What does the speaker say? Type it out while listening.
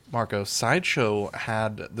Marco, Sideshow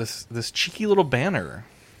had this cheeky little banner.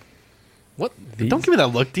 What? These? Don't give me that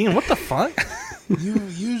look, Dean. What the fuck? You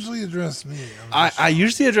usually address me. I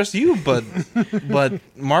usually address you, but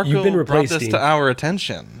Marco You've been brought replaced, this Dean. to our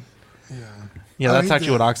attention. Yeah. Yeah, that's he actually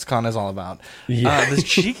did. what Oxyconn is all about. Yeah. This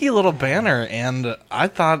cheeky little banner, and I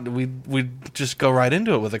thought we'd just go right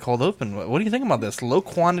into it with a cold open. What do you think about this? Low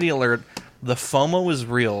quantity alert. The FOMO is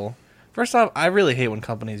real. First off, I really hate when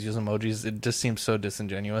companies use emojis. It just seems so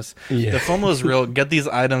disingenuous. Yeah. The FOMO is real. Get these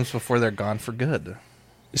items before they're gone for good.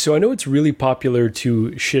 So I know it's really popular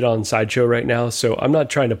to shit on Sideshow right now, so I'm not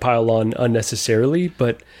trying to pile on unnecessarily,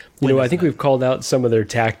 but I think we've called out some of their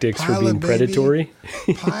tactics for Pile being it, baby. predatory.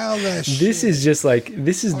 Pile that shit. This is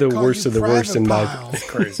the I'll call worst you of the worst in my Pile.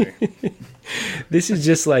 Crazy. This is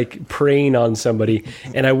just like preying on somebody.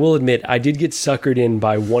 And I will admit, I did get suckered in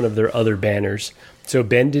by one of their other banners. So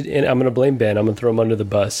Ben did, and I'm going to blame Ben. I'm going to throw him under the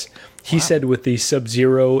bus. He said with the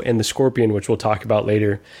Sub-Zero and the Scorpion, which we'll talk about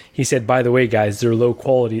later, he said, by the way, guys, they're low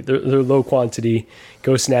quality, they're low quantity.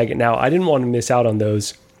 Go snag it now. I didn't want to miss out on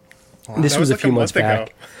those. This That was a like few a months month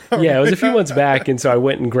back. ago. Yeah, it was a few months back, and so I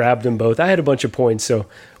went and grabbed them both. I had a bunch of points, so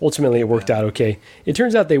ultimately it worked out okay. It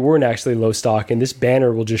turns out they weren't actually low stock, and this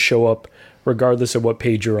banner will just show up regardless of what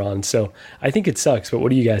page you're on. So I think it sucks, but what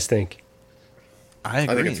do you guys think? I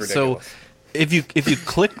agree. think it's So ridiculous.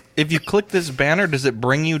 if you click this banner, does it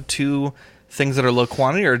bring you to things that are low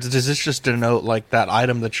quantity, or does this just denote like that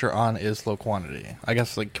item that you're on is low quantity? I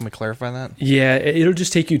guess can we clarify that? Yeah, it'll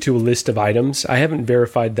just take you to a list of items. I haven't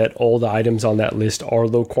verified that all the items on that list are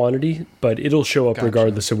low quantity, but it'll show up Gotcha.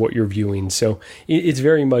 regardless of what you're viewing. So it's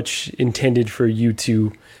very much intended for you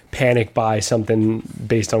to panic buy something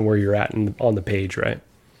based on where you're at on the page, right?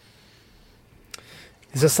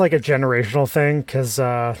 Is this like a generational thing? Because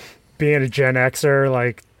being a Gen Xer,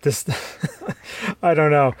 like this, I don't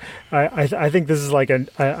know. I think this is like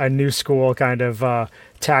a new school kind of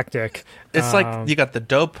tactic. It's like you got the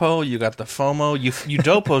dopo, you got the FOMO. You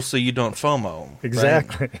dopo so you don't FOMO. right?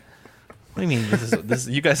 Exactly. What do you mean? This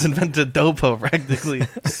you guys invented dopo practically.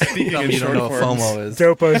 Speaking Tell in me you don't know short what forms. FOMO is.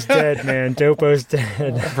 Dopo's dead, man. Dopo's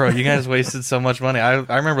dead. Bro, you guys wasted so much money. I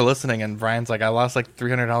remember listening, and Brian's like, I lost like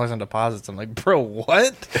 $300 on deposits. I'm like, bro,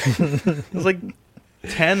 what? It was like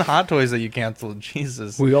 10 Hot Toys that you canceled.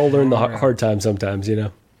 Jesus. We all learn the hard time sometimes,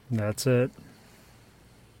 That's it.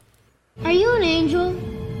 Are you an angel?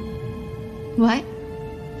 What?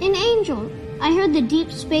 An angel. I heard the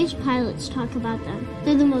deep space pilots talk about them.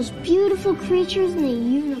 They're the most beautiful creatures in the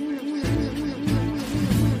universe.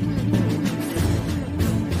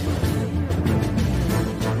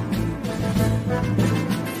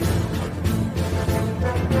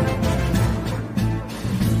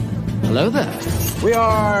 Hello there. We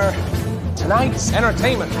are tonight's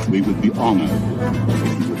entertainment. We would be honored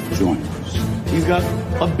if you would join us. He's got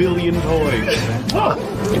a billion toys.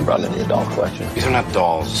 You brought in the adult collection. These are not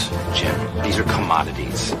dolls, Jim. These are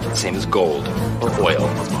commodities. Same as gold or oil.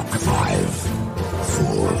 5,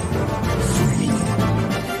 4, 3, 2,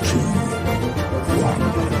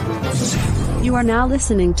 1, 0. You are now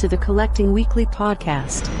listening to the Collecting Weekly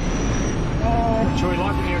podcast. Joey,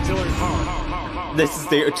 locking the artillery power. This is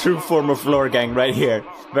the true form of floor gang right here.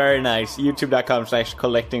 Very nice.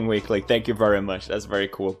 YouTube.com/collecting weekly. Thank you very much. That's very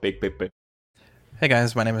cool. Big. Hey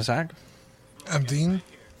guys, my name is Zach. I'm Dean.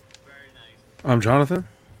 I'm Jonathan.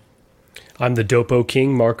 I'm the Dopo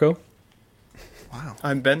King, Marco. Wow.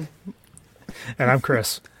 I'm Ben. And I'm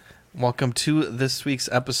Chris. Welcome to this week's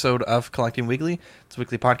episode of Collecting Weekly. It's a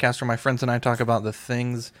weekly podcast where my friends and I talk about the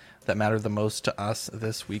things that matter the most to us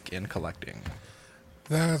this week in collecting.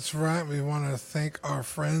 That's right. We want to thank our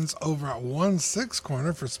friends over at 1/6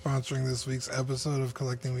 Corner for sponsoring this week's episode of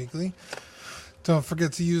Collecting Weekly. Don't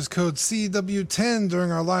forget to use code CW10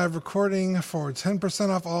 during our live recording for 10%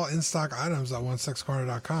 off all in-stock items at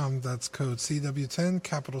 16corner.com. That's code CW10,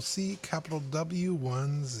 capital C, capital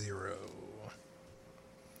W10.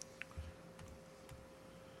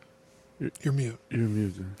 You're mute. You're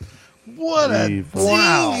muted. What a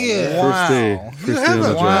Wow. it. First day. You First day on haven't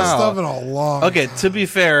the dressed job. up in a long Okay, time. to be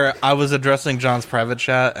fair, I was addressing John's private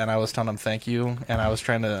chat, and I was telling him thank you, and I was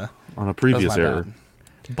trying to... On a that was previous my error. bad.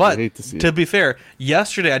 But, I hate to see to it. be fair,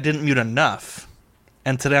 yesterday I didn't mute enough,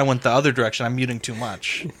 and today I went the other direction. I'm muting too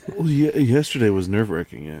much. Well, yeah, yesterday was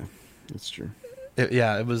nerve-wracking, yeah. That's true. It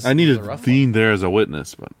was... I it needed was a rough Dean there as a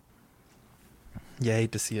witness, but... Yeah, I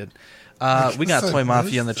hate to see it. We got guess I Toy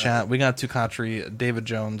Mafia in the missed that. chat. We got Tukatri, David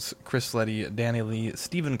Jones, Chris Letty, Danny Lee,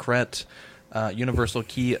 Stephen Krett, Universal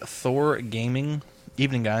Key, Thor Gaming.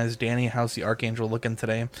 Evening, guys. Danny, how's the Archangel looking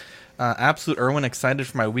today? Absolute Irwin, excited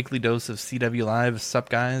for my weekly dose of CW Live. Sup,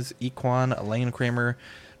 guys? Equan, Elaine Kramer,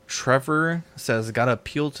 Trevor says, gotta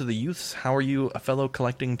appeal to the youths. How are you, a fellow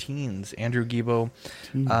collecting teens? Andrew Gibo,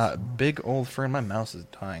 big old fern. My mouse is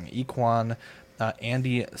dying. Equan,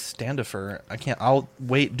 Andy Standifer. I'll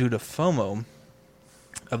wait due to FOMO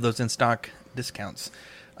of those in stock discounts.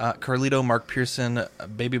 Carlito, Mark Pearson,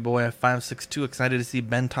 Baby Boy 562. Excited to see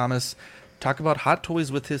Ben Thomas talk about Hot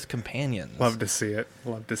Toys with his companions. Love to see it.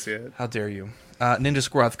 How dare you? Ninja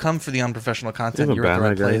Squirrel, come for the unprofessional content. You're at the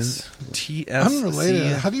right place. TSC.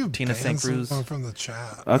 Unrelated. How do you Tina ban St. Cruz someone from the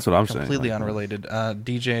chat? That's what I'm saying. Completely unrelated.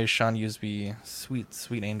 DJ Sean Usby,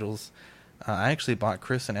 sweet angels. I actually bought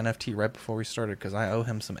Chris an NFT right before we started because I owe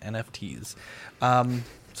him some NFTs.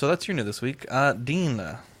 So that's your new this week. Dean,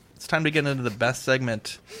 it's time to get into the best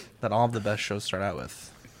segment that all of the best shows start out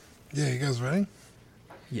with. Yeah, you guys ready?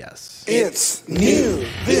 Yes. It's new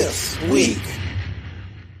this week.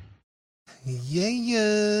 Yeah.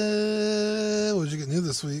 What'd you get new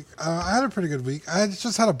this week? I had a pretty good week. I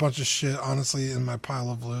just had a bunch of shit, honestly, in my pile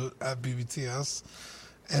of loot at BBTS.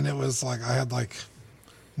 And it was like, I had like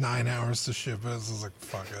 9 hours to ship it. So I was like,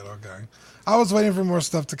 fuck it, okay. I was waiting for more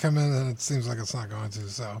stuff to come in, and it seems like it's not going to.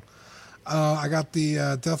 So I got the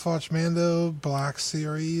Deathwatch Mando Black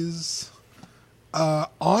Series.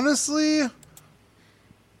 Honestly,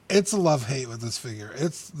 it's a love-hate with this figure.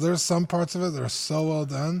 There's some parts of it that are so well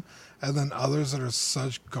done, and then others that are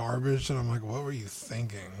such garbage that I'm like, what were you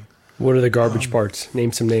thinking? What are the garbage parts?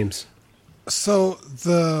 Name some names. So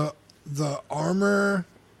the armor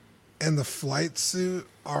and the flight suit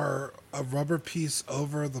are a rubber piece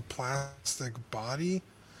over the plastic body.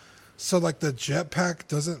 So like the jetpack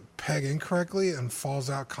doesn't peg in correctly and falls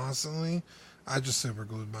out constantly. I just super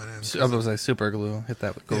glued mine in. I was like super glue. Hit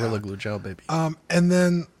that with Gorilla Glue gel, baby. And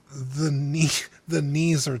then the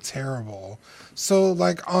knees are terrible. So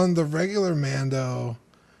like on the regular Mando,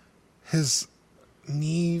 his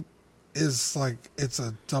knee is like, it's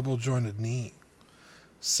a double jointed knee.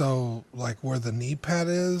 So like where the knee pad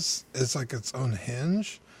is like its own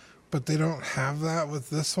hinge, but they don't have that with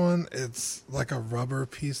this one. It's like a rubber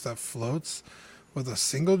piece that floats with a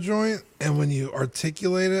single joint. And when you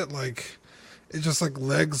articulate it, like, it's just like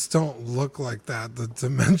legs don't look like that. The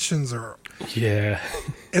dimensions are... Yeah.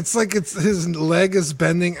 It's like his leg is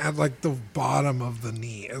bending at like the bottom of the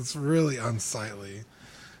knee. It's really unsightly.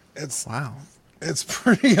 Wow. It's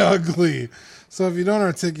pretty ugly. So if you don't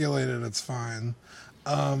articulate it, it's fine.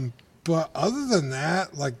 But other than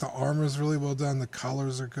that, like the armor is really well done. The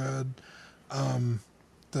colors are good.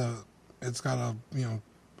 It's got a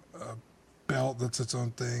belt that's its own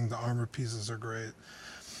thing. The armor pieces are great.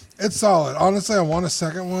 It's solid. Honestly, I want a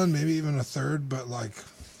second one, maybe even a third, but like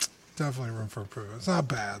definitely room for improvement. It's not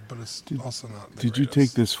bad, but it's also not. Did you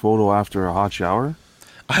take this photo after a hot shower?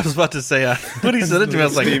 I was about to say, when he said it to me, I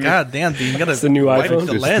was like, God damn, dude, you gotta the new wipe iPhone?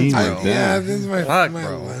 the lens, bro. Yeah, this is my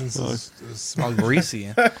bro. lens is all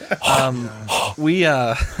greasy.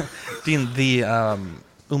 Dean, the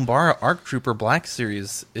Umbara Arc Trooper Black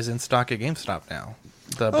Series is in stock at GameStop now.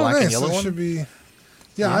 The black and yellow one? Should be...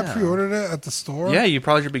 Yeah, I pre-ordered it at the store. Yeah, you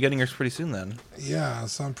probably should be getting yours pretty soon then. Yeah,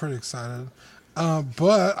 so I'm pretty excited.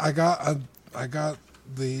 But I got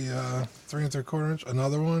the 3 3/4 inch,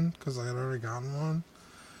 another one, because I had already gotten one.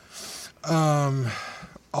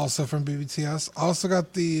 Also from BBTS. I also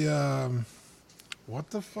got the what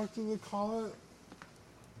the fuck do they call it?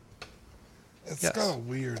 It's got a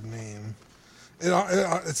weird name.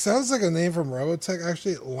 It sounds like a name from Robotech.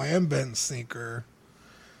 Actually, Lambent Seeker,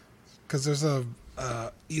 because there's a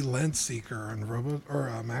Elent Seeker and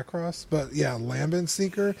Macross, but yeah, Lambent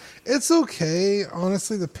Seeker. It's okay,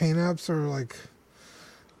 honestly. The paint apps are like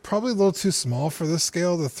probably a little too small for this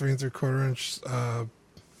scale. The 3 3/4 inch.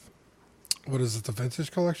 What is it? The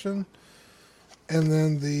Vintage Collection, and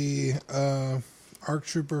then the Arc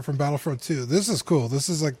Trooper from Battlefront 2. This is cool. This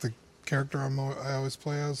is like the character I always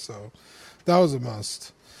play as, so that was a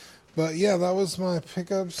must. But yeah, that was my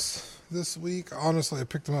pickups this week. Honestly, I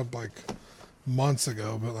picked them up like months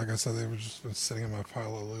ago, but like I said, they were just been sitting in my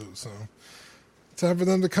pile of loot, so time for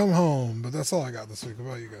them to come home. But that's all I got this week. What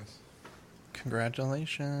about you guys?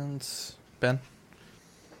 Congratulations, Ben.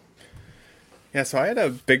 Yeah, so I had a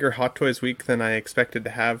bigger Hot Toys week than I expected to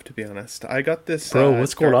have, to be honest. I got this... Bro,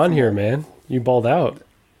 what's going on here, man? You balled out.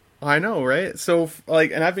 I know, right? So,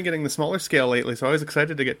 like, and I've been getting the smaller scale lately, so I was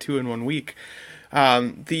excited to get 2 in 1 week.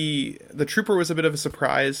 The Trooper was a bit of a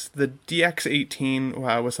surprise. The DX18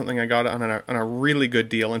 was something I got on a really good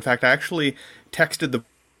deal. In fact, I actually texted the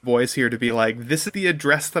voice here to be like, this is the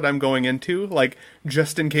address that I'm going into, like,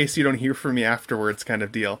 just in case you don't hear from me afterwards kind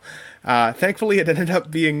of deal. Thankfully, it ended up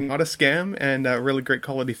being not a scam and a really great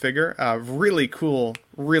quality figure. Really cool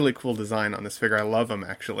design on this figure. I love him,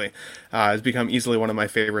 actually. It's become easily one of my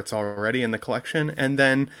favorites already in the collection. And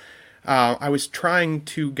then I was trying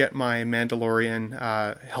to get my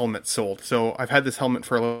Mandalorian helmet sold. So I've had this helmet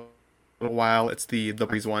for a little while. It's the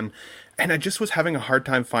Breeze one. And I just was having a hard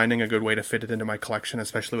time finding a good way to fit it into my collection,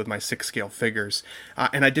 especially with my 6-scale figures.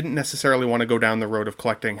 And I didn't necessarily want to go down the road of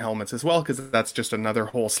collecting helmets as well, because that's just another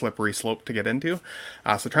whole slippery slope to get into.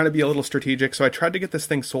 So trying to be a little strategic. So I tried to get this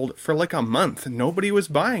thing sold for like a month. Nobody was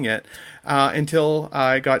buying it until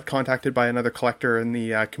I got contacted by another collector in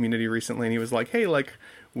the community recently. And he was like, hey, like,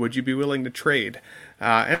 would you be willing to trade?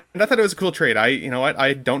 And I thought it was a cool trade.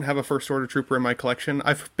 I don't have a First Order Trooper in my collection.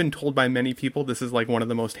 I've been told by many people this is like one of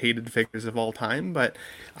the most hated figures of all time, but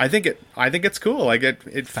I think it's cool. Like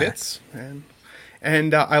it fits,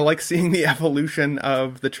 and I like seeing the evolution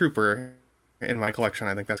of the Trooper in my collection.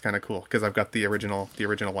 I think that's kind of cool because I've got the original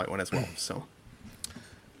white one as well. So,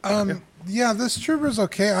 yeah, this Trooper's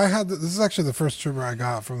okay. This is actually the first Trooper I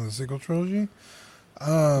got from the sequel trilogy.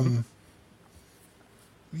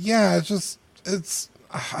 Yeah, it's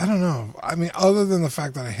I don't know. I mean, other than the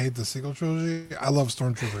fact that I hate the sequel trilogy, I love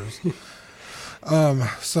Stormtroopers.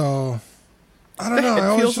 So I don't know. I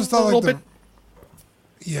always just thought like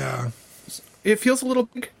yeah, it feels a little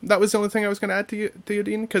big. That was the only thing I was going to add to you,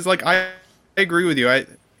 Dean, because like I agree with you.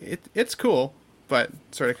 It's cool, but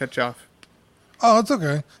sorry to cut you off. Oh, it's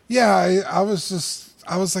okay. Yeah, I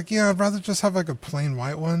was like, yeah, I'd rather just have like a plain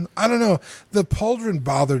white one. I don't know. The pauldron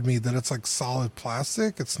bothered me that it's like solid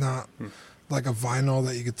plastic. It's not like a vinyl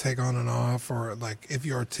that you could take on and off, or like if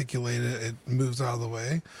you articulate it, it moves out of the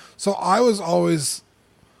way. So I was always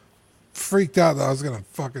freaked out that I was going to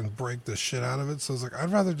fucking break the shit out of it. So I was like,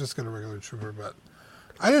 I'd rather just get a regular Trooper, but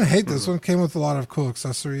I didn't hate this one. Came with a lot of cool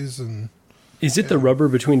accessories. And is it the rubber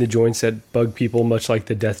between the joints that bug people, much like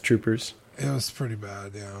the Death Troopers? It was pretty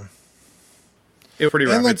bad, yeah. It was pretty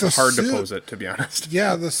rough. Like it's hard to pose it, to be honest.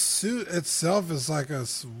 Yeah, the suit itself is like a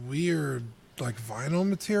weird, like vinyl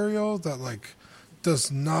material that like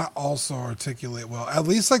does not also articulate well. At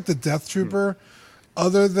least like the Death Trooper,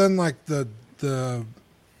 other than like the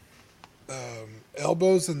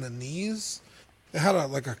elbows and the knees, it had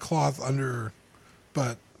like a cloth under,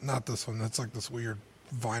 but not this one. That's like this weird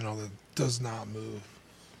vinyl that does not move.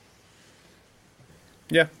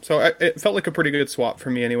 Yeah, so it felt like a pretty good swap for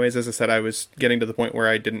me anyways. As I said, I was getting to the point where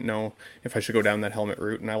I didn't know if I should go down that helmet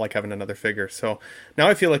route, and I like having another figure. So now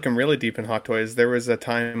I feel like I'm really deep in Hot Toys. There was a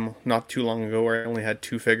time not too long ago where I only had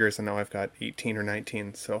 2 figures, and now I've got 18 or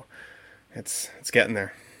 19. So it's getting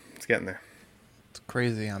there. It's getting there. It's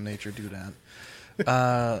crazy how nature do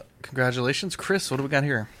that. Congratulations. Chris, what do we got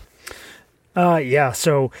here? Yeah,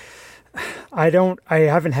 so I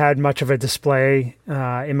haven't had much of a display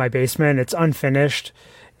in my basement. It's unfinished.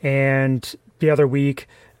 And the other week,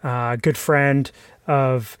 a good friend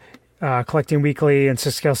of Collecting Weekly and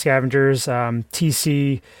 6-Scale Scavengers,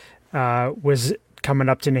 TC, was coming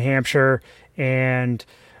up to New Hampshire, and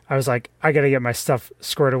I was like, I got to get my stuff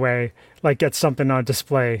squared away, like get something on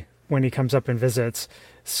display when he comes up and visits.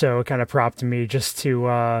 So it kind of prompted me just to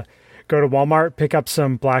go to Walmart, pick up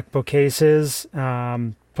some black bookcases,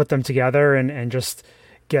 put them together, and just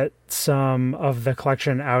get some of the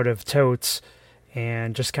collection out of totes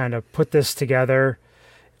and just kind of put this together.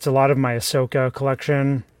 It's a lot of my Ahsoka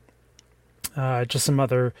collection, just some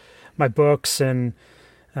other, my books and,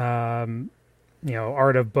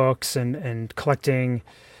 art of books and collecting,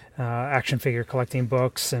 action figure collecting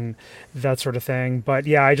books and that sort of thing. But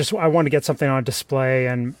yeah, I want to get something on display,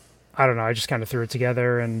 and I don't know, I just kind of threw it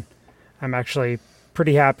together, and I'm actually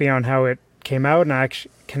pretty happy on how it came out, and I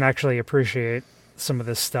can actually appreciate some of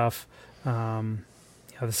this stuff.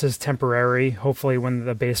 This is temporary. Hopefully when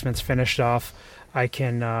the basement's finished off, I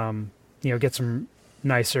can, get some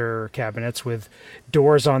nicer cabinets with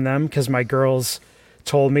doors on them, because my girls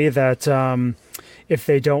told me that if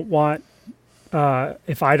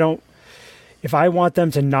I want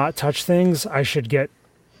them to not touch things, I should get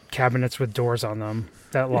cabinets with doors on them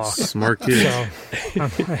that lock. Smart kid. So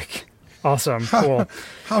I'm like, awesome, cool.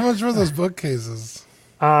 How much were those bookcases?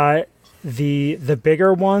 The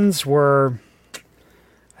bigger ones were,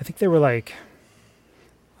 I think they were like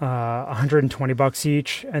 $120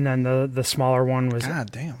 each, and then the smaller one was,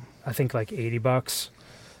 God damn, I think like $80.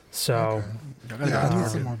 So okay. I need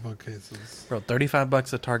some more bookcases. Bro,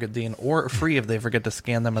 $35 at Target, Dean, or free if they forget to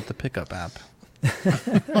scan them at the pickup app.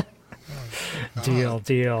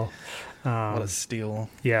 Deal. What a steal.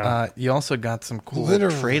 Yeah. You also got some cool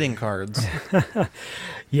trading cards.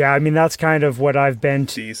 Yeah, I mean, that's kind of what I've been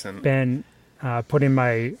Decent. Putting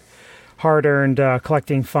my hard-earned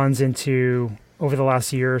collecting funds into over the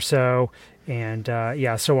last year or so. And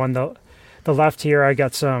so on the left here, I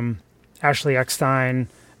got some Ashley Eckstein,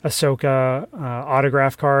 Ahsoka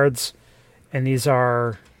autograph cards. And these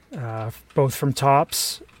are both from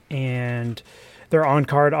Topps. And they're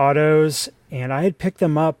on-card autos. And I had picked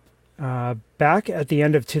them up back at the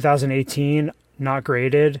end of 2018, not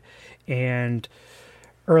graded. And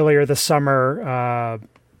earlier this summer,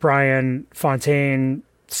 Brian Fontaine,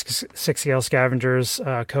 Six Scale Scavengers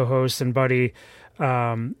co-host and buddy,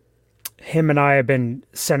 him and I have been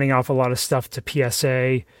sending off a lot of stuff to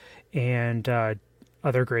PSA and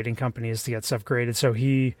other grading companies to get stuff graded. So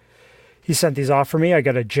he sent these off for me. I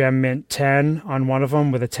got a Gem Mint 10 on one of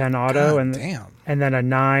them with a 10 auto, and then a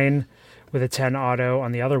 9 with a 10 auto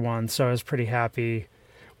on the other one. So I was pretty happy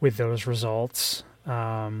with those results.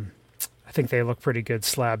 I think they look pretty good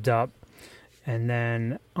slabbed up. And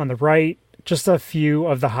then on the right, just a few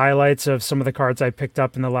of the highlights of some of the cards I picked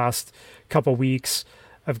up in the last couple weeks.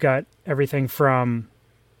 I've got everything from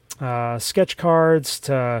sketch cards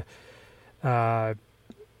to, Mark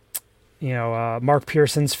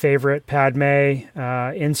Pearson's favorite Padme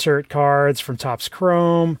insert cards from Topps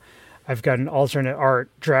Chrome. I've got an alternate art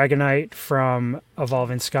Dragonite from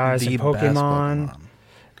Evolving Skies and Pokemon.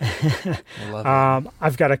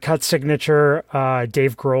 I've got a cut signature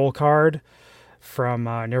Dave Grohl card from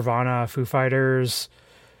Nirvana, Foo Fighters,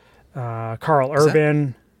 Carl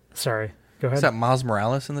Urban. Sorry, go ahead. Is that Miles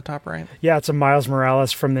Morales in the top right? Yeah, it's a Miles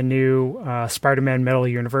Morales from the new Spider-Man Metal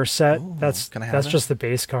Universe set. Ooh, that's just the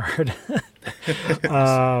base card.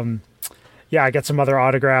 I got some other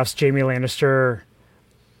autographs. Jaime Lannister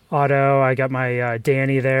auto. I got my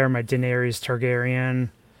Dany there, my Daenerys Targaryen. A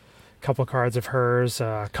couple cards of hers.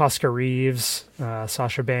 Cosca Reeves,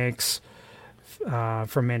 Sasha Banks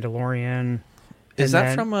from Mandalorian. Is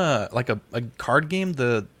that from a card game,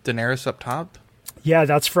 the Daenerys up top? Yeah,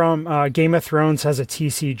 that's from Game of Thrones has a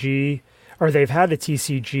TCG, or they've had a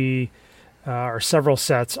TCG or several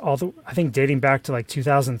sets, I think dating back to like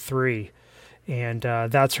 2003. And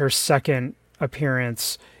that's her second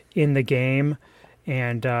appearance in the game.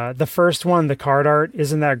 And the first one, the card art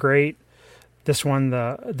isn't that great. This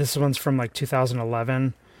one's from like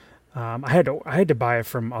 2011. I had to buy it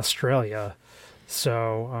from Australia.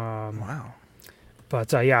 So wow. But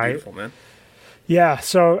beautiful, man. Yeah,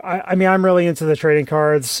 so I mean, I'm really into the trading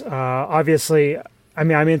cards. Obviously, I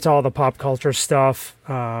mean, I'm into all the pop culture stuff.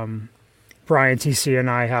 Brian TC and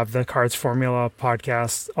I have the Cards Formula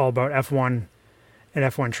podcast all about F1 and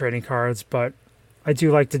F1 trading cards, but I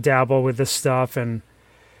do like to dabble with this stuff, and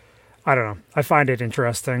I don't know. I find it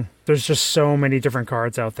interesting. There's just so many different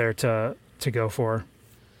cards out there to go for.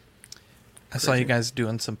 I saw you guys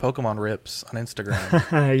doing some Pokemon rips on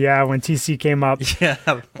Instagram. Yeah, when TC came up. Yeah.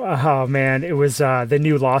 Oh, man. It was the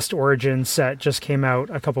new Lost Origin set just came out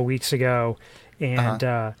a couple weeks ago. And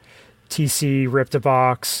TC ripped a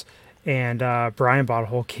box, and Brian bought a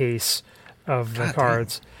whole case of the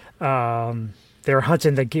cards. They were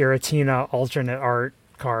hunting the Giratina alternate art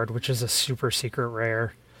card, which is a super secret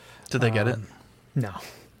rare. Did they get it? No.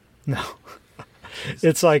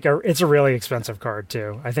 It's a really expensive card,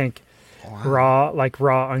 too. I think... Wow.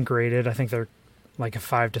 Raw ungraded. I think they're like a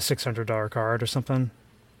 $500 to $600 card or something.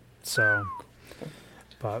 So,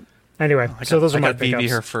 but anyway, those are my pickups. I got Vivi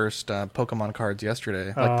her first Pokemon cards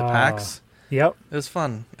yesterday, like the packs. Yep, it was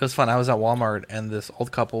fun. I was at Walmart and this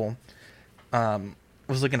old couple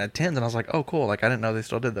was looking at tins, and I was like, "Oh, cool!" Like I didn't know they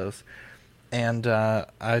still did those. And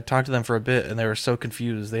I talked to them for a bit, and they were so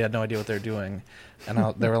confused. They had no idea what they were doing, and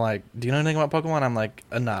they were like, "Do you know anything about Pokemon?" I'm like,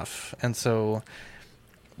 "Enough." And so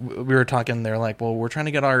we were talking, they're like, well, we're trying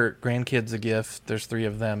to get our grandkids a gift. There's 3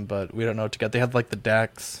 of them, but we don't know what to get. They had like the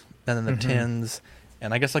decks and then the tins,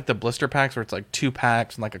 and I guess like the blister packs where it's like 2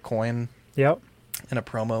 packs and like a coin. Yep. And a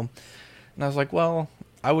promo. And I was like, well,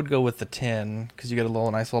 I would go with the tin because you get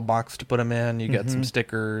a nice little box to put them in. You get some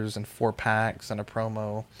stickers and 4 packs and a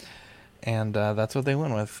promo. And that's what they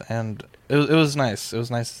went with. And it was nice. It was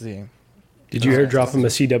nice to see. Did you drop them a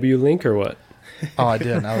CW link or what? Oh, I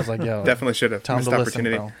did. And I was like, yo. Definitely should have. Missed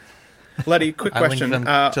opportunity. Letty, quick question. I linked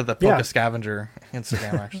them to the Poke Scavenger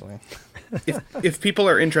Instagram, actually. If people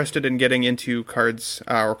are interested in getting into cards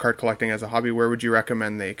or card collecting as a hobby, where would you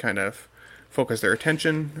recommend they kind of focus their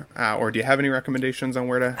attention? Or do you have any recommendations on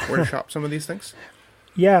where to shop some of these things?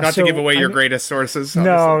 Yeah. Not to give away your greatest sources.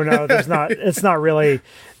 Obviously. No, there's not. That's not really,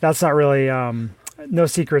 no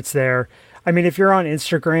secrets there. I mean, if you're on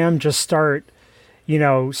Instagram, just start,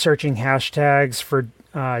 searching hashtags for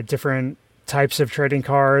different types of trading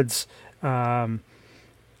cards. There's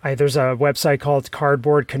a website called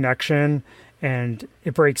Cardboard Connection, and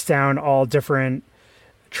it breaks down all different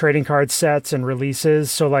trading card sets and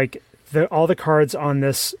releases. So like all the cards in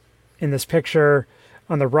this picture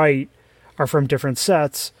on the right are from different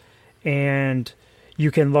sets, and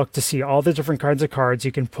you can look to see all the different kinds of cards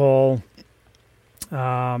you can pull,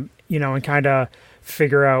 and kind of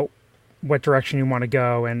figure out what direction you want to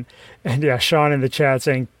go. And yeah, Sean in the chat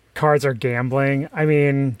saying cards are gambling. I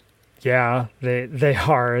mean, yeah, they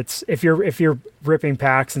are. It's if you're ripping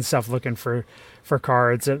packs and stuff looking for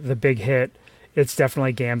cards, the big hit, it's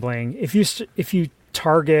definitely gambling. If you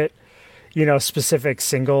target, specific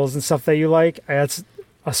singles and stuff that you like, that's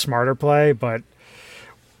a smarter play. But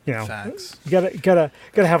Facts. you gotta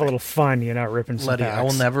have a little fun, ripping some Letty, packs. I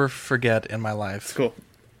will never forget in my life. It's cool.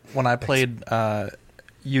 When I played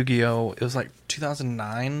Yu-Gi-Oh! It was like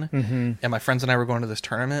 2009, and my friends and I were going to this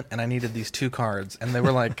tournament, and I needed these 2 cards, and they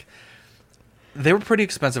were like, they were pretty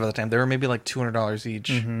expensive at the time. They were maybe like $200 each,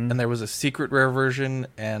 and there was a secret rare version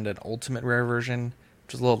and an ultimate rare version,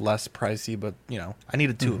 which was a little less pricey, but I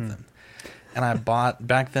needed 2 of them, and I bought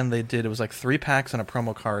back then. It was like 3 packs and a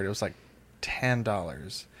promo card. It was like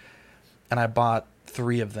 $10, and I bought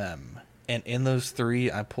 3 of them, and in those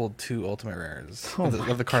 3, I pulled 2 ultimate rares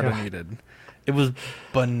of the card I needed. It was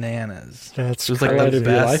bananas. That's it was like highlight the of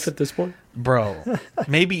best your life at this point, bro.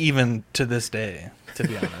 Maybe even to this day, to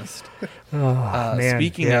be honest. Man,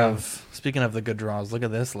 speaking of the good draws, look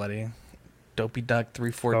at this, Letty. Dopey Duck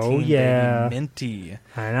 314. Oh yeah, baby, minty.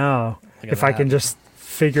 I know. If I can just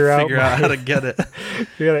figure out how to get it.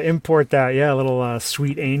 You gotta import that. Yeah, a little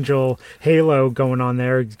Sweet Angel Halo going on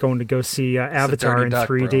there. Going to go see Avatar in duck,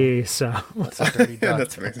 3D. Bro. So that's a dirty duck. Yeah,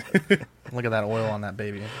 that's amazing. Look at that oil on that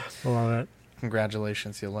baby. I love it.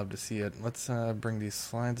 Congratulations, you'll love to see it. Let's bring these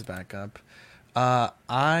slides back up.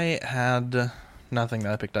 I had nothing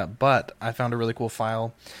that I picked up, but I found a really cool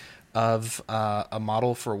file of a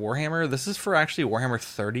model for Warhammer. This is for actually Warhammer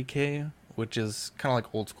 30K, which is kind of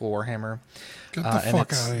like old school Warhammer. Get the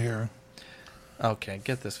fuck out of here. Okay,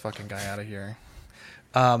 get this fucking guy out of here.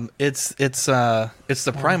 It's the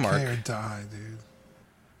Primarch. Or die, dude.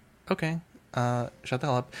 Okay. Shut the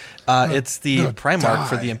hell up. It's the Primarch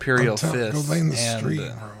for the Imperial Fist. Go lay in the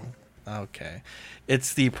street, bro. Okay.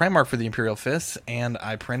 It's the Primarch for the Imperial Fist, and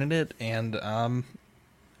I printed it, and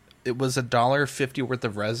it was $1.50 worth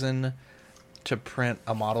of resin to print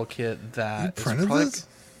a model kit that you printed this?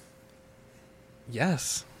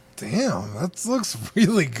 Yes. Damn, that looks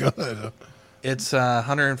really good. It's a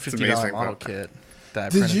 $150 model kit that I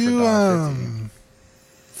Did printed you for $1.50.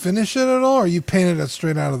 Finish it at all, or you painted it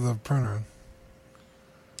straight out of the printer?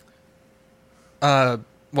 Well,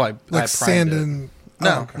 I primed sanding. it.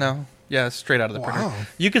 No, no. Yeah, straight out of the printer.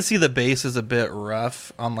 You can see the base is a bit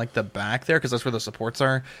rough on like the back there because that's where the supports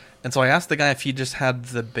are. And so I asked the guy if he just had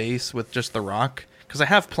the base with just the rock, because I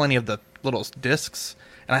have plenty of the little discs,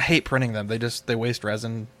 and I hate printing them. They waste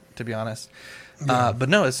resin, to be honest. Yeah. But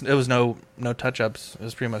no, it was no touch-ups. It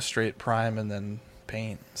was pretty much straight prime and then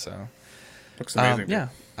paint. So looks amazing. Yeah,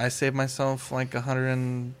 I saved myself like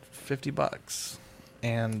 $150,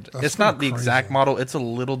 and That's it's not the crazy. exact model. It's a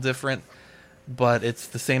little different, but it's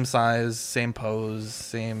the same size, same pose,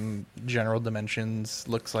 same general dimensions.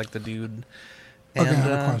 Looks like the dude. And, Okay, I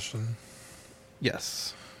have a question.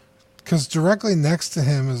 Yes. Because directly next to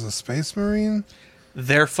him is a Space Marine.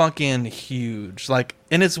 They're fucking huge. Like,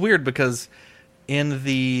 and it's weird because in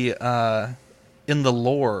the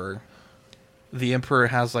lore, the Emperor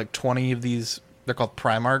has like 20 of these. They're called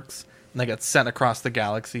Primarchs, and they get sent across the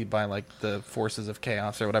galaxy by like the forces of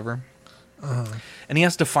chaos or whatever. And he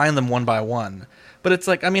has to find them one by one. But it's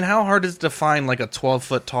like, I mean, how hard is it to find like a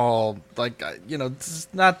 12-foot tall, like, it's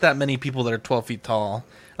not that many people that are 12 feet tall.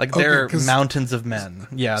 Like, they're mountains of men.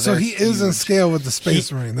 Yeah. So he is in scale with the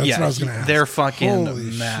Space Marine. That's what I was going to ask. They're fucking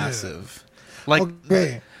Holy massive. Shit. Like,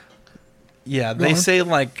 okay. Yeah, Go on. say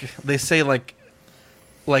the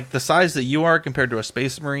size that you are compared to a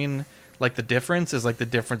Space Marine. Like, the difference is like the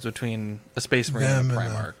difference between a Space Marine and a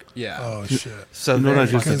Primarch. Yeah. Oh shit. So you know what I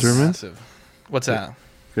they're just fucking determined? massive. What's that? You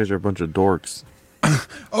guys are a bunch of dorks.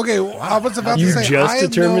 Okay, well, I was about You to say just I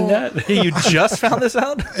determined know, that? You just found this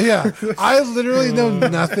out? Yeah, I literally know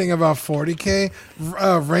nothing about 40K.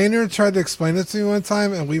 Rainer tried to explain it to me one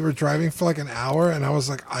time, and we were driving for like an hour, and I was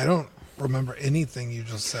like, I don't remember anything you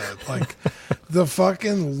just said. Like, the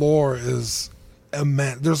fucking lore is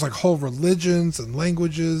immense. There's like whole religions and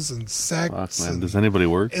languages and sects. Fuck, man. And Does anybody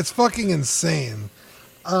work? it's fucking insane.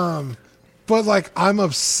 But like, I'm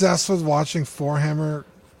obsessed with watching Warhammer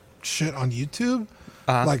shit on YouTube.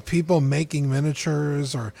 Like people making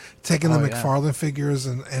miniatures or taking the McFarlane figures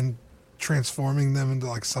and transforming them into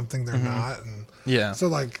like something they're not, and Yeah. so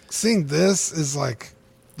like seeing this is like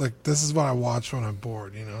this is what I watch when I'm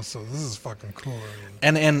bored, so this is fucking cool.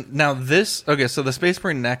 And now this, okay, so the Space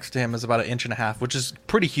Marine next to him is about 1.5 inches, which is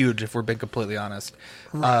pretty huge if we're being completely honest.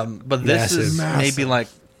 Right. But this is maybe like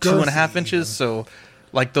 2.5 inches, so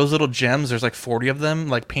like those little gems, there's like 40 of them,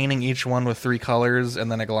 like painting each one with 3 colors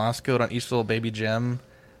and then a gloss coat on each little baby gem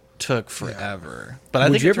took forever. But I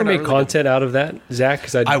Would think you ever make content out of that, Zach?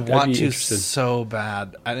 Because I want to so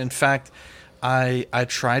bad. And in fact, I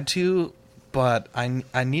tried to, but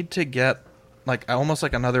I need to get like almost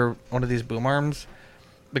like another one of these boom arms,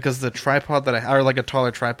 because the tripod that or like a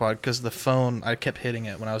taller tripod, because the phone, I kept hitting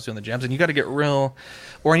it when I was doing the gems, and you got to get real,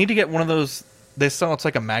 or I need to get one of those. They sell, it's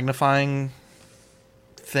like a magnifying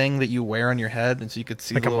thing that you wear on your head, and so you could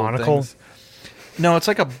see like the a little monocle. Things. No, it's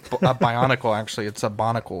like a bionicle. Actually, it's a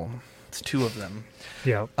bonacle. It's 2 of them.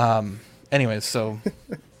 Yeah. Anyways, so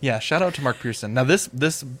yeah, shout out to Mark Pearson. Now this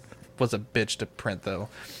was a bitch to print though.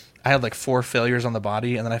 I had like 4 failures on the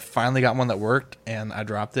body, and then I finally got one that worked, and I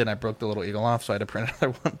dropped it and I broke the little eagle off, so I had to print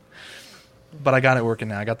another one. But I got it working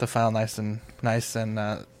now. I got the file nice and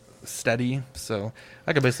steady, so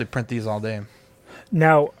I could basically print these all day.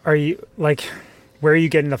 Now, are you like, where are you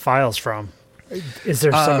getting the files from? Is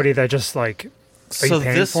there somebody that just like, are you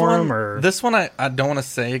paying for them, or this one I don't want to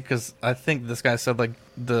say, because I think this guy said like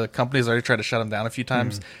the company's already tried to shut him down a few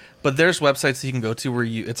times. But there's websites that you can go to where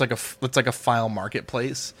it's like a file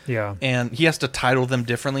marketplace. Yeah. And he has to title them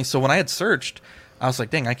differently. So when I had searched, I was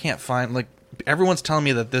like, dang, I can't find, like, everyone's telling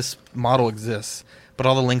me that this model exists, but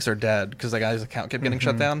all the links are dead because the guy's account kept getting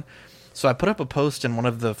shut down. So I put up a post in one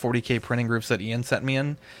of the 40K printing groups that Ian sent me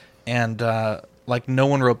in, and like no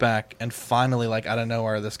one wrote back. And finally, like out of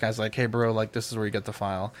nowhere, this guy's like, hey bro, like this is where you get the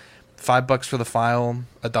file. $5 for the file,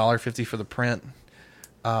 $1.50 for the print.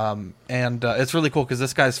 And it's really cool because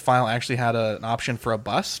this guy's file actually had an option for a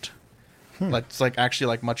bust. Like it's like actually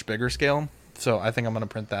like much bigger scale. So I think I'm gonna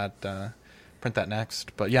print that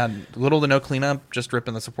next. But yeah, little to no cleanup, just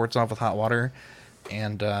ripping the supports off with hot water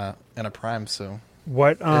and a prime. So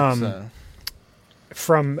what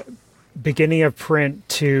from beginning of print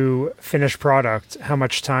to finished product, how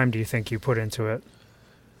much time do you think you put into it?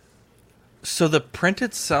 So the print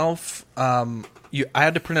itself, I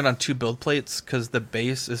had to print it on 2 build plates because the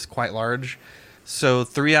base is quite large. So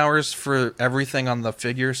 3 hours for everything on the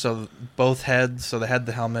figure. So both heads, so the head,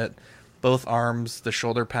 the helmet, both arms, the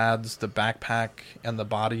shoulder pads, the backpack, and the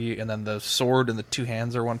body, and then the sword and the 2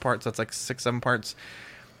 hands are one part. So that's like 6-7 parts.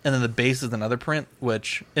 And then the base is another print,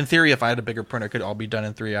 which in theory, if I had a bigger printer, it could all be done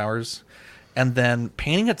in 3 hours. And then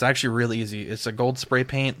painting, it's actually really easy. It's a gold spray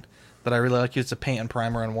paint that I really like. It's a paint and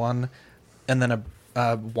primer in one. And then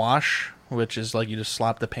a wash, which is like you just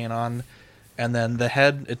slap the paint on. And then the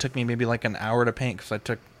head, it took me maybe like an hour to paint because I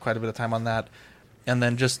took quite a bit of time on that. And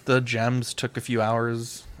then just the gems took a few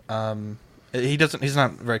hours. He's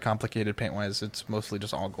not very complicated paint wise. It's mostly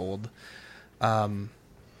just all gold.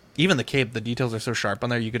 Even the cape, the details are so sharp on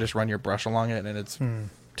there, you could just run your brush along it, and it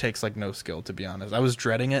takes like no skill, to be honest. I was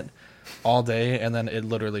dreading it all day, and then it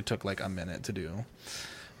literally took like a minute to do.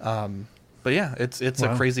 But yeah, it's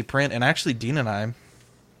a crazy print. And actually, Dean and I,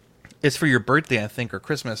 it's for your birthday, I think, or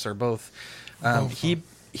Christmas, or both. It's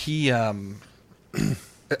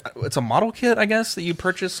a model kit, I guess, that you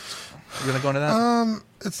purchased. You're gonna go into that?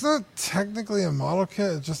 It's not technically a model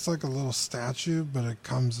kit. It's just like a little statue, but it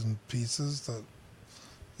comes in pieces that,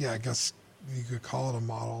 yeah, I guess you could call it a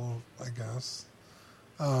model, I guess.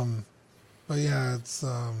 But yeah, it's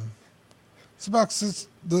about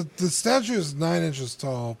the statue is 9 inches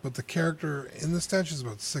tall, but the character in the statue is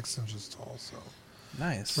about 6 inches tall. So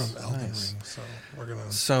nice. It's from Elden Ring, so we're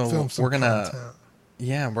gonna film some content.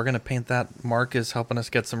 Yeah, we're gonna paint that. Mark is helping us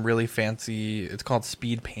get some really fancy. It's called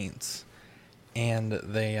speed paints, and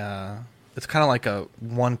they it's kind of like a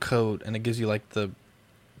one coat, and it gives you like the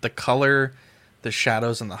color, the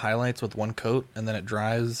shadows, and the highlights with one coat, and then it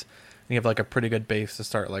dries, and you have like a pretty good base to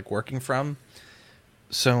start like working from.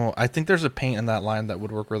 So I think there's a paint in that line that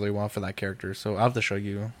would work really well for that character. So I'll have to show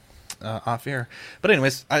you off air. But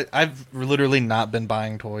anyways, I've literally not been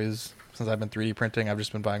buying toys since I've been 3D printing. I've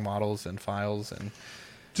just been buying models and files, and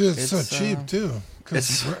dude, it's so cheap too. It's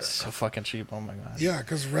so fucking cheap. Oh my god. Yeah,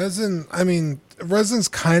 because resin. I mean, resin's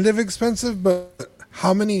kind of expensive, but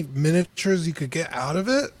how many miniatures you could get out of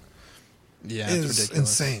it? Yeah, is it's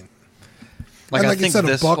ridiculous. Insane. Like, and I think said,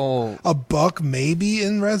 this a buck maybe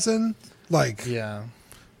in resin. Like, yeah,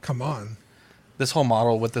 come on. This whole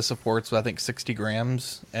model with the supports, I think 60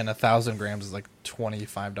 grams, and 1,000 grams is like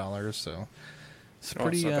 $25. So it's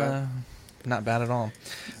pretty not bad at all.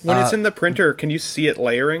 When it's in the printer, can you see it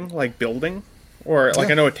layering, like building? Or like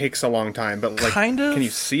I know it takes a long time, but like kind of. Can you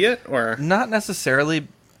see it or not necessarily?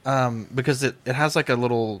 Because it has like a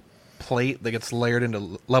little plate that gets layered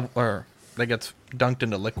into or that gets dunked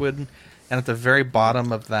into liquid, and at the very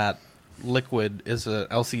bottom of that liquid is a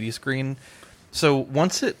LCD screen. So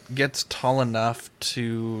once it gets tall enough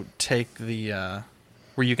to take the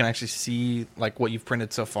where you can actually see like what you've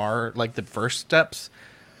printed so far, like the first steps.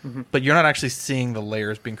 But you're not actually seeing the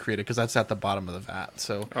layers being created because that's at the bottom of the vat.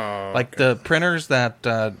 So, the printers that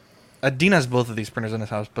Dean has both of these printers in his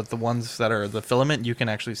house, but the ones that are the filament, you can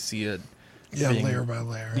actually see it. Yeah, layer by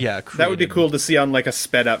layer. Yeah, that would be cool to see on like a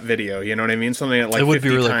sped up video. You know what I mean? Something at like it would 50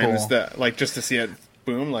 be really times cool. that, like just to see it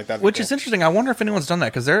boom like that. Which is interesting. I wonder if anyone's done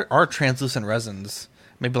that because there are translucent resins.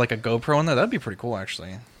 Maybe like a GoPro in there. That'd be pretty cool,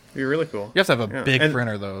 actually. Be really cool. You have to have a big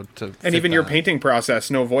printer though and even your painting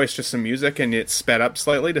process, no voice, just some music, and it's sped up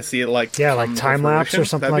slightly to see it like like time lapse or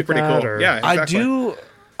something like that. That'd be pretty cool. Yeah, exactly.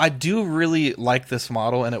 I do really like this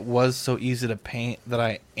model, and it was so easy to paint that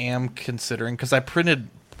I am considering because I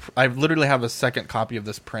literally have a second copy of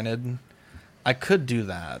this printed. I could do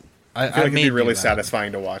that. I feel like it'd be really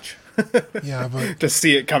satisfying to watch. Yeah, but to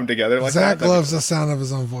see it come together like Zach that. loves the sound of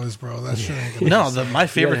his own voice, bro. That shit ain't gonna my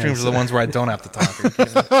favorite streams are the ones where I don't have to talk.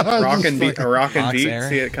 rock and beat,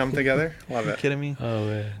 see it come together. Love it. Are you kidding me?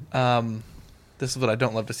 Oh man. This is what I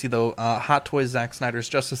don't love to see though. Hot Toys Zack Snyder's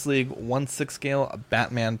Justice League 1/6 scale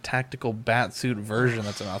Batman tactical batsuit version.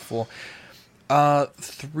 That's a mouthful.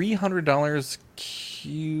 $300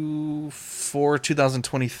 Q4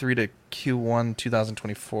 2023 to Q1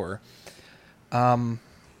 2024.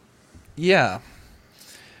 Yeah,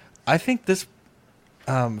 I think this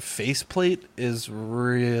faceplate is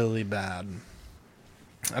really bad.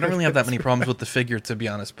 I don't really have that many problems with the figure, to be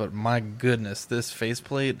honest, but my goodness, this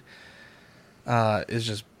faceplate is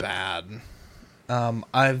just bad.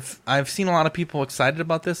 I've seen a lot of people excited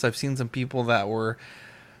about this. I've seen some people that were,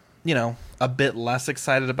 a bit less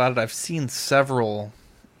excited about it. I've seen several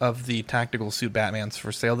of the tactical suit Batmans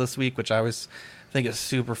for sale this week, which I always think is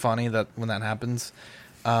super funny that when that happens.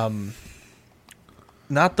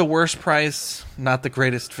 Not the worst price, not the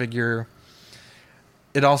greatest figure.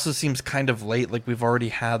 It also seems kind of late. Like we've already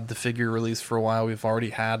had the figure released for a while. We've already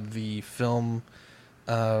had the film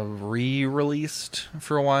re-released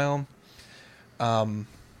for a while. I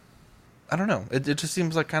don't know. It just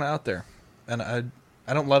seems like kind of out there, and I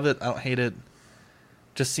don't love it. I don't hate it.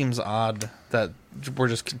 Just seems odd that we're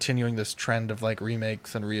just continuing this trend of like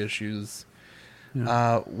remakes and reissues.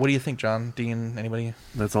 Yeah. What do you think, John? Dean? Anybody?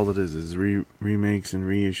 That's all it is remakes and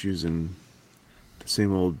reissues and the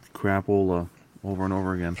same old crapola over and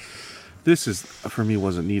over again. This is, for me,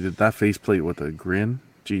 wasn't needed. That faceplate with a grin,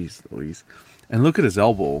 jeez Louise. And look at his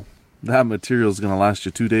elbow. That material is going to last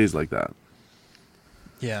you 2 days like that.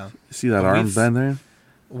 Yeah. See that arm bend there?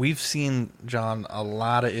 We've seen, John, a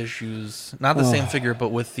lot of issues. Not the same figure, but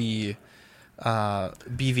with the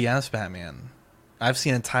BVS Batman. I've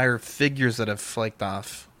seen entire figures that have flaked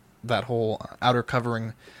off that whole outer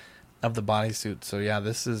covering of the bodysuit. So, yeah,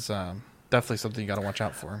 this is definitely something you got to watch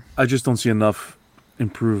out for. I just don't see enough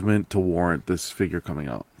improvement to warrant this figure coming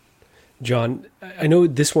out. John, I know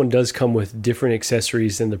this one does come with different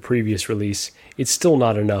accessories than the previous release. It's still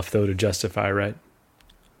not enough, though, to justify, right?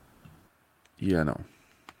 Yeah, no.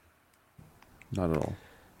 Not at all.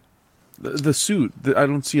 The suit, I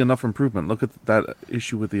don't see enough improvement. Look at that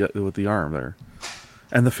issue with the arm there.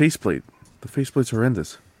 And the faceplate. The faceplate's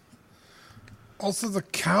horrendous. Also, the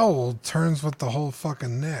cowl turns with the whole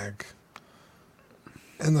fucking neck.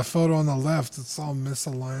 In the photo on the left, it's all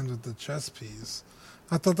misaligned with the chest piece.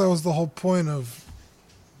 I thought that was the whole point of...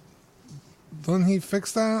 Didn't he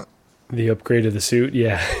fix that? The upgrade of the suit,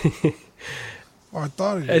 yeah. I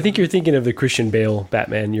thought he did. I think you're thinking of the Christian Bale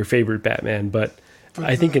Batman, your favorite Batman, but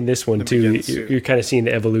I think in this one, too, you're kind of seeing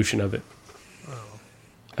the evolution of it.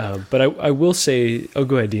 But I will say... Oh,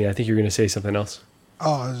 go ahead, Dean. I think you're going to say something else.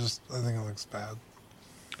 Oh, I think it looks bad.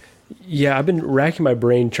 Yeah, I've been racking my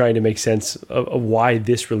brain trying to make sense of why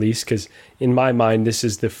this release, because in my mind, this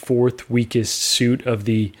is the fourth weakest suit of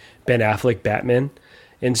the Ben Affleck Batman.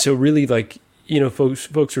 And so really, like,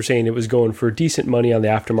 folks were saying it was going for decent money on the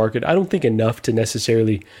aftermarket. I don't think enough to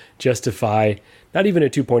necessarily justify, not even a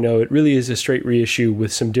 2.0. It really is a straight reissue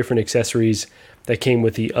with some different accessories that came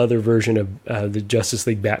with the other version of the Justice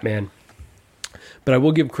League Batman. But I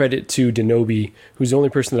will give credit to Denobi, who's the only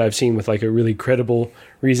person that I've seen with like a really credible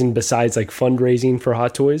reason besides like fundraising for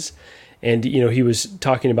Hot Toys. And, he was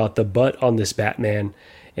talking about the butt on this Batman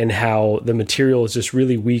and how the material is just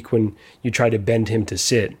really weak when you try to bend him to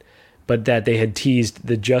sit. But that they had teased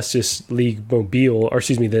the Justice League mobile, or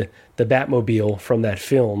excuse me, the Batmobile from that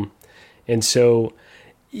film. And so,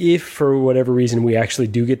 if for whatever reason we actually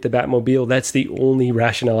do get the Batmobile, that's the only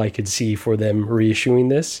rationale I could see for them reissuing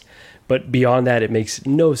this. But beyond that, it makes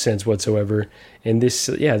no sense whatsoever. And this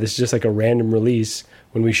is just like a random release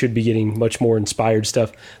when we should be getting much more inspired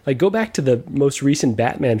stuff. Like, go back to the most recent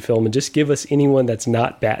Batman film and just give us anyone that's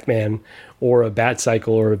not Batman or a Batcycle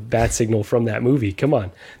or a Bat-Signal from that movie. Come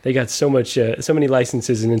on. They got so many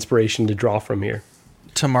licenses and inspiration to draw from here.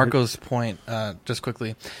 To Marco's point, just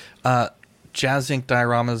quickly, Jazz Inc.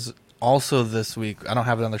 dioramas also this week. I don't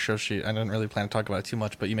have it on the show sheet. I didn't really plan to talk about it too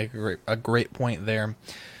much, but you make a great point there.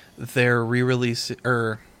 They're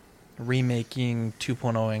remaking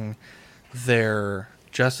 2.0ing their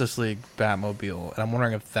Justice League Batmobile, and I'm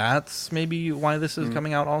wondering if that's maybe why this is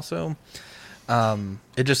coming out also.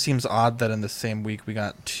 It just seems odd that in the same week we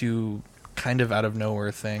got two kind of out of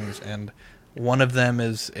nowhere things, and one of them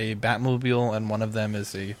is a Batmobile and one of them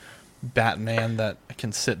is a Batman that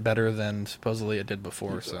can sit better than supposedly it did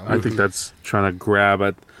before. So I think that's trying to grab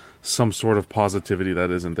at some sort of positivity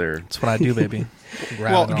that isn't there. That's what I do, baby.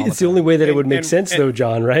 Well, it's the only way that it would make sense, though,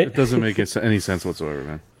 John, right? It doesn't make any sense whatsoever,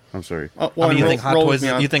 man. I'm sorry. You think Hot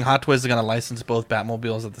Toys is going to license both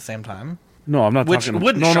Batmobiles at the same time? No, I'm not talking.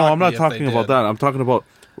 I'm not talking about that. I'm talking about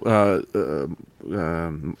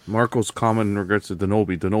Marco's comment in regards to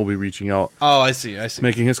Denobi reaching out. Oh, I see.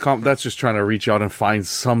 Making his comment. That's just trying to reach out and find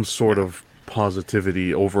some sort of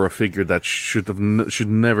positivity over a figure that should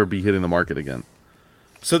never be hitting the market again.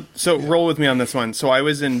 So roll with me on this one. So I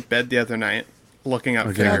was in bed the other night looking up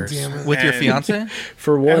figures with your fiance.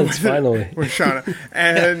 For once, finally, with Shauna.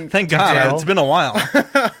 And thank God, it's been a while.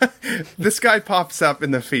 This guy pops up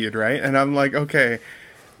in the feed, right? And I'm like, okay.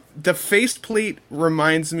 The faceplate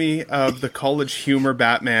reminds me of the College Humor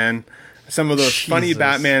Batman. Some of those funny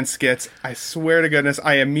Batman skits. I swear to goodness,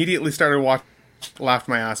 I immediately started laughed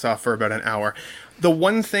my ass off for about an hour. The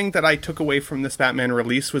one thing that I took away from this Batman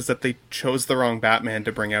release was that they chose the wrong Batman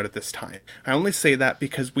to bring out at this time. I only say that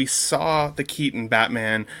because we saw the Keaton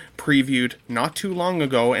Batman previewed not too long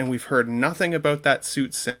ago, and we've heard nothing about that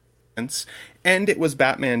suit since. And it was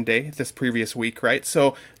Batman Day this previous week, right?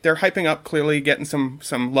 So they're hyping up, clearly getting some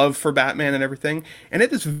love for Batman and everything. And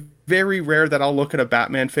it is very rare that I'll look at a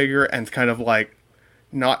Batman figure and kind of like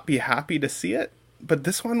not be happy to see it. But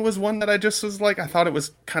this one was one that I just was like, I thought it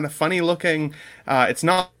was kind of funny looking. It's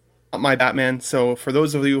not my Batman, so for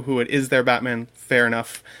those of you who it is their Batman, fair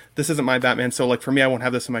enough. This isn't my Batman, so like for me, I won't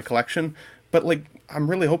have this in my collection. But like,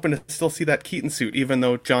 I'm really hoping to still see that Keaton suit, even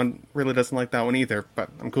though John really doesn't like that one either.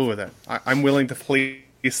 But I'm cool with it. I'm willing to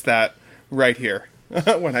place that right here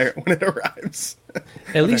when it arrives.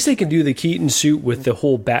 At least they can do the Keaton suit with the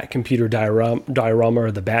whole Bat computer diorama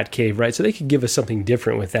or the Bat cave, right? So they could give us something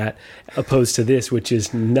different with that, opposed to this, which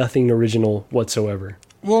is nothing original whatsoever.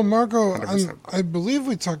 Well, Marco, I believe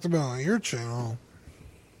we talked about on your channel.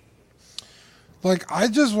 Like, I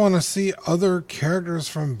just want to see other characters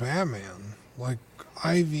from Batman, like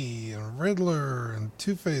Ivy and Riddler and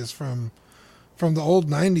Two-Face from the old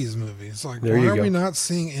 90s movies. Like, why are we not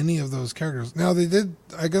seeing any of those characters? Now, they did,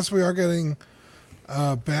 I guess we are getting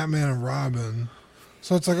Batman and Robin.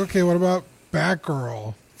 So it's like, okay, what about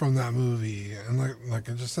Batgirl from that movie? And like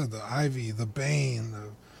I just said, the Ivy, the Bane.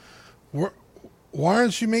 Why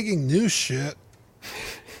aren't you making new shit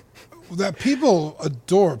that people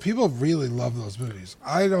adore? People really love those movies.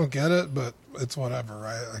 I don't get it, but it's whatever,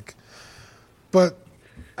 right? Like, but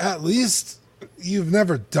at least you've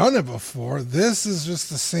never done it before. This is just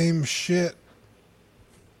the same shit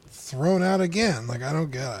thrown out again. Like, I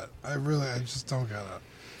don't get it. I just don't get it.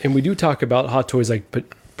 And we do talk about Hot Toys like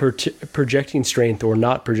projecting strength or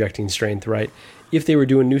not projecting strength, right? If they were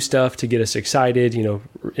doing new stuff to get us excited,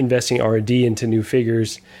 investing R&D into new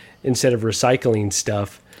figures instead of recycling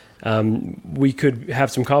stuff, we could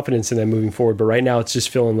have some confidence in them moving forward. But right now it's just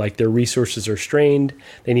feeling like their resources are strained.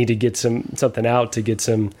 They need to get something out to get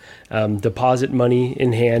some deposit money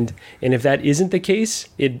in hand. And if that isn't the case,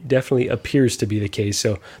 it definitely appears to be the case.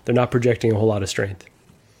 So they're not projecting a whole lot of strength.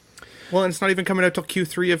 Well, and it's not even coming out till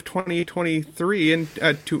Q3 of 2023 and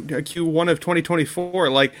Q1 of 2024.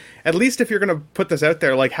 Like, at least if you're going to put this out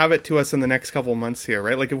there, like, have it to us in the next couple of months here,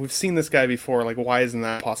 right? Like, if we've seen this guy before, like, why isn't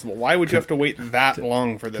that possible? Why would you have to wait that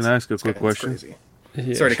long for this? Can I ask a quick question?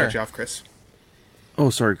 Yeah, sorry to cut you off, Chris. Oh,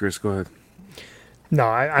 sorry, Chris. Go ahead. No,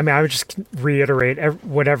 I mean, I would just reiterate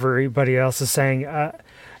what everybody else is saying. I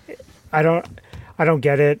don't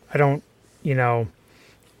get it. I don't,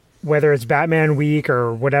 whether it's Batman week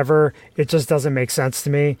or whatever, it just doesn't make sense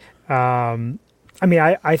to me. I mean,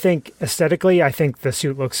 I think aesthetically, I think the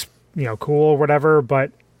suit looks, cool or whatever,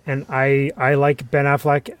 and I like Ben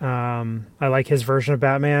Affleck. I like his version of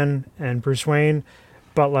Batman and Bruce Wayne,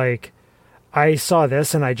 but like, I saw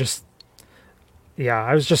this and I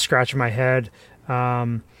was just scratching my head.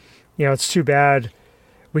 It's too bad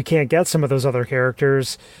we can't get some of those other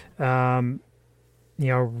characters. Reissue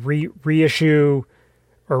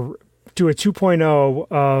or do a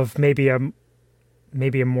 2.0 of maybe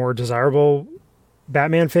a more desirable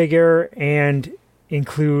Batman figure and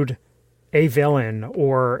include a villain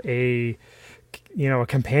or a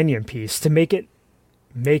companion piece to make it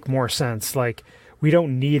make more sense. Like, we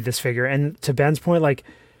don't need this figure. And to Ben's point, like,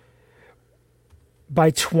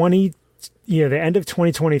 by the end of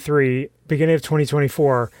 2023, beginning of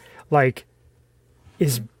 2024, like,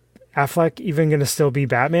 is Affleck even going to still be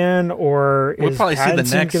Batman, or we'll is probably see the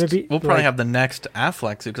Pattinson next? Gonna be, we'll probably have the next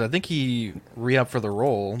Affleck suit because I think he re-upped for the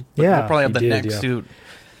role. But Yeah, we'll probably have the did, next suit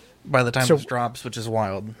by the time this drops, which is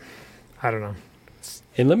wild. I don't know.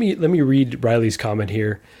 And let me read Riley's comment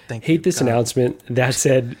here. Hate this announcement. That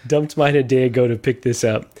said, dumped mine a day ago to pick this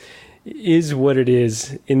up. Is what it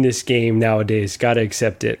is in this game nowadays. Got to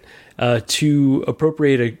accept it. To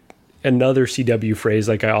appropriate another CW phrase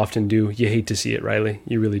like I often do, you hate to see it, Riley.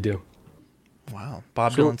 You really do. Wow.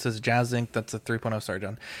 Bob Dylan says Jazz Inc. That's a 3.0. Sorry,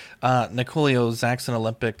 John. Nicolio, Zach's an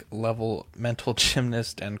Olympic level mental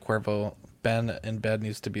gymnast, and Cuervo, Ben in bed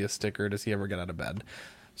needs to be a sticker. Does he ever get out of bed?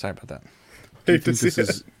 Sorry about that. Do you think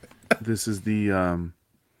this is the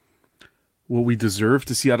what we deserve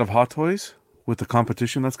to see out of Hot Toys with the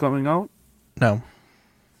competition that's coming out? No.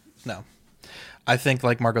 I think,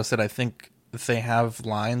 like Marco said, I think they have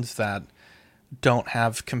lines that don't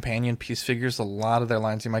have companion piece figures. A lot of their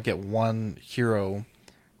lines, you might get one hero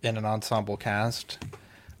in an ensemble cast.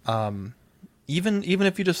 Even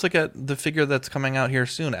if you just look at the figure that's coming out here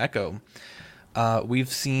soon, Echo, we've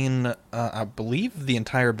seen, I believe, the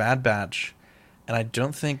entire Bad Batch, and I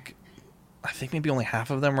think maybe only half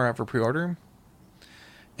of them are out for pre-order.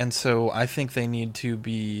 And so I think they need to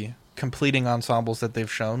be completing ensembles that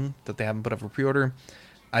they've shown that they haven't put up for pre-order.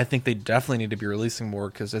 I think they definitely need to be releasing more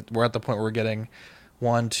because we're at the point where we're getting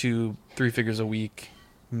 1, 2, 3 figures a week,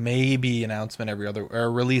 maybe announcement every other,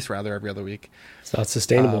 or release rather every other week. It's not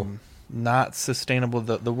sustainable. Not sustainable.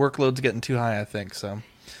 The workload's getting too high, I think. So,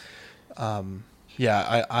 John,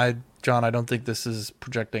 I don't think this is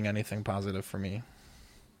projecting anything positive for me.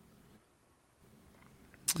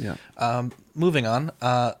 Yeah. Moving on.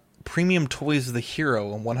 Premium Toys The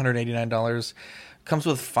Hero, $189. Comes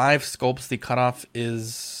with 5 sculpts. The cutoff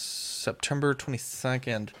is September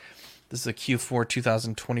 22nd. This is a Q4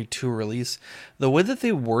 2022 release. The way that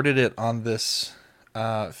they worded it on this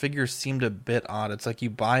figure seemed a bit odd. It's like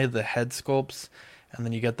you buy the head sculpts and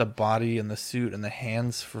then you get the body and the suit and the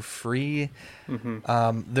hands for free.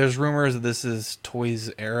 Mm-hmm. There's rumors that this is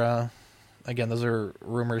Toys era. Again, those are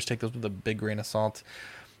rumors. Take those with a big grain of salt.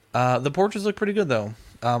 The portraits look pretty good, though.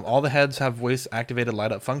 All the heads have voice-activated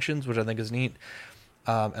light-up functions, which I think is neat.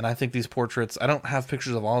 And I think these portraits, I don't have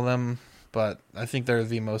pictures of all of them, but I think they're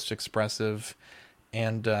the most expressive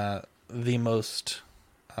and the most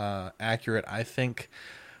accurate, I think.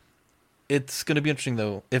 It's going to be interesting,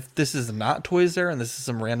 though. If this is not Toys there and this is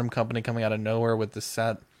some random company coming out of nowhere with this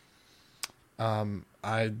set,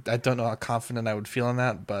 I don't know how confident I would feel in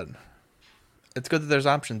that, but it's good that there's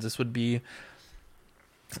options. This would be,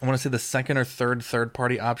 I want to say, the second or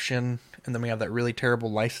third-party option, and then we have that really terrible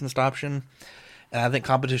licensed option. And I think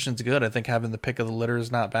competition's good. I think having the pick of the litter is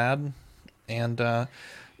not bad. And, at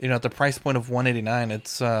the price point of $189,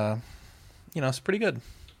 it's, it's pretty good.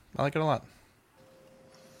 I like it a lot.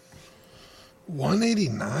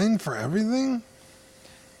 $189 for everything?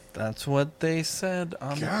 That's what they said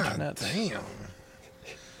on the internet. Damn.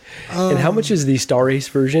 And how much is the Star Ace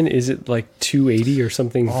version? Is it like $280 or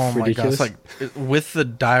something ridiculous? My gosh, with the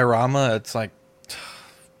diorama, it's like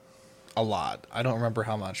a lot. I don't remember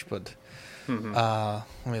how much, but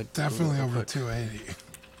definitely over $280.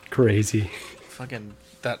 Crazy. Fucking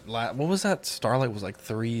what was that? Starlight was like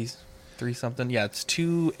three something. Yeah, it's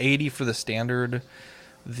 $280 for the standard.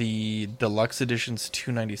 The deluxe edition's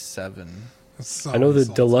 $297. I know the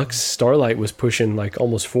deluxe Starlight was pushing like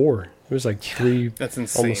almost $4. It was like $3. That's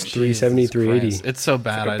insane. Almost $370, $380. It's so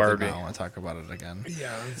bad. Like I don't want to talk about it again.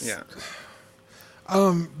 Yeah.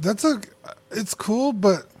 It's cool,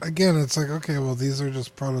 but again, it's like, okay, well, these are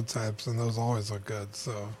just prototypes, and those always look good.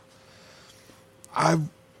 So,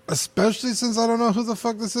 especially since I don't know who the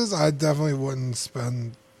fuck this is, I definitely wouldn't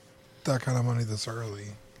spend that kind of money this early.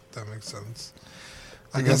 If that makes sense.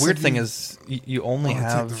 I guess the weird thing is, you only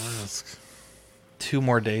have take the risk. 2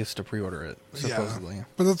 more days to pre-order it, supposedly. Yeah,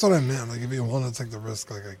 but that's what I meant. Like, if you want to take the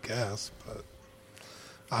risk, like, I guess, but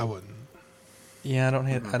I wouldn't. Yeah,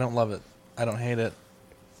 I don't love it. I don't hate it.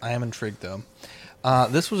 I am intrigued, though.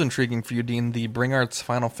 This was intriguing for you, Dean. The Bring Arts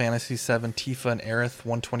Final Fantasy VII Tifa and Aerith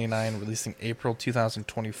 129 releasing April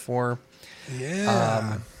 2024.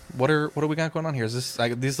 Yeah. What do we got going on here? Is this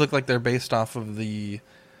these look like they're based off of the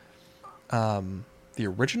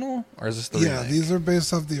original, or is this the remake? These are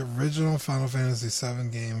based off the original Final Fantasy VII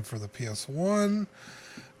game for the PS1.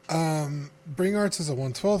 Bring Arts is a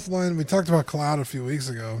 1/12 line. We talked about Cloud a few weeks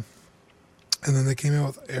ago, and then they came out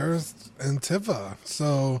with Aerith and Tifa.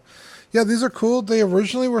 So, yeah, these are cool. They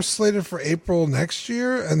originally were slated for April next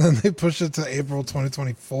year, and then they pushed it to April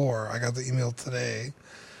 2024. I got the email today.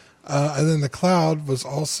 And then the Cloud was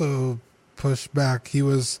also pushed back. He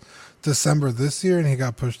was December this year, and he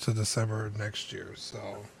got pushed to December next year.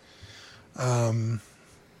 So, a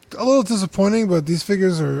little disappointing, but these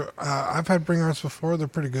figures are... I've had Bring Arts before. They're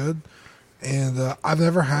pretty good. And I've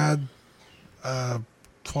never had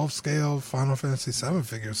 12-scale Final Fantasy VII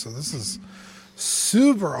figures, so this is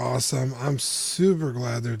super awesome. I'm super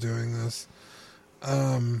glad they're doing this.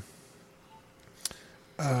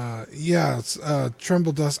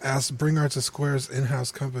 Tremble Dust asks, Bring Arts is Square's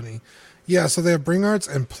in-house company. Yeah, so they have Bring Arts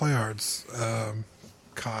and Play Arts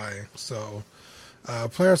Kai. So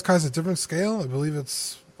Play Arts Kai is a different scale. I believe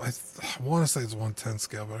it's... I want to say it's 1/10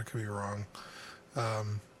 scale, but I could be wrong.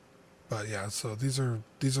 But yeah, so these will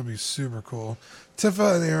be super cool.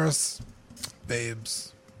 Tifa and Aerith,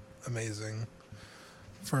 babes, amazing.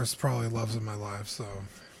 First probably loves in my life, so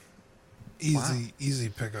easy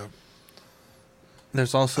pickup.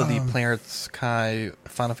 There's also the Play Arts Kai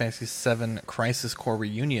Final Fantasy VII Crisis Core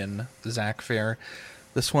Reunion Zack Fair.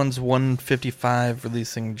 This one's 155,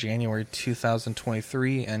 releasing January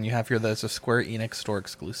 2023, and you have here that it's a Square Enix store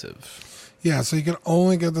exclusive. Yeah, so you can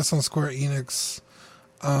only get this on Square Enix.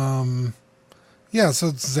 So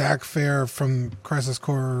it's Zack Fair from Crisis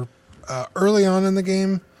Core early on in the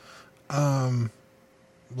game.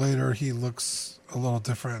 Later, he looks a little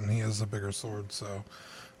different, and he has a bigger sword. So,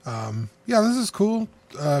 this is cool.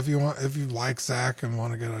 If you like Zack and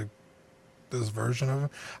want to get this version of him.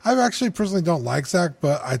 I actually personally don't like Zack,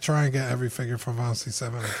 but I try and get every figure from Final Fantasy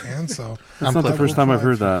VII I can. So that's not the first time I've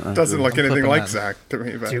heard that. Doesn't look anything like Zack to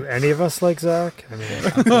me. But. Do any of us like Zack? I mean,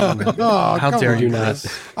 how dare you not?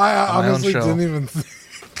 I honestly didn't even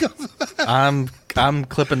think of that. I'm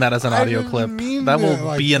clipping that as an audio clip. That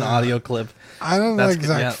will be an audio clip. I don't like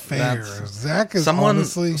Zack Fair. Zack is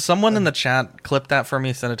honestly... Someone in the chat, clip that for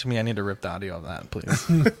me, send it to me. I need to rip the audio of that, please.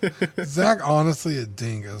 Zack, honestly, a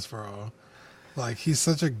dingus, bro. Like, he's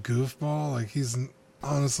such a goofball. Like, he's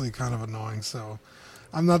honestly kind of annoying, so...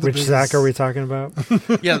 I'm not the Which biggest... Zack are we talking about?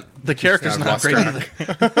 Yeah, the character's not great either.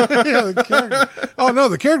 The character... Oh, no,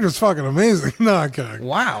 the character's fucking amazing. No, I'm kidding.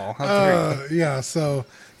 Wow. That's great. Yeah, so...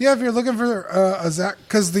 Yeah, if you're looking for a Zack...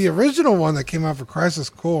 Because the original one that came out for Crisis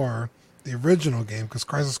Core... The original game, because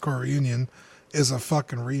Crisis Core Reunion is a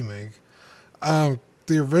fucking remake. The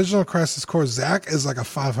original Crisis Core Zack is like a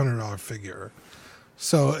 $500 figure.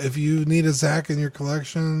 So if you need a Zack in your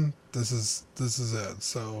collection, this is it.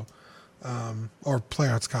 So, or Play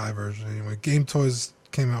Arts Kai version anyway. Game Toys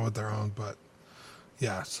came out with their own, but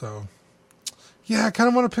yeah. So yeah, I kind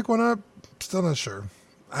of want to pick one up. Still not sure.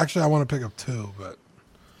 Actually, I want to pick up two, but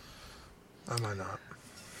I might not.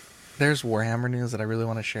 There's Warhammer news that I really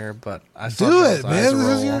want to share, but I saw John's eyes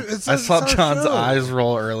roll. I saw John's eyes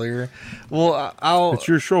roll earlier. Well, It's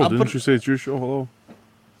your show. Didn't you say it's your show? Hello?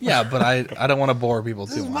 Yeah, but I don't want to bore people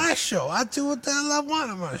too much. This is my show. I do what the hell I want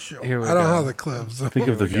on my show. Here we I don't go. have the clips. So. Think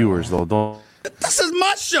of the viewers, though. Don't. This is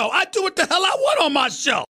my show. I do what the hell I want on my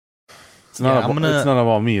show. It's not. It's not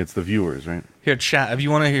about me. It's the viewers, right? Here, chat. If you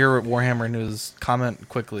want to hear Warhammer news, comment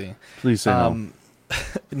quickly. Please say no.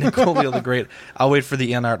 Nicole the Great. I'll wait for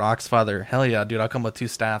the Art Oxfather. Hell yeah, dude! I'll come with 2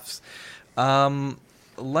 staffs.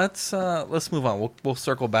 Let's move on. We'll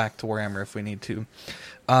circle back to Warhammer if we need to.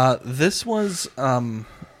 This was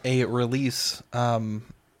a release. Remind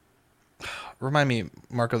me,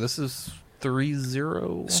 Marco. This is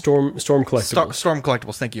 3.0 Storm Collectibles. Storm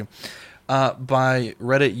Collectibles. Thank you. By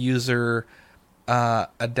Reddit user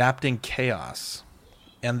Adapting Chaos,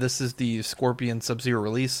 and this is the Scorpion Sub-Zero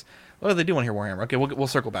release. Oh, they do want to hear Warhammer. Okay, we'll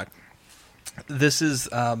circle back. This is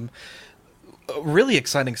really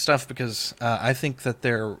exciting stuff because I think that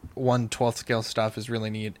their 1/12 scale stuff is really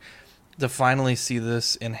neat. To finally see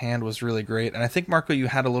this in hand was really great. And I think, Marco, you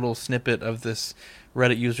had a little snippet of this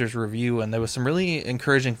Reddit user's review, and there was some really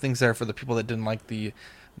encouraging things there for the people that didn't like the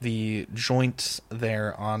joints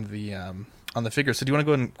there on the figure. So do you want to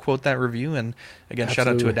go ahead and quote that review? And again,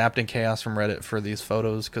 Absolutely. shout out to Adapting Chaos from Reddit for these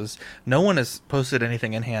photos, because no one has posted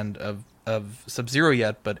anything in hand of Sub-Zero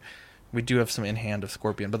yet, but we do have some in hand of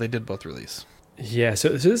Scorpion, but they did both release. Yeah, so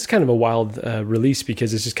this is kind of a wild release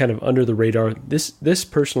because it's just kind of under the radar. This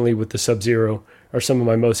personally with the Sub-Zero are some of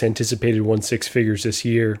my most anticipated 1/6 figures this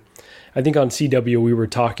year. I think on CW we were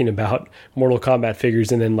talking about Mortal Kombat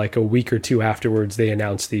figures, and then like a week or two afterwards they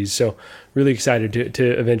announced these. So really excited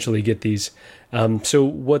to eventually get these. So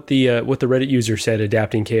what the Reddit user said,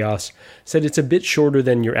 Adapting Chaos, said it's a bit shorter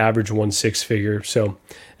than your average 1/6 figure. So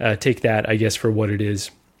take that, I guess, for what it is.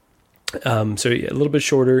 So yeah, a little bit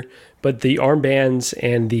shorter, but the armbands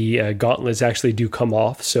and the gauntlets actually do come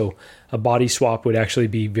off. So a body swap would actually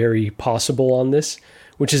be very possible on this,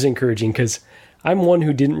 which is encouraging because I'm one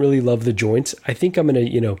who didn't really love the joints. I think I'm going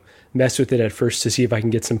to, mess with it at first to see if I can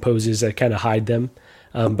get some poses that kind of hide them.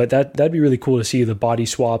 But that'd be really cool to see the body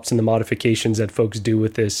swaps and the modifications that folks do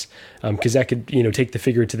with this, because that could take the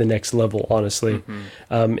figure to the next level, honestly.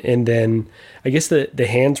 Mm-hmm. And then I guess the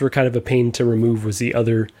hands were kind of a pain to remove was the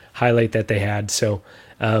other highlight that they had. So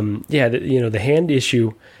the hand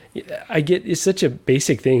issue, I get it's such a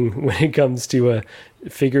basic thing when it comes to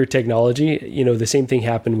figure technology. The same thing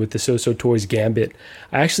happened with the So-So Toys Gambit.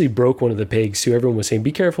 I actually broke one of the pegs, so everyone was saying,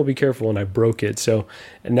 be careful, and I broke it. So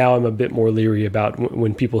now I'm a bit more leery about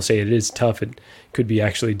when people say it is tough, it could be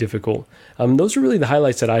actually difficult. Those are really the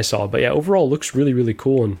highlights that I saw. But yeah, overall, it looks really, really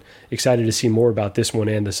cool, and excited to see more about this one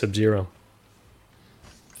and the Sub-Zero.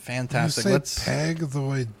 Fantastic. You say peg the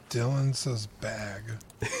way Dylan says bag.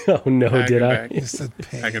 Oh no, Bag did I? You said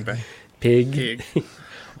peg. Pig. Oh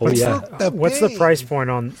What's yeah. What's the price point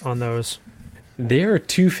on those? They are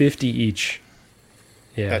 $250 each.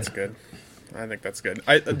 Yeah, That's good. I think that's good.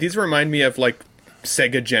 These remind me of like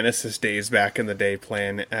Sega Genesis days back in the day,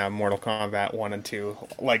 playing Mortal Kombat 1 and 2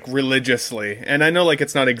 like religiously. And I know like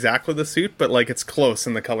it's not exactly the suit, but like it's close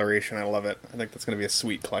in the coloration. I love it. I think that's going to be a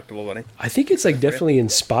sweet collectible, buddy. I think it's like definitely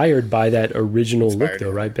inspired by that original look,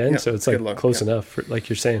 though, right, Ben? Yeah, so it's good like look, close yeah. enough, like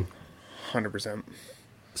you're saying. 100%.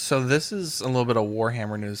 So this is a little bit of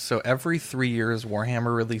Warhammer news. So every 3 years,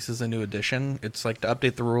 Warhammer releases a new edition. It's like to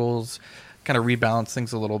update the rules, kind of rebalance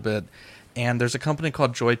things a little bit. And there's a company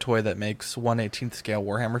called Joy Toy that makes 1/18th scale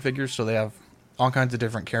Warhammer figures. So they have all kinds of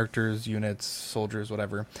different characters, units, soldiers,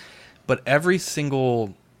 whatever. But every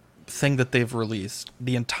single thing that they've released,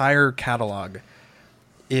 the entire catalog,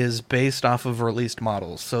 is based off of released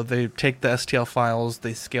models. So they take the STL files,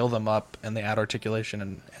 they scale them up, and they add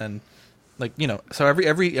articulation and like, so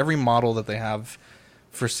every model that they have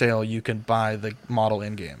for sale, you can buy the model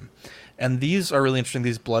in game. And these are really interesting,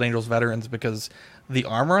 these Blood Angels veterans, because the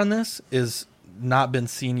armor on this is not been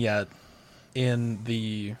seen yet in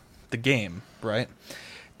the game, right?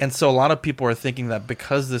 And so a lot of people are thinking that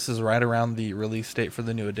because this is right around the release date for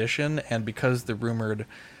the new edition, and because the rumored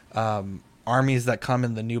armies that come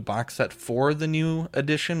in the new box set for the new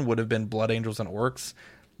edition would have been Blood Angels and Orcs,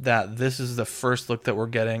 that this is the first look that we're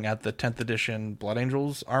getting at the 10th edition Blood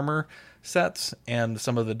Angels armor sets and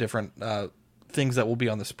some of the different things that will be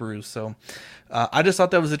on the sprues. So I just thought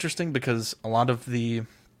that was interesting because a lot of the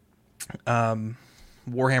Warhammer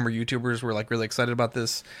YouTubers were like really excited about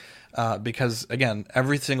this because, again,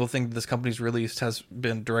 every single thing that this company's released has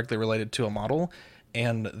been directly related to a model,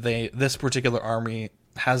 and this particular army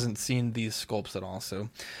hasn't seen these sculpts at all. So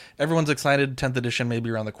everyone's excited. 10th edition may be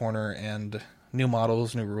around the corner, and new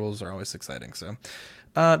models, new rules are always exciting. So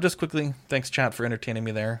just quickly, thanks chat for entertaining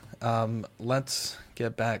me there. Let's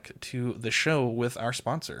get back to the show with our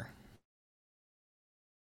sponsor.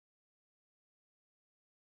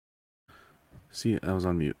 See, I was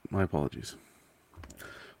on mute. My apologies.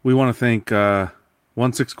 We want to thank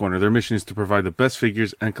 1/6 Corner. Their mission is to provide the best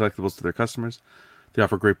figures and collectibles to their customers. They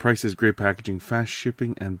offer great prices, great packaging, fast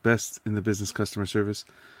shipping, and best in the business customer service.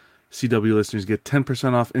 CW listeners get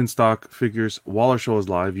 10% off in-stock figures while our show is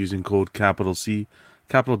live using code capital C,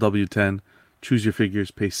 capital W10. Choose your figures,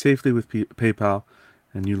 pay safely with PayPal,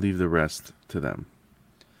 and you leave the rest to them.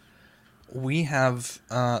 We have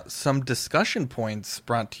some discussion points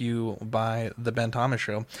brought to you by the Ben Thomas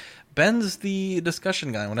Show. Ben's the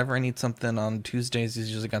discussion guy. Whenever I need something on Tuesdays, he's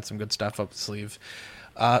usually got some good stuff up his sleeve.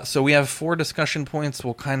 So we have 4 discussion points.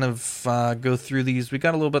 We'll kind of go through these. We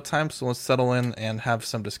got a little bit of time, so let's settle in and have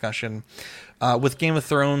some discussion. With Game of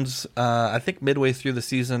Thrones, I think midway through the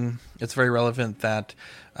season, it's very relevant that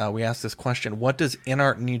we ask this question: what does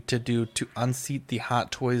InArt need to do to unseat the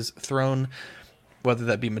Hot Toys throne? Whether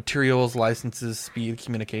that be materials, licenses, speed,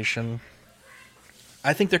 communication.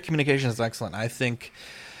 I think their communication is excellent. I think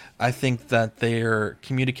that they're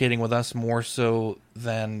communicating with us more so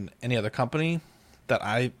than any other company that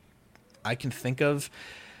I can think of.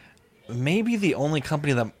 Maybe the only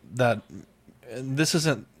company that this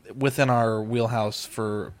isn't within our wheelhouse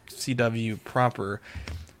for CW proper,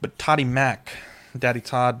 but Toddy Mac Daddy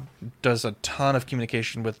Todd does a ton of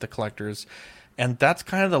communication with the collectors, and that's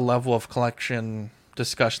kind of the level of collection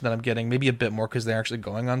discussion that I'm getting. Maybe a bit more because they're actually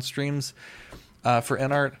going on streams for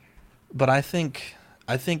InArt. But I think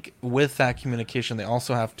with that communication, they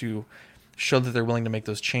also have to show that they're willing to make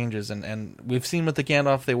those changes. And we've seen with the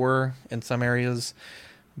Gandalf they were in some areas,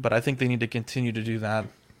 but I think they need to continue to do that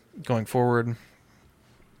going forward.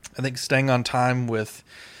 I think staying on time with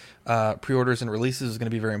pre-orders and releases is going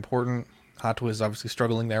to be very important. Hot Toys is obviously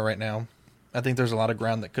struggling there right now. I think there's a lot of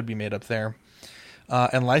ground that could be made up there.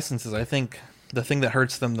 And licenses, I think the thing that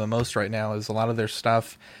hurts them the most right now is a lot of their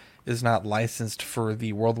stuff is not licensed for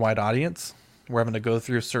the worldwide audience. We're having to go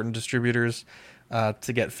through certain distributors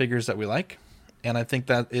to get figures that we like. And I think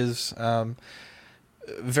that is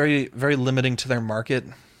very, very limiting to their market.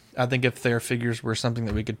 I think if their figures were something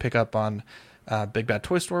that we could pick up on Big Bad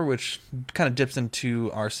Toy Store, which kind of dips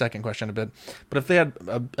into our second question a bit, but if they had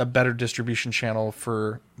a better distribution channel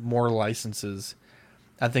for more licenses,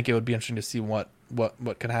 I think it would be interesting to see what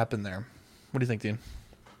could happen there. What do you think, Dean?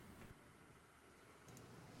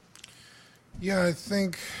 Yeah, I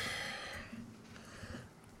think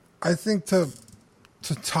to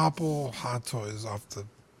topple Hot Toys off the,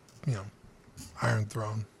 Iron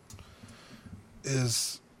Throne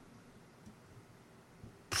is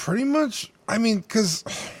pretty much, because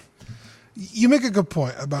you make a good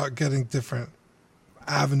point about getting different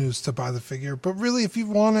avenues to buy the figure, but really, if you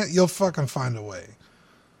want it, you'll fucking find a way.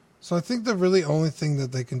 So I think the really only thing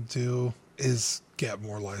that they can do is get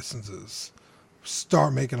more licenses.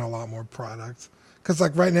 Start making a lot more product. Because,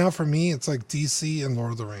 right now for me, it's DC and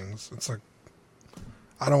Lord of the Rings. It's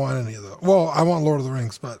I don't want any of those. Well, I want Lord of the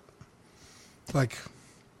Rings, but,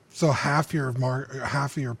 so half your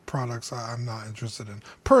products I'm not interested in.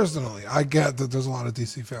 Personally, I get that there's a lot of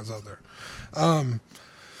DC fans out there.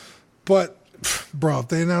 But, bro, if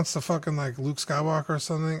they announced the fucking, Luke Skywalker or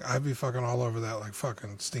something, I'd be fucking all over that,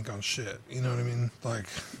 fucking stink on shit. You know what I mean?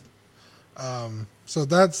 So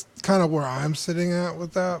that's kind of where I'm sitting at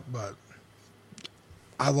with that, but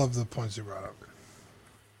I love the points you brought up.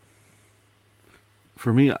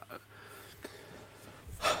 For me,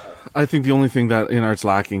 I think the only thing that InArt's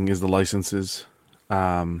lacking is the licenses.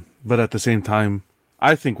 But at the same time,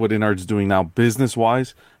 I think what InArt's doing now,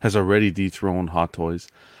 business-wise, has already dethroned Hot Toys.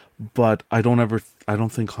 But I don't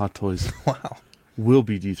think Hot Toys will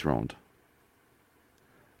be dethroned.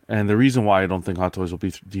 And the reason why I don't think Hot Toys will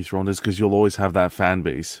be dethroned is because you'll always have that fan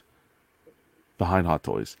base behind Hot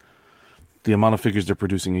Toys. The amount of figures they're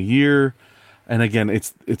producing a year, and again,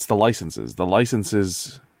 it's the licenses. The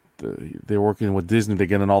licenses, they're working with Disney. They're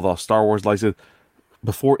getting all the Star Wars licenses.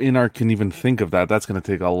 Before InArt can even think of that, that's going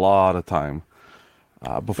to take a lot of time.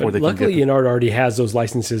 Before they can luckily, InArt already has those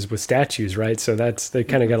licenses with statues, right? So they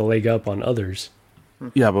kind of got a leg up on others.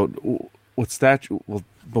 Yeah, but with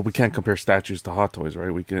but we can't compare statues to Hot Toys,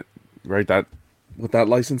 right? We can, right? That with that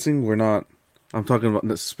licensing, we're not. I'm talking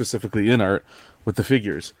about specifically InArt with the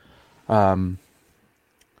figures. For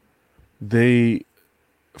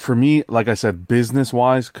me, like I said,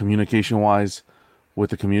 business-wise, communication-wise,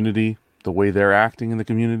 with the community, the way they're acting in the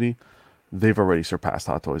community, they've already surpassed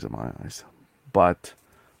Hot Toys in my eyes. But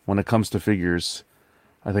when it comes to figures,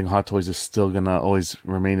 I think Hot Toys is still going to always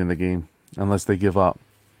remain in the game unless they give up.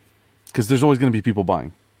 Because there's always going to be people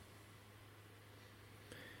buying.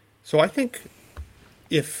 So I think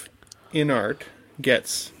if InArt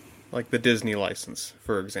gets the Disney license,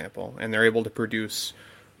 for example, and they're able to produce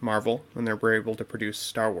Marvel and they're able to produce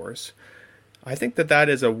Star Wars, I think that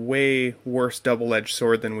is a way worse double-edged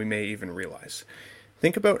sword than we may even realize.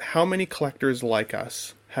 Think about how many collectors like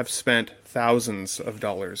us have spent thousands of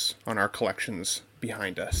dollars on our collections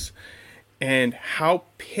behind us. And how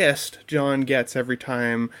pissed John gets every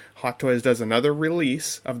time Hot Toys does another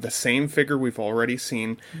release of the same figure we've already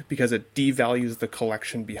seen because it devalues the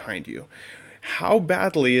collection behind you. How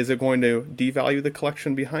badly is it going to devalue the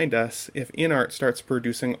collection behind us if InArt starts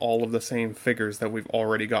producing all of the same figures that we've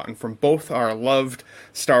already gotten from both our loved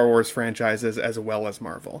Star Wars franchises as well as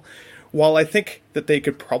Marvel? While I think that they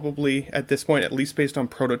could probably, at this point, at least based on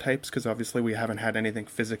prototypes, because obviously we haven't had anything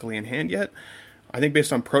physically in hand yet, I think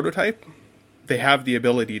based on prototype, they have the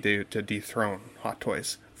ability to dethrone Hot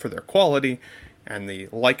Toys for their quality and the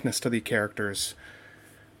likeness to the characters.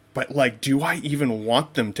 But, do I even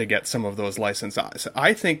want them to get some of those licenses?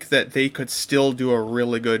 I think that they could still do a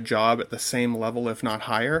really good job at the same level, if not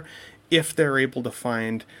higher, if they're able to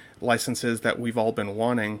find licenses that we've all been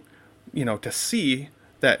wanting, to see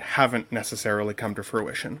that haven't necessarily come to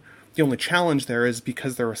fruition. The only challenge there is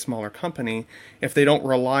because they're a smaller company, if they don't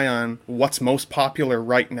rely on what's most popular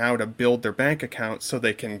right now to build their bank account so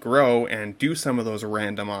they can grow and do some of those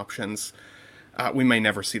random options, we may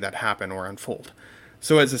never see that happen or unfold.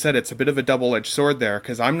 So as I said, it's a bit of a double-edged sword there,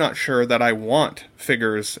 because I'm not sure that I want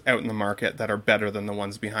figures out in the market that are better than the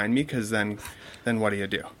ones behind me, because then what do you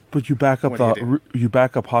do? But you back up you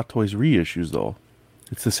back up Hot Toys reissues though.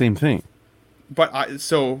 It's the same thing. But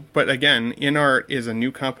again, InArt is a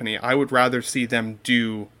new company. I would rather see them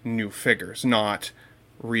do new figures, not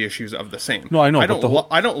reissues of the same. No, I know.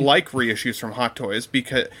 I don't like reissues from Hot Toys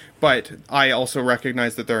but I also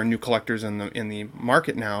recognize that there are new collectors in the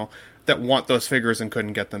market now that want those figures and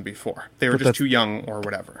couldn't get them before. They were just too young or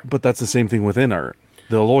whatever. But that's the same thing with InArt.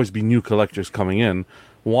 There'll always be new collectors coming in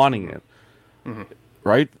wanting it. Mm-hmm.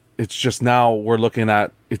 Right? It's just now we're looking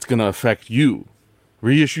at it's going to affect you.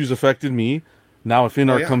 Reissues affected me. Now if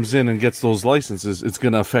InArt comes in and gets those licenses, it's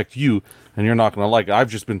going to affect you, and you're not going to like it. I've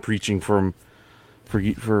just been preaching for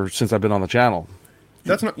since I've been on the channel.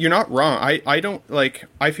 You're not wrong.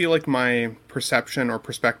 I feel like my perception or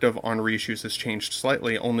perspective on reissues has changed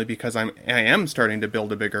slightly, only because I am starting to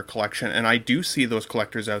build a bigger collection, and I do see those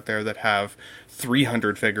collectors out there that have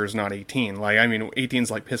 300 figures, not 18. 18's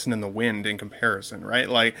like pissing in the wind in comparison, right?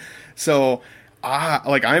 I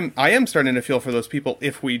am starting to feel for those people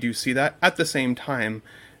if we do see that. At the same time,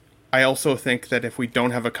 I also think that if we don't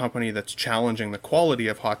have a company that's challenging the quality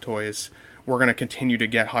of Hot Toys, we're going to continue to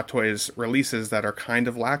get Hot Toys releases that are kind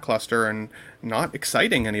of lackluster and not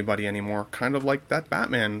exciting anybody anymore, kind of like that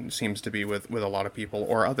Batman seems to be with a lot of people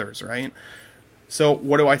or others, right? So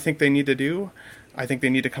what do I think they need to do? I think they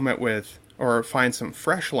need to come out with or find some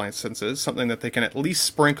fresh licenses, something that they can at least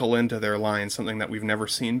sprinkle into their line, something that we've never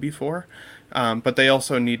seen before. But they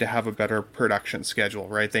also need to have a better production schedule,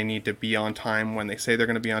 right? They need to be on time when they say they're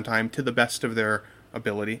going to be on time to the best of their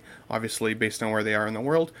ability. Obviously, based on where they are in the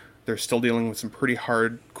world, they're still dealing with some pretty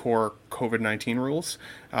hardcore COVID-19 rules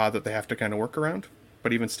that they have to kind of work around.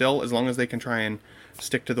 But even still, as long as they can try and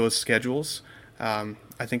stick to those schedules, I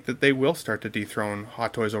think that they will start to dethrone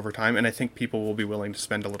Hot Toys over time, and I think people will be willing to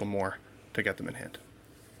spend a little more to get them in hand.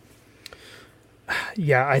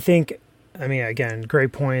 Yeah, again,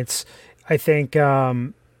 great points. I think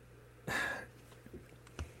for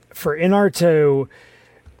InArt to,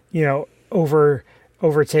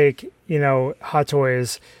 overtake, Hot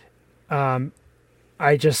Toys, it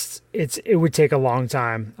would take a long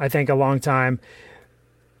time. I think a long time.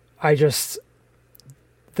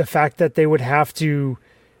 The fact that they would have to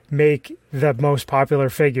make the most popular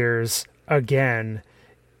figures again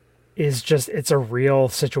is just, it's a real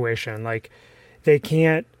situation. Like, they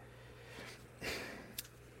can't,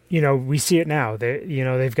 we see it now.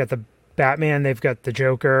 They've got the Batman, they've got the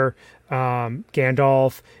Joker,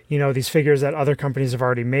 Gandalf, these figures that other companies have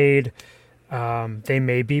already made. They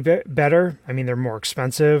may be better. I mean, they're more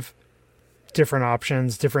expensive, different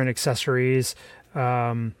options, different accessories.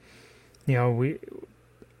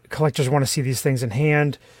 Collectors want to see these things in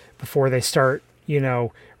hand before they start,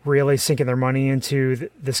 really sinking their money into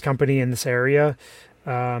this company in this area.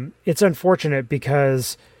 It's unfortunate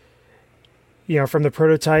because, from the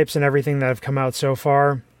prototypes and everything that have come out so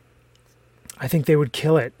far, I think they would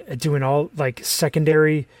kill it at doing all like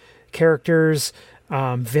secondary characters,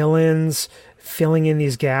 villains, filling in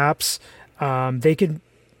these gaps. They could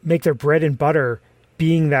make their bread and butter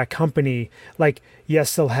being that company. Like,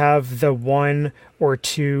 yes, they'll have the one or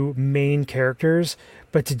two main characters,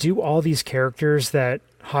 but to do all these characters that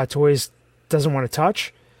Hot Toys doesn't want to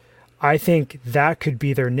touch, I think that could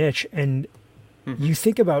be their niche. And you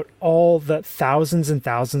think about all the thousands and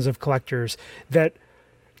thousands of collectors that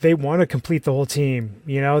they want to complete the whole team.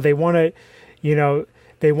 They want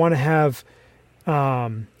to have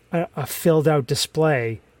a filled out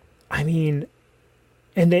display. I mean,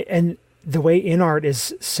 and the way InArt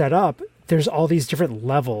is set up, there's all these different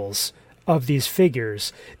levels of these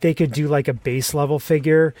figures. They could do like a base level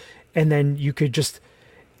figure, and then you could just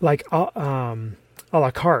like a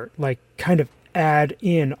la carte, like kind of add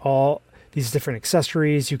in all these different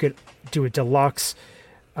accessories. You could do a deluxe,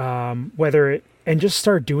 and just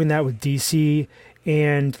start doing that with DC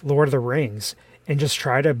and Lord of the Rings, and just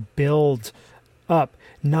try to build up,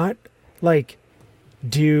 not like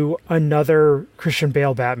do another Christian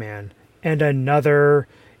Bale Batman and another,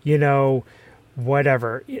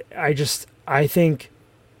 whatever. I think,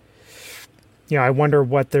 I wonder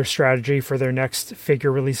what their strategy for their next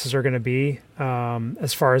figure releases are going to be,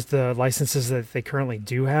 as far as the licenses that they currently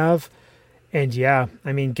do have. And yeah,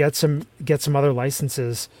 I mean, get some other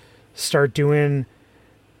licenses, start doing,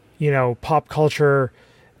 pop culture,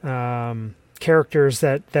 characters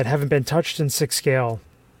that haven't been touched in 6 scale.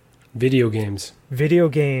 Video games,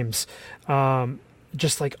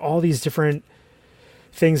 just like all these different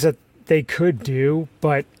things that they could do,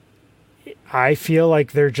 but I feel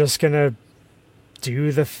like they're just going to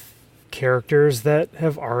do the characters that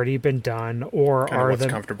have already been done, or Kinda are what's them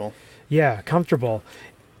comfortable. Yeah, comfortable.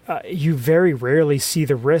 You very rarely see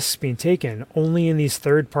the risks being taken, only in these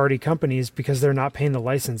third-party companies, because they're not paying the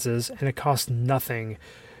licenses, and it costs nothing,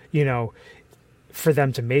 for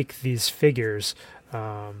them to make these figures.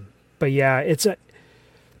 But yeah,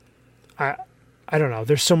 I don't know.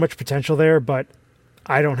 There's so much potential there, but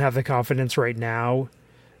I don't have the confidence right now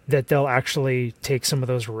that they'll actually take some of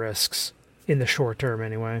those risks in the short term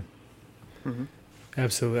anyway. Mm-hmm.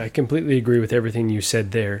 Absolutely. I completely agree with everything you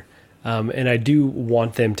said there. And I do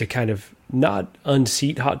want them to kind of not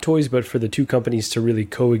unseat Hot Toys, but for the two companies to really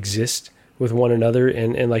coexist with one another.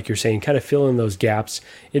 And like you're saying, kind of fill in those gaps.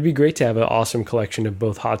 It'd be great to have an awesome collection of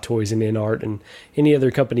both Hot Toys and InArt and any other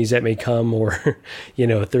companies that may come, or,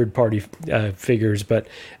 third-party figures. But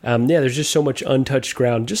there's just so much untouched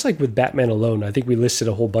ground, just like with Batman alone. I think we listed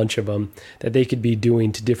a whole bunch of them that they could be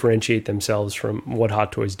doing to differentiate themselves from what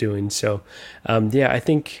Hot Toys doing. So, I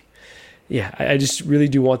think... Yeah, I just really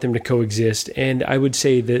do want them to coexist. And I would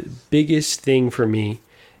say the biggest thing for me,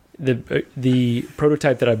 the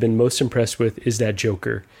prototype that I've been most impressed with is that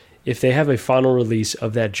Joker. If they have a final release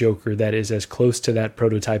of that Joker that is as close to that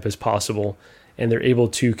prototype as possible, and they're able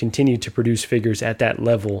to continue to produce figures at that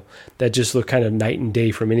level that just look kind of night and day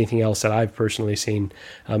from anything else that I've personally seen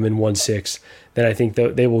in 1/6, then I think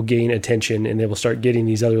they will gain attention and they will start getting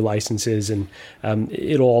these other licenses, and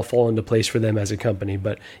it'll all fall into place for them as a company.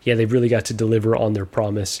 But yeah, they've really got to deliver on their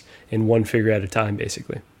promise in one figure at a time,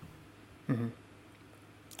 basically. Mm-hmm.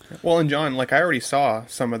 Well, and John, I already saw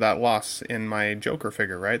some of that loss in my Joker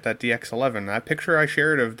figure, right? That DX11. That picture I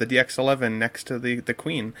shared of the DX11 next to the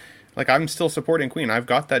Queen. I'm still supporting Queen. I've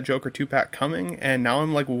got that Joker 2-pack coming, and now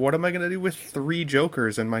I'm what am I going to do with 3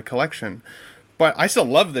 Jokers in my collection? But I still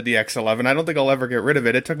love the DX11. I don't think I'll ever get rid of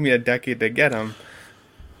it. It took me a decade to get them.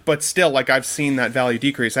 But still, I've seen that value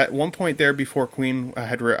decrease. At one point there, before Queen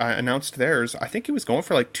had announced theirs, I think he was going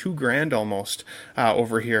for $2,000 almost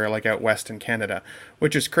over here, out west in Canada,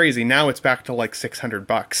 which is crazy. Now it's back to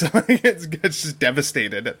 $600. It's just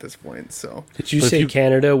devastated at this point. So did you say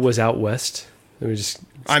Canada was out west?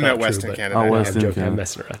 I'm out west in Canada. Out west in Canada. I'm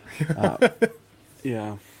messing around.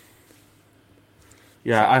 Yeah.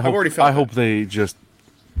 Yeah, I hope they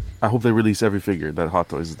release every figure that Hot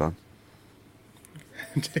Toys has done.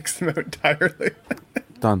 Takes them out entirely.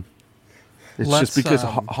 Done. It's just because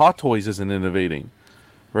Hot Toys isn't innovating,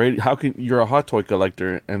 right? How can you're a Hot Toy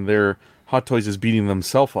collector and their Hot Toys is beating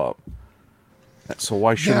themselves up? So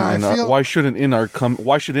why shouldn't why should InArt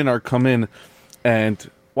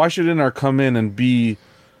come in and be,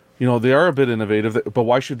 they are a bit innovative, but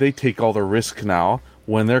why should they take all the risk now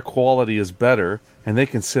when their quality is better and they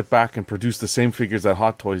can sit back and produce the same figures that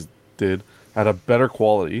Hot Toys did at a better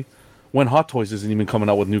quality when Hot Toys isn't even coming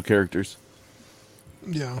out with new characters?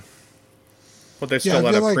 Yeah. But they're still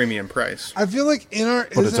at a premium price. I feel like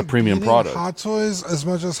InArt but it's a premium product. Hot Toys as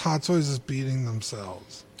much as Hot Toys is beating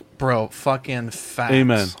themselves. Bro, fucking facts.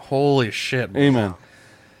 Amen. Holy shit. Bro. Amen.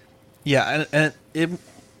 Yeah, and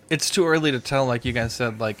it's too early to tell, like you guys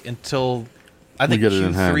said, until I think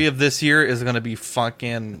Q3 of this year is going to be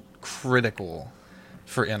fucking critical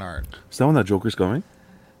for InArt. Is that when that Joker's going?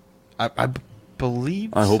 I believe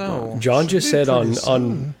I hope so. not. John just said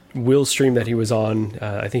on Will's stream that he was on,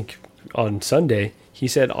 I think on Sunday, he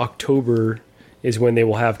said October is when they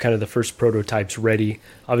will have kind of the first prototypes ready.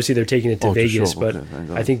 Obviously, they're taking it to Vegas, but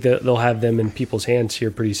I think that they'll have them in people's hands here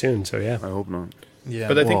pretty soon. So yeah, I hope not. Yeah,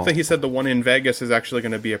 but I think that he said the one in Vegas is actually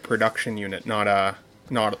going to be a production unit, not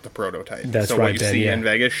the prototype. That's so right, what you see in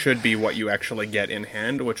Vegas should be what you actually get in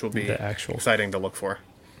hand, which will be exciting to look for.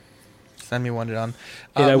 Send me one, John.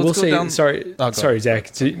 And I will say, sorry, Zach,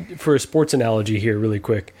 for a sports analogy here, really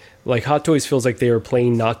quick. Hot Toys feels like they are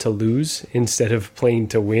playing not to lose instead of playing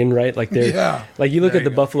to win, right? You look at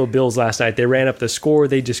the Buffalo Bills last night. They ran up the score.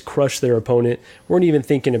 They just crushed their opponent. Weren't even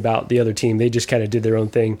thinking about the other team. They just kind of did their own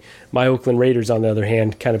thing. My Oakland Raiders, on the other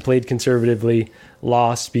hand, kind of played conservatively,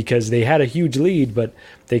 lost because they had a huge lead, but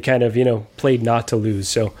they kind of, played not to lose.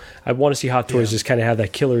 So I want to see Hot Toys just kind of have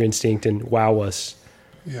that killer instinct and wow us.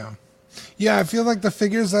 Yeah. Yeah, I feel like the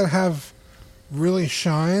figures that have really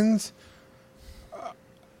shined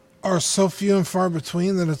are so few and far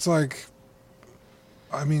between that it's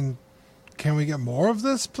can we get more of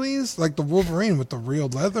this, please? Like the Wolverine with the real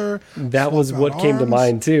leather. That was what came to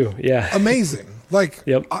mind, too. Yeah. Amazing.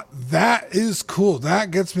 Yep. That is cool.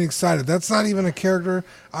 That gets me excited. That's not even a character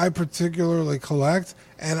I particularly collect.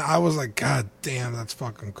 And I was like, God damn, that's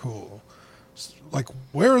fucking cool.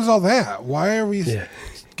 Where is all that? Why are we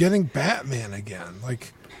getting Batman again?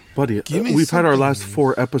 Buddy, Give me we've had our something. last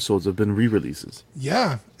 4 episodes have been re-releases.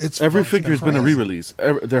 Yeah, it's Every fucking figure has been a crazy. re-release.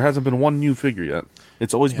 There hasn't been one new figure yet.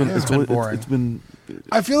 It's always been. Yeah. It's It's been boring. It's been.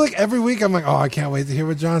 I feel like every week I'm like, oh, I can't wait to hear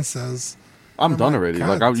what John says. I'm done like, already.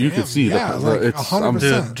 God Like you can damn, see yeah, that. like, It's 100%.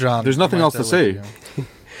 Dude, John, there's nothing I'm else to right there say. with you.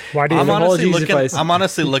 Why do you I'm honestly, apologies looking, if I- I'm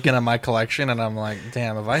honestly looking at my collection and I'm like,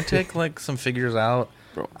 damn, if I take like some figures out,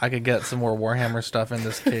 I could get some more Warhammer stuff in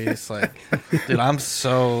this case. Like, dude, I'm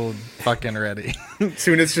so fucking ready.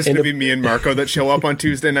 Soon it's just gonna be me and Marco that show up on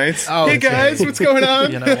Tuesday nights. Oh, hey guys, okay. what's going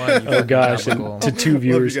on? You know what? Oh gosh, and Cool. to 2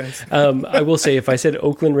 viewers. guys. I will say, if I said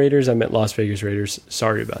Oakland Raiders, I meant Las Vegas Raiders.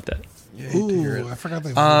 Sorry about that. Ooh, I forgot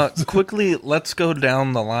they Quickly, let's go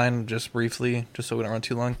down the line just briefly, just so we don't run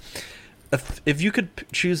too long. If you could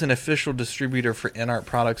choose an official distributor for InArt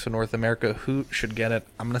products in North America, who should get it?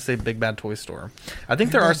 I'm going to say Big Bad Toy Store. I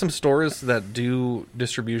think there are some stores that do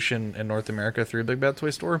distribution in North America through Big Bad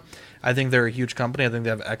Toy Store. I think they're a huge company. I think they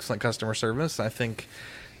have excellent customer service. I think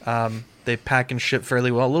they pack and ship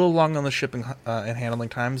fairly well. A little long on the shipping and handling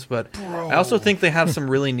times, but I also think they have some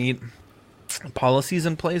really neat policies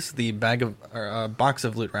in place. The box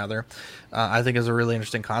of loot, rather, I think is a really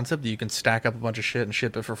interesting concept that you can stack up a bunch of shit and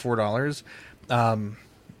ship it for $4.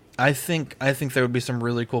 I think there would be some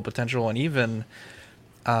really cool potential, and even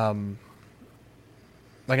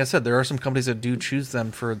like I said, there are some companies that do choose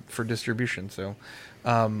them for distribution. So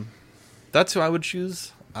that's who I would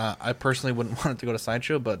choose. I personally wouldn't want it to go to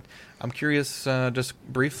Sideshow, but I'm curious, just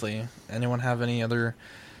briefly, anyone have any other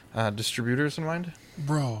distributors in mind?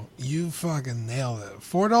 Bro, you fucking nailed it.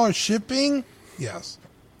 $4 shipping? Yes.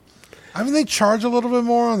 I mean, they charge a little bit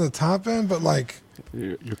more on the top end, but like,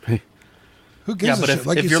 you're paying. who gives a shit?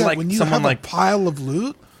 Like if you you're said, like when you someone have like a pile of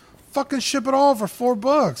loot, fucking ship it all for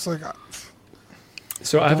 $4. Like,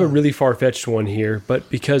 So I have a really far-fetched one here, but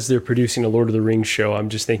because they're producing a Lord of the Rings show, I'm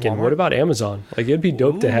just thinking, what about Amazon? Like, it'd be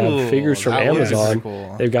dope to have figures from that would be Amazon.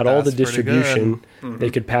 cool. They've got all the That's pretty good. distribution. They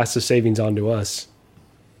could pass the savings on to us.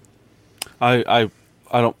 I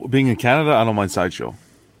don't. Being in Canada, I don't mind Sideshow.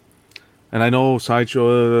 And I know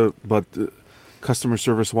Sideshow, but customer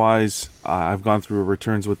service wise, I've gone through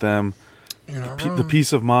returns with them. you're not The wrong.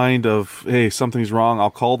 peace of mind of, hey, something's wrong, I'll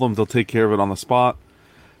call them, they'll take care of it on the spot.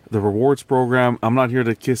 The rewards program, I'm not here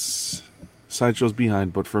to kiss Sideshow's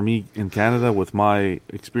behind, but for me in Canada, with my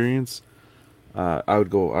experience, I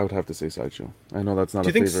would have to say Sideshow. I know that's not Do a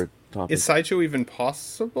you think favorite topic. is Sideshow even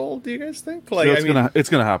possible? Do you guys think? Like, No, I mean, it's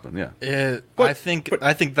gonna happen. Yeah, I think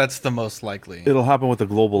that's the most likely. it'll happen with the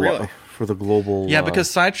global Really? for the global. Yeah, because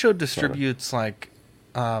Sideshow distributes like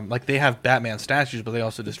they have Batman statues, but they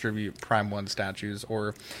also distribute Prime 1 statues.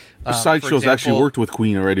 Or Sideshow's for actually example- worked with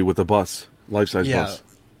Queen already with the bus, life size bus.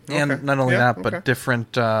 And Okay. not only Yeah, that, but okay.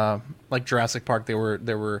 different like Jurassic Park, they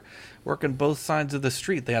were working both sides of the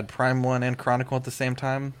street. They had Prime 1 and Chronicle at the same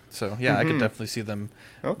time. So yeah, I could definitely see them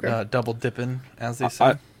Okay. double dipping, as they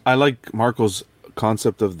say. I like Marco's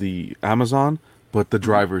concept of the Amazon, but the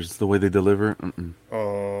drivers, the way they deliver.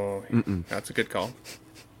 Oh, that's a good call.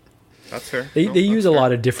 That's fair. They No, use that's a fair.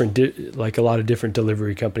 lot of different a lot of different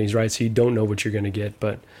delivery companies, right? So you don't know what you're going to get,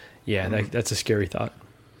 but yeah, that's a scary thought.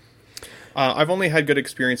 I've only had good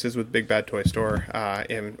experiences with Big Bad Toy Store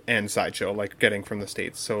and Sideshow, like getting from the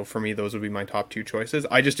States. So for me, those would be my top two choices.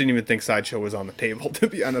 I just didn't even think Sideshow was on the table, to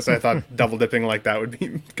be honest. I thought double dipping like that would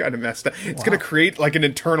be kind of messed up. It's going to create like an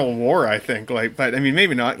internal war, I think. Like, but I mean,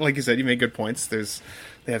 maybe not. Like you said, you made good points. They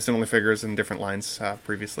have similar figures in different lines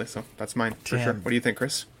previously, so that's mine for sure. What do you think,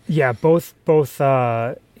 Chris? Yeah, both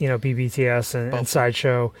BBTS and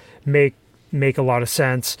Sideshow make a lot of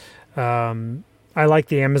sense. I like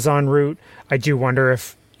the Amazon route. I do wonder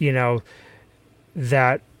if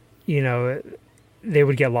that they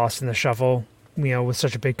would get lost in the shuffle, with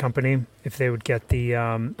such a big company, if they would get the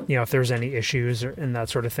if there's any issues and that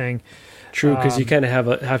sort of thing. True, because you kind of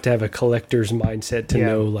have to have a collector's mindset to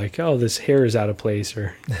know, like, oh, this hair is out of place,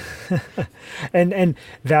 or and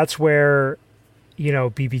that's where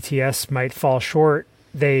BBTS might fall short.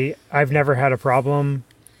 I've never had a problem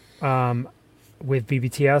with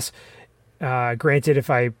BBTS. Granted, if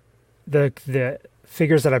the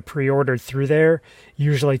figures that I pre-ordered through there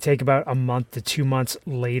usually take about a month to 2 months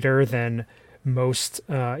later than most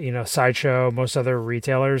Sideshow, most other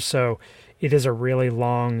retailers, so it is a really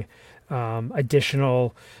long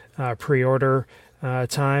additional pre-order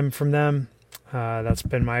time from them. That's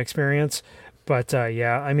been my experience. But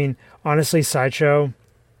I mean, honestly, Sideshow,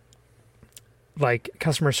 like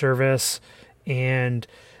customer service and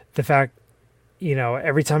the fact,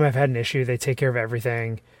 every time I've had an issue, they take care of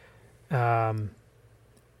everything. I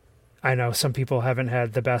know some people haven't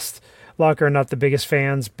had the best luck or not the biggest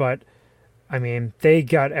fans, but I mean, they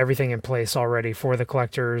got everything in place already for the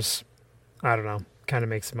collectors. I don't know. Kind of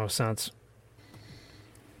makes the most sense.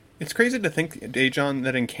 It's crazy to think, Dajon,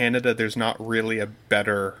 that in Canada there's not really a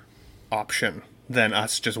better option than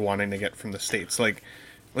us just wanting to get from the States. Like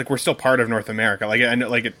we're still part of North America. Like I know,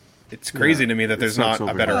 like it's crazy to me that there's not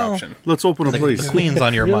a better option. Let's open a place. The Queen's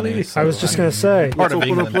on your money. I was just gonna say, part let's of open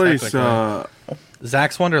England, a place. technically.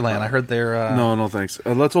 Zach's Wonderland. I heard they're. No, thanks.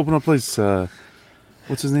 Let's open a place.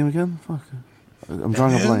 What's his name again? Fuck. I'm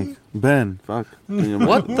drawing a blank. Ben. Fuck.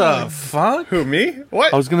 What the fuck? Who, me?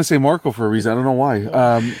 What? I was gonna say Marco for a reason. I don't know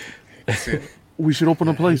why. We should open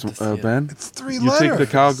a place, Ben. It's 3 you letters. take the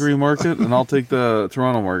Calgary market, and I'll take the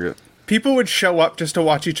Toronto market. People would show up just to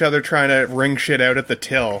watch each other trying to ring shit out at the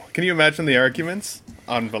till. Can you imagine the arguments?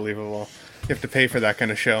 Unbelievable. You have to pay for that kind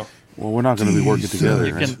of show. Well, we're not going to be working together.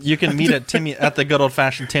 You can meet at the good old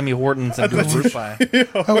fashioned Timmy Hortons and do a root pie.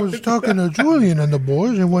 I was talking to Julian and the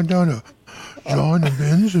boys, and went down to John and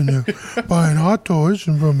Ben's, and they're buying hot toys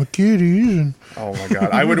and from McKitty's. And oh my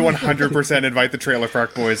god, I would 100% invite the Trailer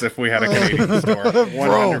Park Boys if we had a Canadian store.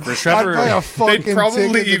 100%. They'd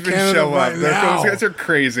probably even show up. Those guys are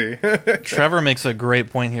crazy. Trevor makes a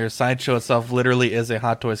great point here. Sideshow itself literally is a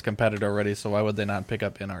Hot Toys competitor already, so why would they not pick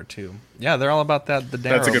up NR2? Yeah, they're all about that. The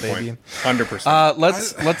Darrow, that's a good baby. Point. 100%.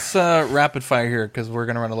 Let's rapid fire here because we're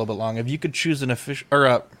gonna run a little bit long. If you could choose an official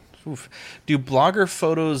do blogger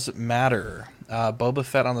photos matter? Boba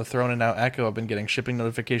Fett on the throne and now Echo have been getting shipping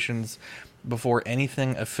notifications before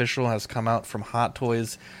anything official has come out from Hot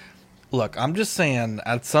Toys. Look, I'm just saying,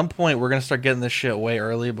 at some point we're going to start getting this shit way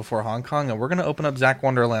early before Hong Kong, and we're going to open up Zach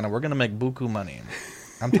Wonderland, and we're going to make buku money.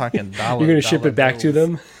 I'm talking dollar. You're going to ship it back to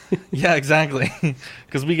them? Yeah, exactly.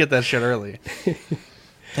 Because we get that shit early.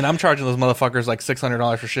 And I'm charging those motherfuckers like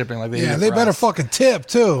 $600 for shipping. Like they better fucking tip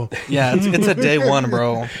too. Yeah, it's a day one,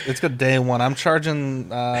 bro. It's good day one. I'm charging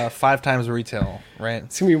 5 times retail, right?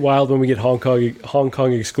 It's gonna be wild when we get Hong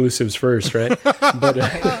Kong exclusives first, right? But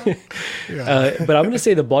I'm gonna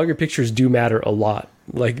say the blogger pictures do matter a lot.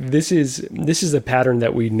 Like this is a pattern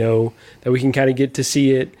that we know, that we can kind of get to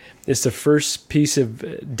see it. It's the first piece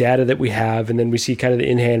of data that we have, and then we see kind of the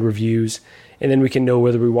in-hand reviews. And then we can know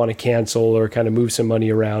whether we want to cancel or kind of move some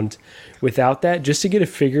money around. Without that, just to get a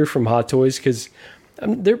figure from Hot Toys, because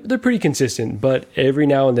they're pretty consistent, but every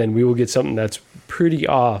now and then we will get something that's pretty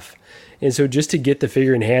off. And so just to get the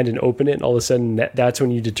figure in hand and open it, and all of a sudden that's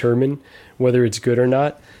when you determine whether it's good or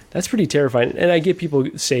not, that's pretty terrifying. And I get people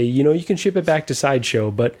say, you can ship it back to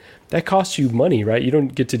Sideshow, but that costs you money, right? You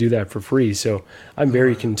don't get to do that for free. So I'm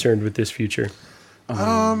very concerned with this future.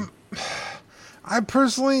 I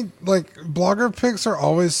personally, blogger pics are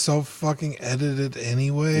always so fucking edited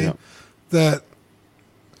anyway that,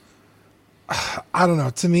 I don't know.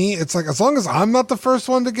 To me, it's like, as long as I'm not the first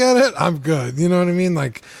one to get it, I'm good. You know what I mean?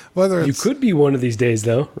 Like, whether you could be one of these days,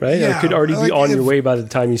 though, right? Yeah, it could already be on your way by the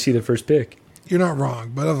time you see the first pick. You're not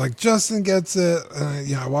wrong. But if, Justin gets it,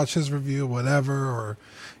 I watch his review, whatever, or,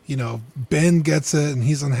 Ben gets it and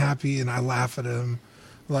he's unhappy and I laugh at him.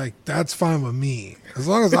 That's fine with me, as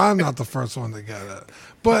long as I'm not the first one to get it.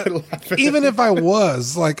 But even if I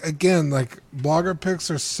was, blogger pics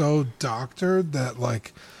are so doctored that,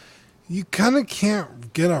 you kind of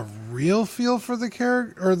can't get a real feel for the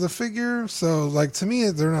character or the figure. So, to me,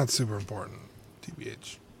 they're not super important,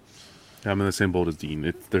 TBH. Yeah, I'm in the same boat as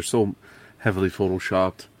Dean. They're so heavily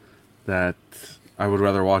photoshopped that I would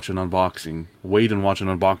rather watch an unboxing. Wait and watch an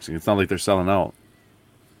unboxing. It's not like they're selling out.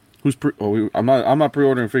 I'm not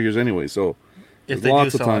pre-ordering figures anyway, so if they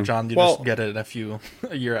do sell out, John, you just get it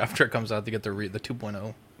a year after it comes out to get the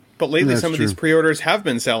 2.0. But lately, some of these pre-orders have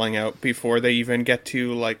been selling out before they even get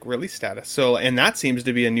to release status. So, and that seems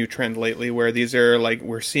to be a new trend lately, where these are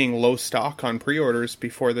we're seeing low stock on pre-orders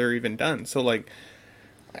before they're even done. So,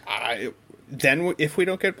 then if we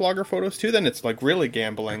don't get blogger photos too, then it's really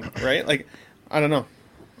gambling, right? I don't know.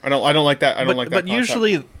 I don't like that. I don't like that. But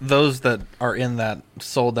usually those that are in that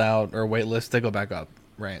sold out or wait list, they go back up,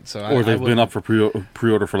 right? So or they've been up for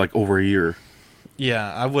pre-order for over a year.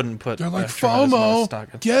 Yeah, I wouldn't put. They're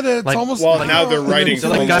FOMO. Get it? It's almost. Well, now they're writing. So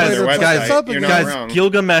guys,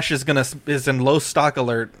 Gilgamesh is in low stock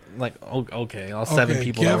alert. Okay, all 7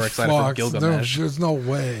 people that were excited for Gilgamesh. There's no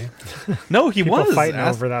way. No, he people was fighting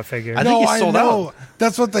over that figure. I think he sold out.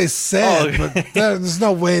 That's what they said, but there's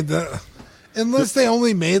no way that. Unless they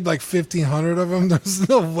only made 1,500 of them, there's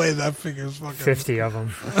no way that figure's fucking 50 of them.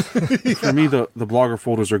 For me, the blogger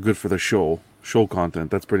photos are good for the show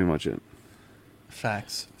content. That's pretty much it.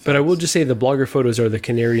 Facts. But I will just say the blogger photos are the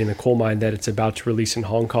canary in the coal mine that it's about to release in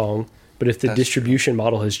Hong Kong. But if the distribution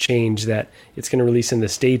model has changed, that it's going to release in the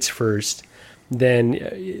States first, then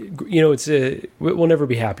we'll never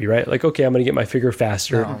be happy, right? Like, okay, I'm going to get my figure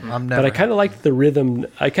faster, No, I'm never but I kind of like the rhythm.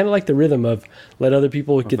 I kind of like the rhythm of let other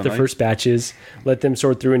people get the first batches, let them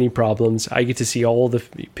sort through any problems. I get to see all the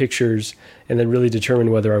pictures and then really determine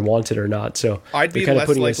whether I want it or not. So I'd be less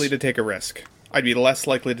likely to take a risk. I'd be less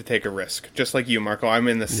likely to take a risk, just like you, Marco. I'm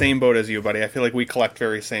in the same boat as you, buddy. I feel like we collect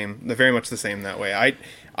very much the same that way.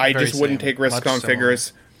 I just wouldn't take risks on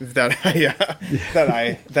figures that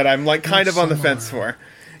I'm like kind of on the fence for.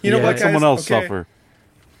 You know what, guys? Someone else suffer.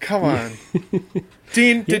 Come on.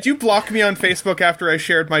 Dean, did you block me on Facebook after I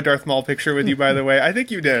shared my Darth Maul picture with you, by the way? I think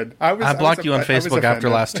you did. I blocked you on Facebook after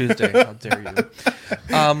last Tuesday. How dare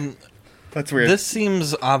you? That's weird. This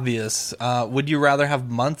seems obvious. Would you rather have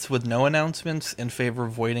months with no announcements in favor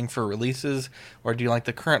of waiting for releases, or do you like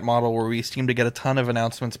the current model where we seem to get a ton of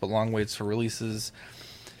announcements but long waits for releases?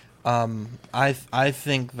 I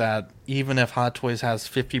think that even if Hot Toys has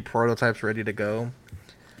 50 prototypes ready to go,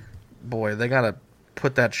 boy, they gotta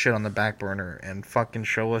put that shit on the back burner and fucking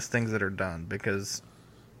show us things that are done, because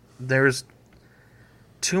there's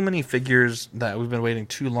too many figures that we've been waiting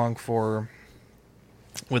too long for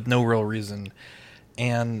with no real reason,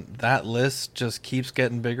 and that list just keeps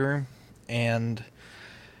getting bigger, and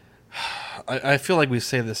I feel like we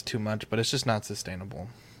say this too much, but it's just not sustainable.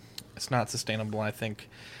 It's not sustainable. I think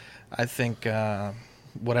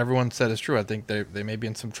what everyone said is true. I think they may be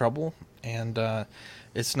in some trouble, and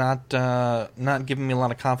it's not giving me a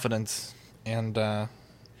lot of confidence. And I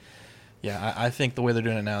think the way they're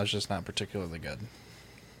doing it now is just not particularly good.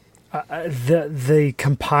 The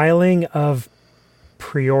compiling of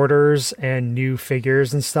pre-orders and new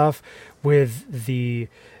figures and stuff with the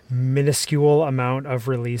minuscule amount of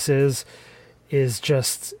releases is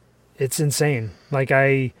just, it's insane. Like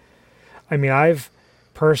I mean, I've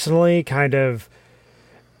personally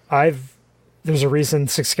there's a reason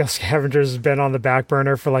Six Scavengers has been on the back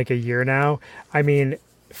burner for like a year now. I mean,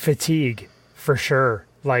 fatigue for sure.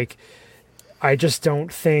 Like, I just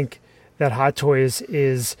don't think that Hot Toys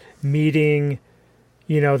is meeting,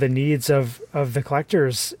 the needs of the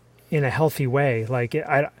collectors in a healthy way. Like,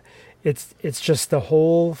 it's just the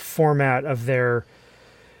whole format of their,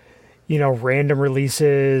 random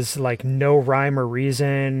releases, like no rhyme or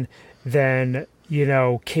reason. Then,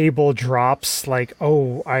 Cable drops like,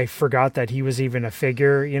 oh, I forgot that he was even a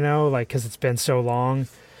figure, like, because it's been so long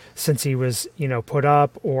since he was, put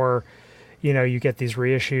up, or, you get these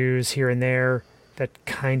reissues here and there that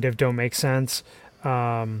kind of don't make sense.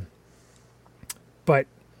 But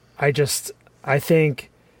I think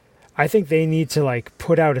they need to like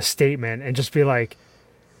put out a statement and just be like,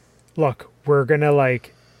 look, we're going to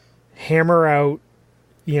like hammer out,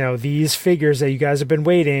 these figures that you guys have been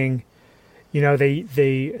waiting.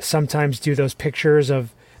 They sometimes do those pictures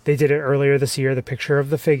of, they did it earlier this year, the picture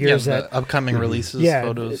of the figures that upcoming releases,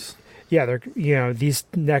 photos. They're, these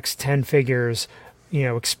next 10 figures,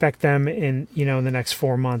 expect them in, in the next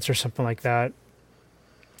 4 months or something like that.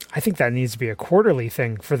 I think that needs to be a quarterly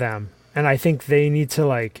thing for them. And I think they need to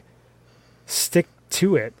like stick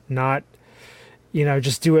to it, not,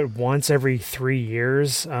 just do it once every 3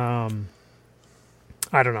 years. I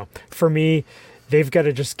don't know. For me, they've got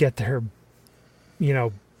to just get their,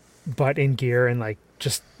 butt in gear and like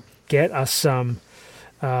just get us some,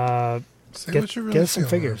 get us some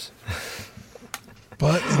figures.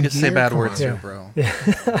 But you can say bad words too, bro. Yeah.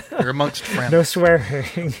 You're amongst friends. No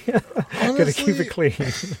swearing. Gotta keep it clean.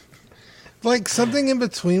 Like, something in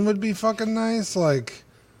between would be fucking nice. Like,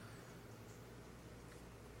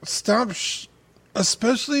 stop,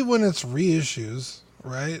 especially when it's reissues,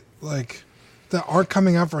 right? Like, that aren't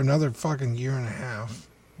coming out for another fucking year and a half.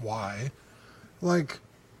 Why? Like,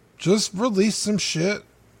 just release some shit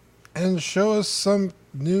and show us some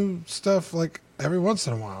new stuff, like, every once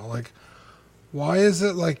in a while. Like, why is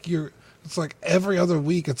it like it's like every other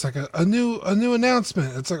week it's like a new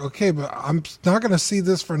announcement? It's like, okay, but I'm not going to see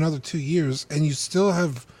this for another 2 years, and you still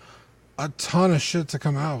have a ton of shit to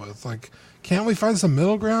come out with. Like, can't we find some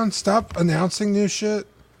middle ground? Stop announcing new shit,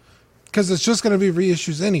 because it's just going to be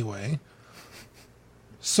reissues anyway.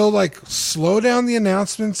 So, like, slow down the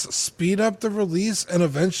announcements, speed up the release, and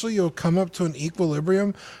eventually you'll come up to an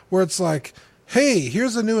equilibrium where it's like, hey,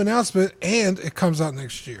 here's a new announcement, and it comes out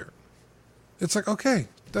next year. It's like, okay,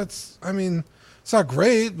 it's not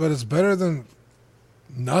great, but it's better than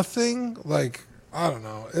nothing. Like, I don't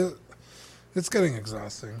know. It's getting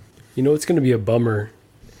exhausting. It's going to be a bummer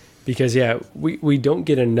because, we don't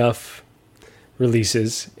get enough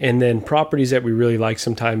releases, and then properties that we really like,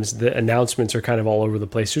 sometimes the announcements are kind of all over the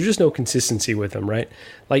place. There's just no consistency with them, right?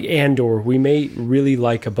 Like Andor, we may really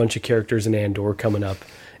like a bunch of characters in Andor coming up,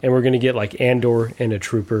 and we're going to get like Andor and a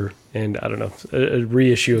Trooper, and I don't know, a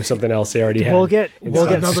reissue of something else they already had. We'll get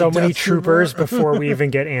so many Death troopers Trooper. before we even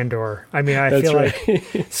get Andor. I mean, I That's feel right.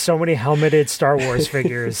 like so many helmeted Star Wars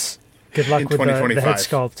figures. Good luck In with the head 2025.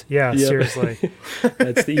 sculpt. Yeah, Yep. seriously.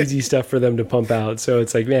 That's the easy stuff for them to pump out. So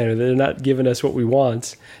it's like, man, they're not giving us what we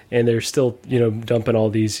want, and they're still, dumping all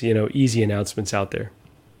these, easy announcements out there.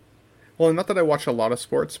 Well, not that I watch a lot of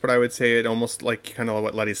sports, but I would say it almost like kind of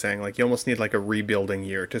what Letty's saying. Like you almost need like a rebuilding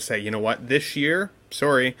year to say, you know what, this year,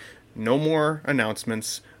 sorry, no more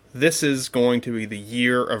announcements. This is going to be the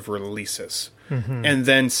year of releases. And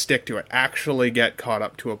then stick to it. Actually get caught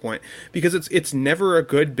up to a point. Because it's never a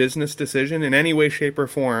good business decision in any way, shape, or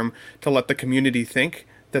form to let the community think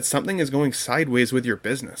that something is going sideways with your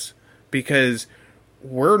business. Because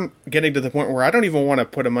we're getting to the point where I don't even want to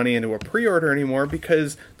put money into a pre-order anymore,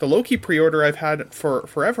 because the Loki pre-order I've had for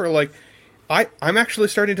forever, like, I'm actually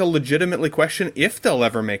starting to legitimately question if they'll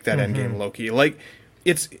ever make that Endgame Loki. Like,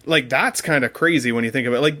 it's like, that's kind of crazy when you think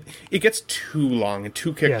of it. Like, it gets too long and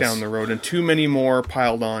too kicked down the road and too many more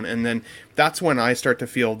piled on, and then that's when I start to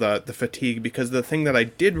feel the fatigue, because the thing that I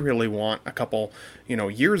did really want a couple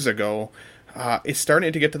years ago is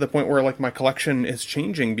starting to get to the point where like my collection is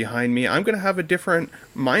changing behind me. I'm going to have a different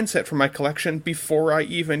mindset for my collection before I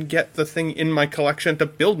even get the thing in my collection to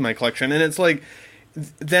build my collection, and it's like,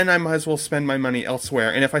 then I might as well spend my money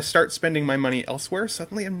elsewhere. And if I start spending my money elsewhere,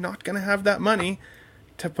 suddenly I'm not going to have that money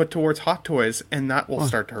to put towards Hot Toys, and that will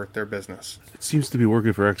start to hurt their business. It seems to be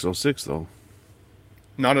working for X06 though.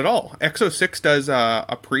 Not at all. X06 does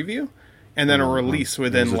a preview and then a release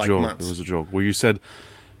within like months. It was a joke. Where you said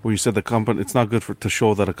the company, it's not good to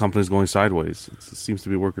show that a company is going sideways. It seems to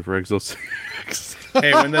be working for X06.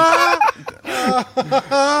 Hey, when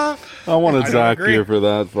I wanted Zach here for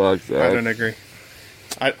that. Fuck Zach. I don't agree.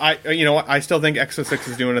 I you know what? I still think X06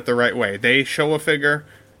 is doing it the right way. They show a figure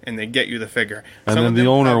and they get you the figure. And then the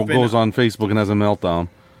owner goes on Facebook and has a meltdown.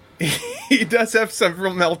 He does have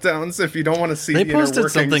several meltdowns if you don't want to see They the inner posted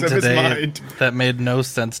workings something of his today mind. that made no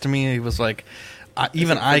sense to me. He was like, I can't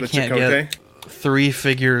Chakotay? get 3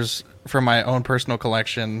 figures for my own personal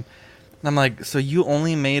collection. And I'm like, so you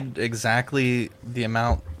only made exactly the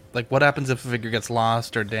amount. Like, what happens if a figure gets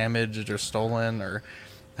lost or damaged or stolen or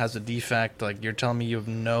has a defect? Like, you're telling me you have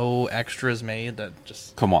no extras made? That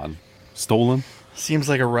just Come on, stolen? seems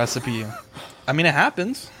like a recipe. I mean, it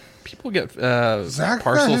happens. People get Zach got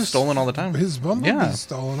parcels stolen all the time. His Bumblebee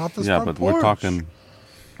stolen off his front but porch. we're talking.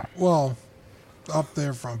 Well, up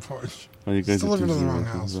their front porch. Well, you guys Still are living in the too wrong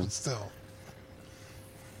zero, house, so- but still.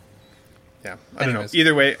 Yeah, I don't know. Anyways.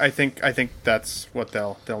 Either way, I think that's what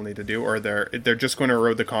they'll need to do, or they're just going to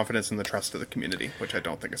erode the confidence and the trust of the community, which I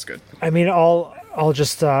don't think is good. I mean, I'll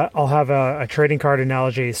have a trading card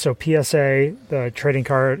analogy. So PSA, the trading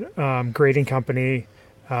card grading company,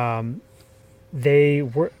 they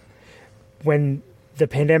were, when the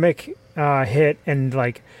pandemic hit and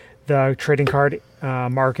like the trading card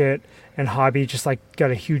market and hobby just like got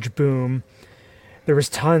a huge boom. There was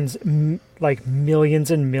tons, like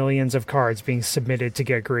millions and millions of cards being submitted to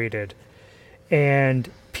get graded. And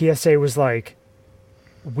PSA was like,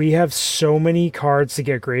 we have so many cards to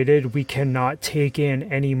get graded, we cannot take in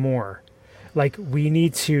any more. Like, we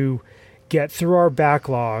need to get through our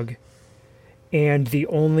backlog, and the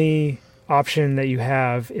only option that you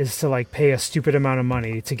have is to like pay a stupid amount of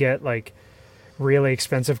money to get like really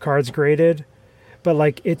expensive cards graded. But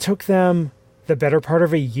like, it took them the better part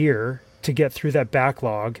of a year to get through that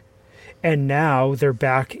backlog, and now they're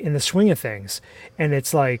back in the swing of things. And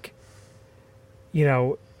it's like, you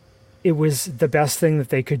know, it was the best thing that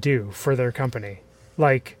they could do for their company.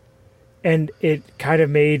 Like, and it kind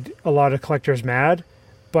of made a lot of collectors mad,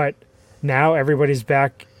 but now everybody's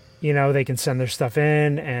back, you know, they can send their stuff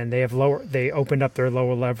in, and they opened up their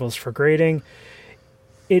lower levels for grading.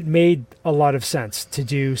 It made a lot of sense to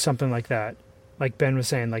do something like that. Like Ben was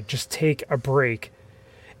saying, like, just take a break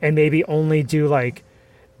and maybe only do like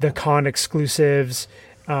the con exclusives,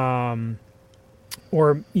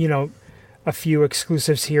 or, you know, a few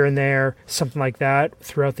exclusives here and there, something like that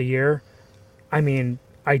throughout the year. I mean,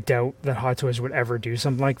 I doubt that Hot Toys would ever do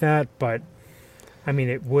something like that, but I mean,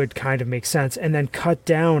 it would kind of make sense. And then cut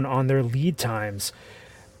down on their lead times.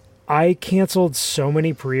 I canceled so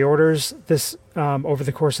many pre-orders this over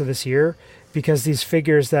the course of this year because these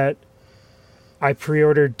figures that I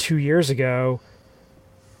pre-ordered 2 years ago,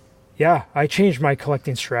 yeah, I changed my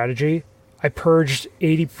collecting strategy. I purged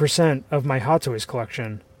 80% of my Hot Toys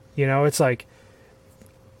collection. You know, it's like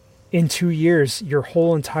in 2 years, your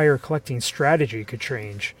whole entire collecting strategy could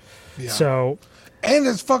change. Yeah. So, and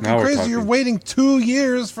it's fucking Now we're crazy. talking. You're waiting 2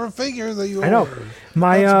 years for a figure that you I know ordered.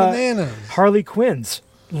 my That's bananas. Harley Quinns.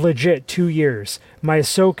 legit 2 years. My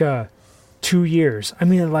Ahsoka, 2 years. I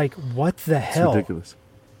mean, like, what the hell? Ridiculous.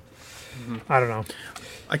 I don't know.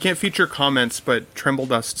 I can't feature comments, but Tremble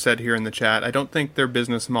Dust said here in the chat, I don't think their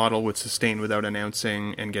business model would sustain without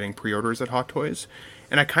announcing and getting pre-orders at Hot Toys.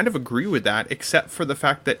 And I kind of agree with that, except for the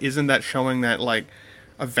fact that isn't that showing that, like,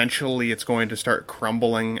 eventually it's going to start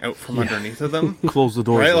crumbling out from underneath of them. Close the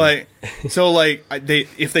doors. Right? Like, so, like,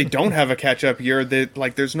 if they don't have a catch-up year,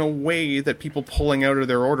 there's no way that people pulling out of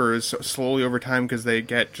their orders slowly over time because they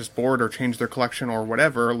get just bored or change their collection or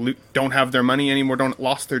whatever, don't have their money anymore,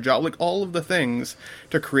 lost their job, like all of the things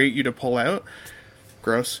to create you to pull out.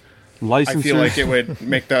 Gross. Licensors, I feel like it would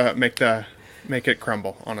make it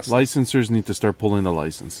crumble, honestly. Licensors need to start pulling the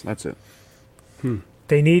license. That's it.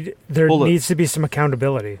 There needs to be some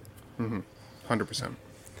accountability. 100%.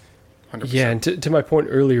 100%. Yeah, and to my point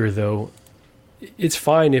earlier, though, it's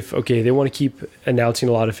fine if, okay, they want to keep announcing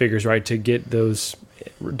a lot of figures, right, to get those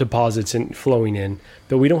deposits flowing in.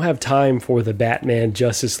 But we don't have time for the Batman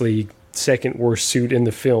Justice League second worst suit in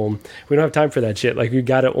the film. We don't have time for that shit. Like, we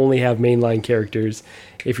got to only have mainline characters.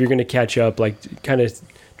 If you're going to catch up, like, kind of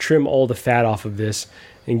trim all the fat off of this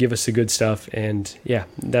and give us the good stuff, and yeah,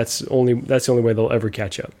 that's the only way they'll ever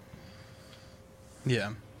catch up.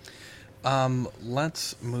 Yeah.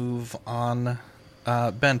 Let's move on.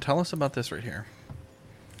 Ben, tell us about this right here.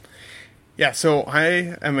 Yeah, so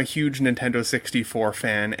I am a huge Nintendo 64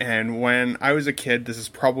 fan, and when I was a kid, this is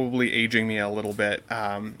probably aging me a little bit,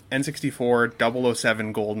 N64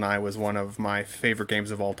 007 GoldenEye was one of my favorite games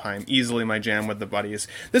of all time, easily my jam with the buddies.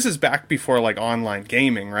 This is back before, like, online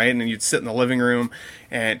gaming, right? And then you'd sit in the living room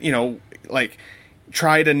and, you know, like,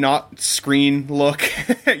 try to not screen look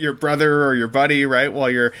at your brother or your buddy, right, while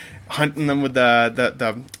you're hunting them with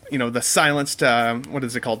the silenced, what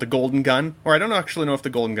is it called, the golden gun? Or I don't actually know if the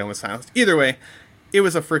golden gun was silenced. Either way, it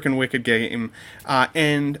was a freaking wicked game.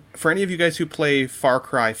 And for any of you guys who play Far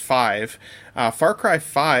Cry 5,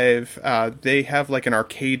 they have like an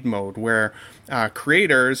arcade mode where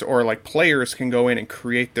creators or like players can go in and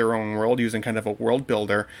create their own world using kind of a world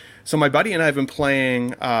builder. So my buddy and I have been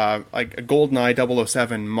playing like a GoldenEye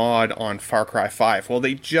 007 mod on Far Cry 5. Well,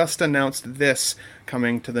 they just announced this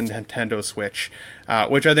coming to the Nintendo Switch,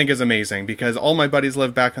 which I think is amazing because all my buddies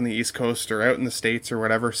live back on the East Coast or out in the States or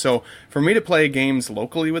whatever. So for me to play games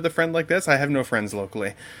locally with a friend like this, I have no friends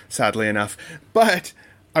locally, sadly enough. But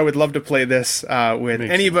I would love to play this with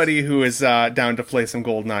anybody who is down to play some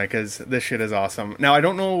GoldenEye, because this shit is awesome. Now, I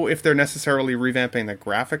don't know if they're necessarily revamping the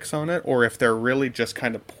graphics on it, or if they're really just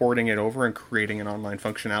kind of porting it over and creating an online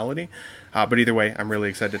functionality. But either way, I'm really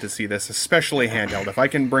excited to see this, especially handheld. If I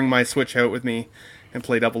can bring my Switch out with me and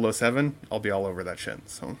play 007, I'll be all over that shit.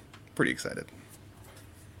 So, pretty excited.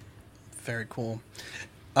 Very cool.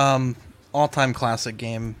 All-time classic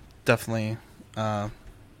game. Definitely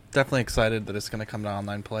excited that it's going to come to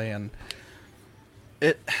online play, and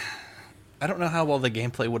I don't know how well the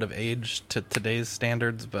gameplay would have aged to today's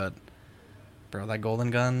standards, but bro, that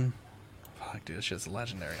golden gun, fuck, dude, this shit's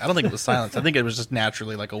legendary. I don't think it was silenced. I think it was just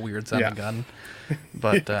naturally like a weird sounding gun,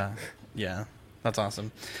 but yeah, that's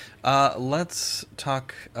awesome. Let's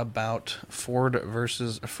talk about Ford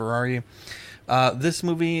versus Ferrari. This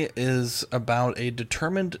movie is about a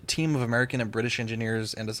determined team of American and British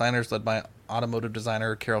engineers and designers led by automotive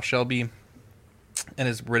designer Carroll Shelby and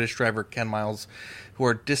his British driver Ken Miles, who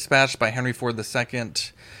are dispatched by Henry Ford II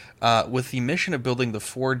with the mission of building the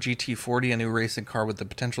Ford GT40, a new racing car with the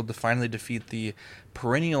potential to finally defeat the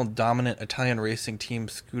perennial dominant Italian racing team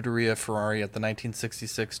Scuderia Ferrari at the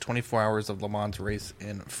 1966 24 Hours of Le Mans race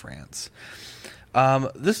in France.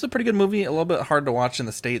 This is a pretty good movie, a little bit hard to watch in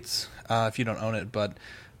the States if you don't own it, but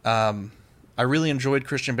I really enjoyed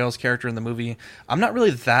Christian Bale's character in the movie. I'm not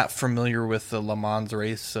really that familiar with the Le Mans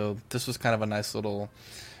race, so this was kind of a nice little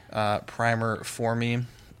primer for me.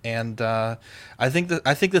 And I think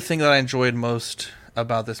the thing that I enjoyed most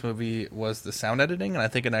about this movie was the sound editing, and I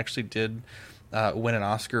think it actually did win an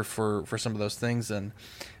Oscar for some of those things. And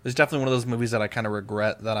it's definitely one of those movies that I kind of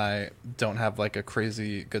regret that I don't have like a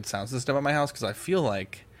crazy good sound system at my house, because I feel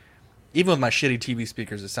like even with my shitty TV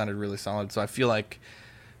speakers, it sounded really solid. So I feel like,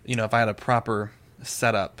 you know, if I had a proper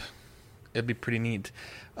setup, it'd be pretty neat.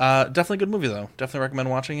 Definitely a good movie, though. Definitely recommend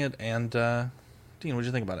watching it. And Dean, what did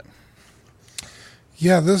you think about it?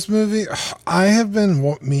 Yeah, this movie, I have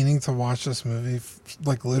been meaning to watch this movie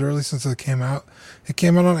like literally since it came out. It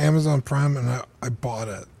came out on Amazon Prime, and I bought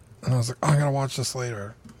it. And I was like, oh, I'm going to watch this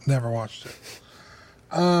later. Never watched it.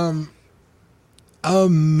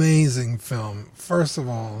 Amazing film. First of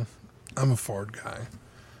all, I'm a Ford guy.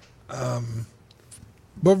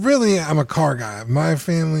 But really, I'm a car guy. My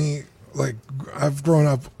family, like, I've grown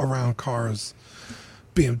up around cars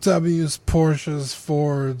BMWs, Porsches,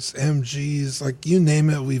 Fords, MGs, like you name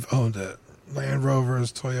it, we've owned it. Land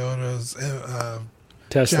Rovers, Toyotas,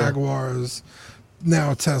 Tesla. Jaguars,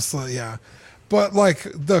 now Tesla, yeah. But like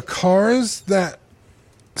the cars that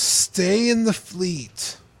stay in the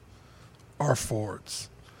fleet are Fords.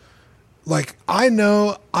 Like I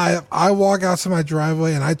know I walk out to my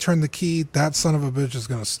driveway and I turn the key, that son of a bitch is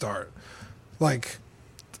gonna start. Like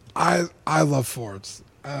I love Fords.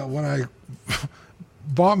 When I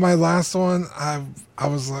bought my last one, I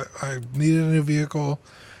was like, I needed a new vehicle.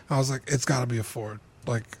 I was like, it's got to be a Ford.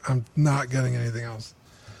 Like, I'm not getting anything else.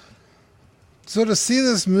 So to see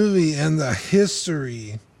this movie and the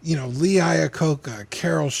history, you know, Lee Iacocca,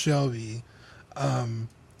 Carroll Shelby,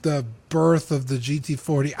 the birth of the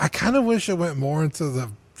GT40, I kind of wish it went more into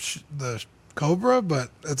the Cobra, but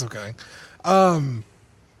it's okay.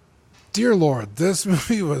 Dear Lord, this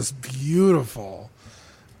movie was beautiful.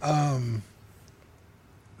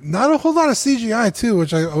 Not a whole lot of CGI too,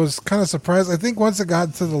 which I was kind of surprised. I think once it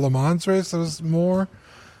got to the Le Mans race, there was more.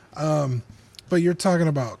 But you're talking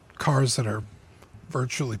about cars that are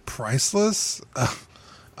virtually priceless.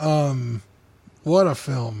 What a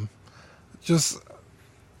film! Just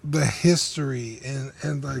the history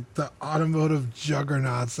and like the automotive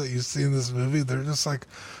juggernauts that you see in this movie. They're just like,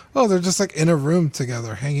 they're just like in a room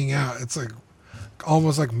together, hanging out. It's like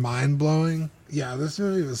almost like mind blowing. Yeah, this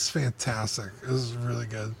movie was fantastic. It was really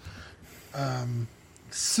good.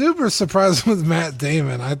 Super surprised with Matt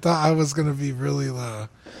Damon. I thought I was going to be really, not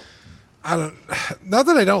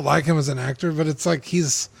that I don't like him as an actor, but it's like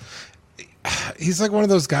he's like one of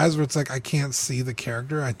those guys where it's like I can't see the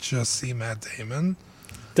character. I just see Matt Damon.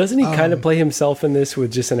 Doesn't he kind of play himself in this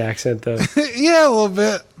with just an accent, though? Yeah, a little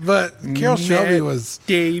bit. But Carroll Shelby was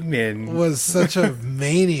such a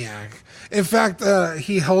maniac. In fact,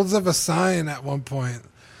 he holds up a sign at one point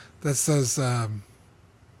that says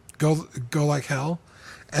 "Go like hell,"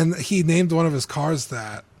 and he named one of his cars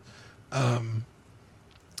that.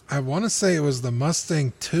 I want to say it was the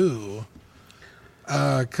Mustang II,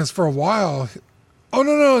 because for a while,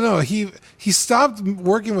 no, he stopped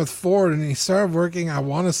working with Ford and he started working. I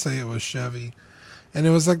want to say it was Chevy, and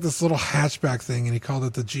it was like this little hatchback thing, and he called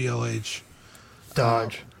it the GLH.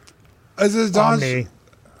 Dodge. Is it Dodge? Omni.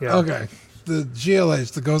 Yeah. Okay. The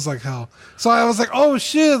GLH that goes like hell. So I was like, oh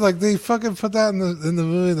shit, like they fucking put that in the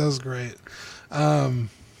movie. That was great.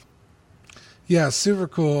 Yeah, super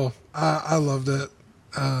cool. I loved it.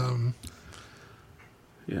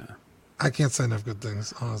 Yeah. I can't say enough good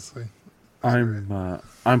things, honestly.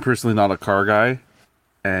 I'm personally not a car guy,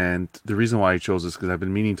 and the reason why I chose this because I've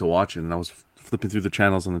been meaning to watch it, and I was flipping through the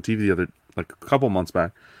channels on the TV a couple months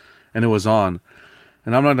back, and it was on.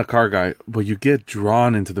 And I'm not a car guy, but you get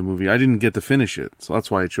drawn into the movie. I didn't get to finish it, so that's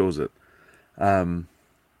why I chose it.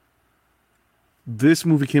 This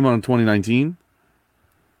movie came out in 2019.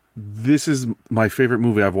 This is my favorite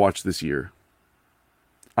movie I've watched this year.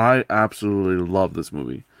 I absolutely love this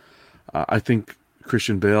movie. I think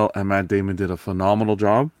Christian Bale and Matt Damon did a phenomenal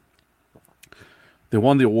job. They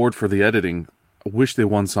won the award for the editing. I wish they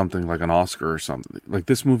won something like an Oscar or something. Like,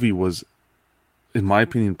 this movie was, in my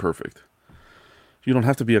opinion, perfect. You don't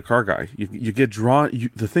have to be a car guy. You get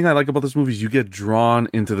drawn. The thing I like about this movie is you get drawn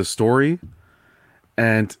into the story,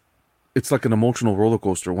 and it's like an emotional roller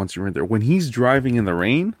coaster once you're in there. When he's driving in the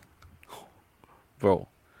rain, bro,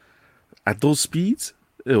 at those speeds,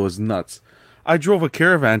 it was nuts. I drove a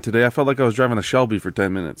Caravan today. I felt like I was driving a Shelby for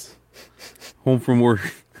 10 minutes. Home from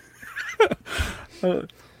work.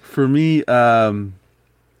 For me,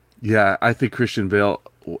 yeah, I think Christian Bale,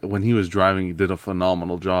 when he was driving, he did a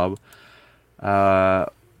phenomenal job.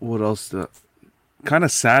 What else? Kind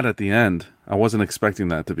of sad at the end. I wasn't expecting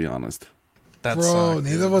that, to be honest. Bro,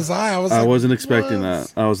 neither was I. I wasn't expecting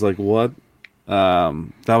that. I was like, what? That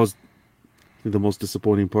was the most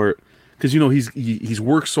disappointing part. Because, you know, he's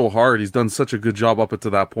worked so hard. He's done such a good job up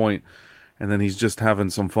until that point. And then he's just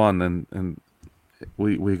having some fun. And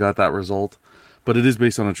we got that result. But it is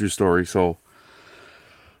based on a true story. So,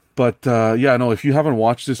 but yeah, no, if you haven't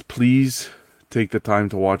watched this, please take the time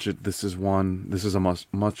to watch it. This is a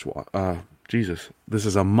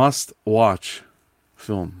must watch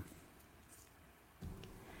film.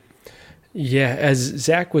 Yeah, as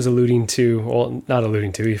Zach was alluding to, well, not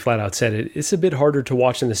alluding to, he flat out said it, it's a bit harder to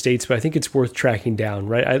watch in the States, but I think it's worth tracking down,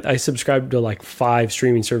 right? I subscribed to like 5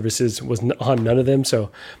 streaming services, was on none of them,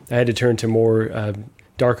 so I had to turn to more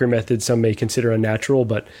darker methods some may consider unnatural,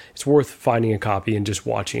 but it's worth finding a copy and just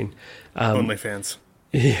watching. OnlyFans.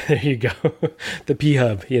 Yeah, there you go. The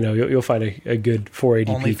P-Hub, you know, you'll find a good 480p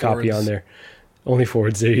Only copy Fords. on there. Only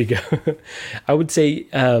Fords, there you go. I would say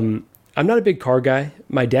I'm not a big car guy.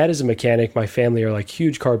 My dad is a mechanic. My family are like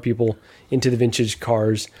huge car people, into the vintage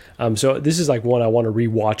cars. So this is like one I want to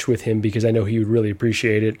rewatch with him because I know he would really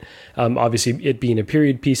appreciate it. Obviously, it being a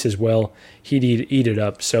period piece as well, he'd eat it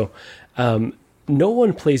up. So no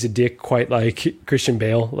one plays a dick quite like Christian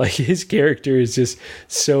Bale. Like his character is just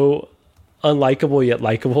so unlikable yet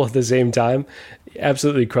likable at the same time.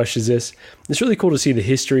 Absolutely crushes this. It's really cool to see the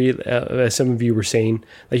history, as some of you were saying.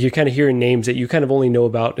 Like you're kind of hearing names that you kind of only know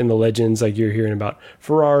about in the legends. Like you're hearing about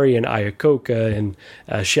Ferrari and Iacocca and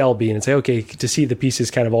Shelby, and it's like, okay, to see the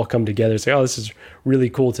pieces kind of all come together. It's like, oh, this is really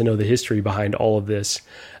cool to know the history behind all of this.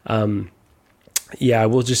 Yeah, I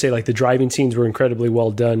will just say like the driving scenes were incredibly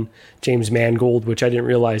well done. James Mangold, which I didn't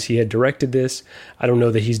realize he had directed this. I don't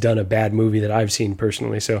know that he's done a bad movie that I've seen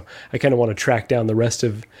personally. So I kind of want to track down the rest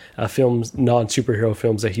of films, non-superhero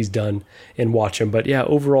films that he's done and watch them. But yeah,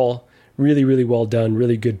 overall, really, really well done.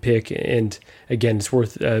 Really good pick. And again, it's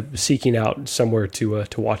worth seeking out somewhere to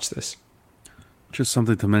watch this. Just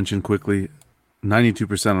something to mention quickly.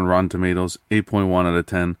 92% on Rotten Tomatoes, 8.1 out of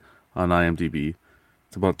 10 on IMDb.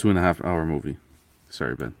 It's about 2.5 hour movie.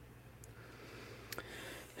 Sorry, Ben.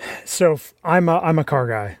 So I'm a car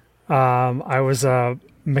guy. I was a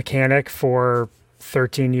mechanic for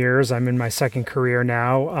 13 years. I'm in my second career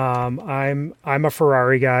now. I'm a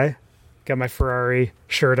Ferrari guy. Got my Ferrari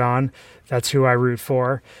shirt on. That's who I root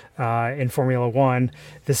for in Formula One.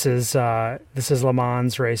 This is Le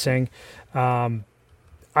Mans racing.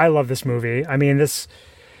 I love this movie. I mean, this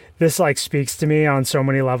like speaks to me on so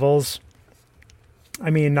many levels. I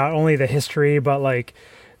mean, not only the history, but like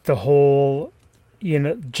the whole,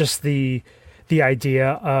 just the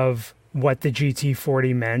idea of what the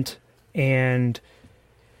GT40 meant and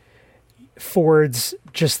Ford's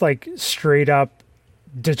just like straight up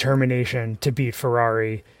determination to beat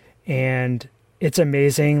Ferrari. And it's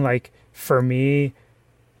amazing, like for me,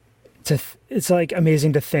 it's like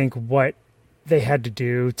amazing to think what they had to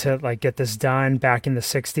do to like get this done back in the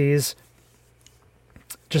 60s.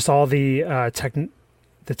 Just all the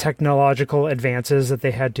technological advances that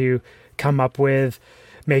they had to come up with,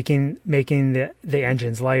 making the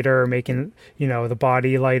engines lighter, making the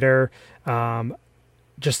body lighter,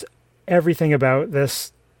 just everything about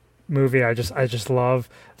this movie I just love.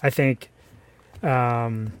 I think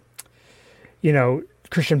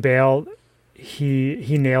Christian Bale,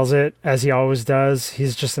 he nails it as he always does.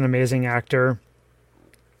 He's just an amazing actor.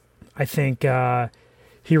 I think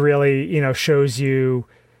he really shows you.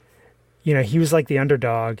 He was like the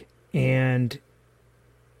underdog, and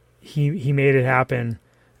he made it happen.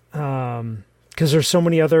 Because there's so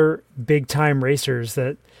many other big time racers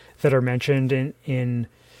that are mentioned in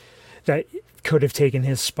that could have taken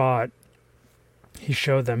his spot. He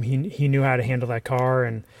showed them he knew how to handle that car,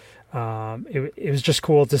 and it was just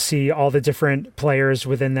cool to see all the different players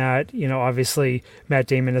within that. Obviously Matt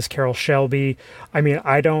Damon as Carroll Shelby. I mean,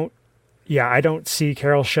 I don't see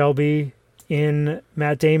Carroll Shelby in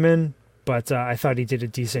Matt Damon. But I thought he did a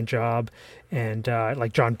decent job, and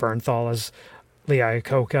like John Bernthal as Lee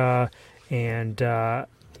Iacocca, and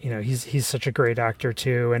he's such a great actor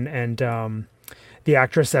too, and the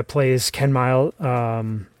actress that plays Ken Mile,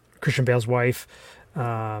 Christian Bale's wife,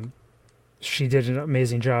 she did an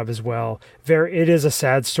amazing job as well. It is a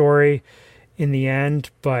sad story in the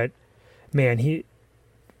end, but man,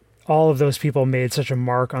 all of those people made such a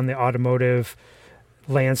mark on the automotive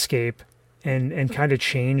landscape. And kind of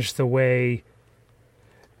changed the way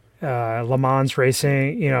Le Mans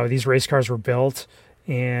racing, these race cars were built,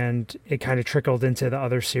 and it kind of trickled into the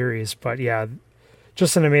other series. But yeah,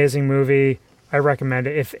 just an amazing movie. I recommend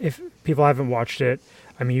it. If people haven't watched it,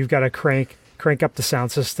 I mean, you've got to crank up the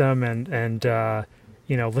sound system and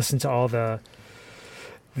listen to all the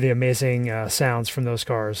amazing sounds from those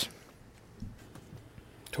cars.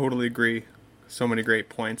 Totally agree. So many great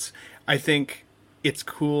points. I think it's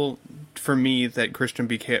cool for me that Christian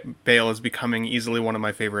Bale is becoming easily one of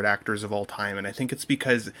my favorite actors of all time. And I think it's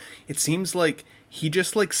because it seems like he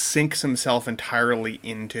just like sinks himself entirely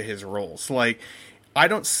into his roles. Like, I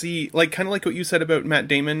don't see, like, kind of like what you said about Matt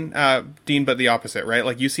Damon, Dean, but the opposite, right?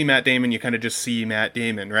 Like, you see Matt Damon, you kind of just see Matt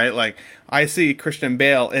Damon, right? Like, I see Christian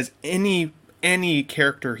Bale as any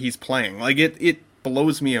character he's playing. Like, it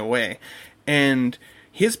blows me away. And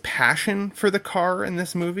his passion for the car in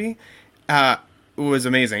this movie, was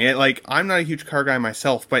amazing. I'm not a huge car guy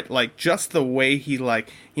myself, but like just the way he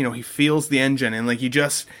he feels the engine and like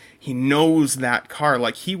he knows that car.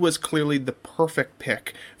 Like he was clearly the perfect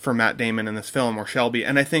pick for Matt Damon in this film, or Shelby.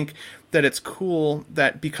 And I think that it's cool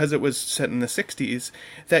that because it was set in the 60s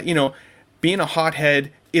that, being a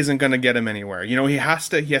hothead isn't going to get him anywhere. He has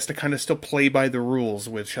to kind of still play by the rules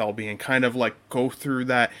with Shelby and kind of like go through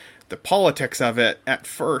that the politics of it at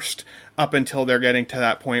first, up until they're getting to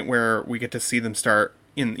that point where we get to see them start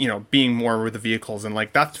in, being more with the vehicles. And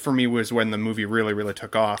like, that for me was when the movie really, really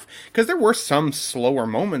took off, because there were some slower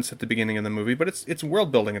moments at the beginning of the movie, but it's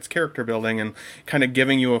world building, it's character building, and kind of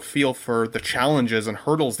giving you a feel for the challenges and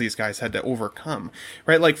hurdles these guys had to overcome,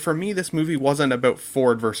 right? Like, for me, this movie wasn't about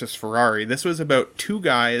Ford versus Ferrari. This was about two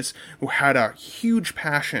guys who had a huge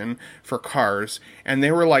passion for cars, and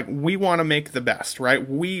they were like, we want to make the best, right?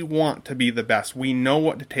 We want to be the best. We know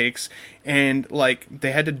what it takes. And like,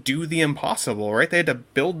 they had to do the impossible, right? They had to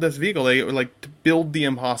build this vehicle. They were like, to build the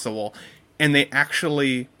impossible, and they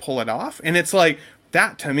actually pull it off. And it's like,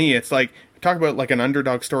 that to me, it's like, talk about like an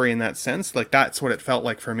underdog story in that sense. Like, that's what it felt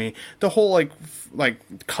like for me. The whole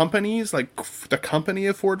like companies, like the company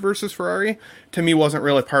of Ford versus Ferrari, to me wasn't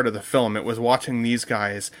really part of the film. It was watching these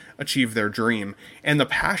guys achieve their dream, and the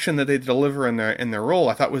passion that they deliver in their role,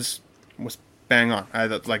 I thought was bang on.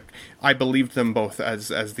 I believed them both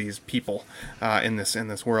as these people in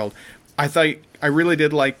this world. I really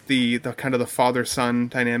did like the kind of the father-son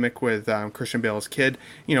dynamic with Christian Bale's kid.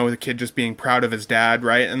 The kid just being proud of his dad,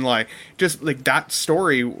 right? And like, just like, that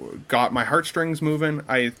story got my heartstrings moving.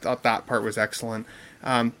 I thought that part was excellent.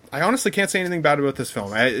 I honestly can't say anything bad about this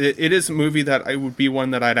film. It is a movie that I would be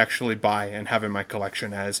one that I'd actually buy and have in my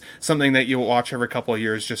collection as something that you'll watch every couple of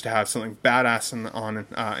years, just to have something badass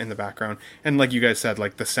in the background. And like you guys said,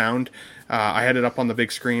 like the sound, I had it up on the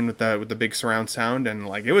big screen with the big surround sound, and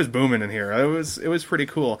like, it was booming in here. It was pretty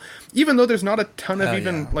cool. Even though there's not a ton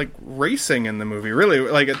of like racing in the movie, really.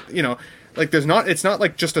 Like, like, it's not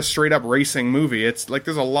like just a straight up racing movie. It's like,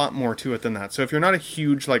 there's a lot more to it than that. So if you're not a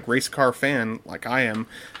huge like race car fan like I am,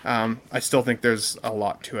 I still think there's a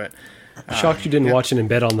lot to it. Shocked you didn't watch it in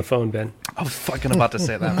bed on the phone, Ben. I was fucking about to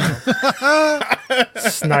say that.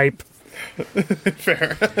 Snipe.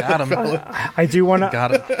 Fair. Got him. I do want to.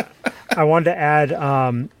 Got it. I wanted to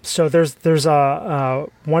add. So there's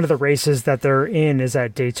one of the races that they're in is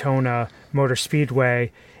at Daytona Motor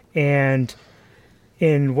Speedway, and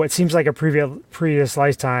in what seems like a previous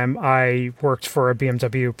lifetime, I worked for a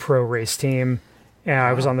BMW Pro Race team, and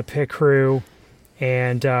I was on the pit crew,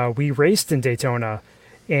 and we raced in Daytona,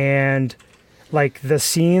 and like the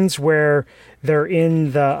scenes where they're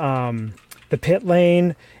in the pit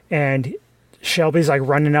lane and Shelby's like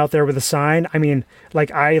running out there with a sign. I mean,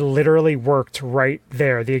 like, I literally worked right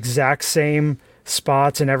there, the exact same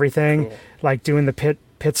spots and everything, cool. Like doing the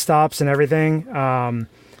pit stops and everything.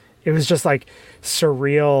 It was just like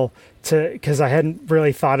surreal because I hadn't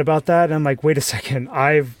really thought about that. And I'm like, wait a second,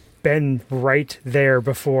 I've been right there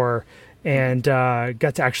before and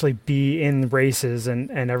got to actually be in races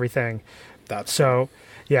and everything. So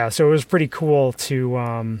it was pretty cool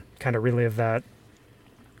to kind of relive that.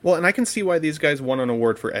 Well, and I can see why these guys won an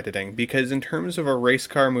award for editing, because in terms of a race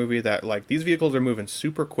car movie that, like, these vehicles are moving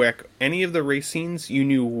super quick, any of the race scenes, you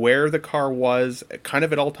knew where the car was, kind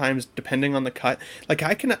of at all times, depending on the cut. Like,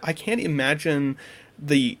 I can't imagine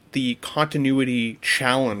the continuity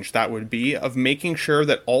challenge that would be of making sure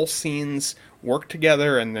that all scenes work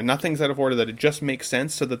together and nothing's out of order, that it just makes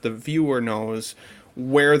sense so that the viewer knows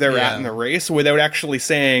where they're at in the race without actually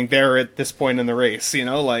saying they're at this point in the race,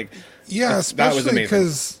 like... Yeah, especially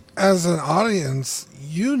because as an audience,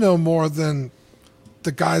 you know more than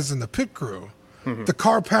the guys in the pit crew. Mm-hmm. The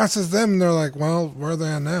car passes them, and they're like, well, where are they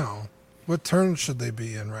at now? What turn should they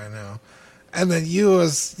be in right now? And then you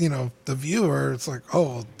as, the viewer, it's like,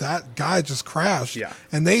 oh, that guy just crashed. Yeah.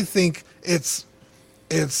 And they think it's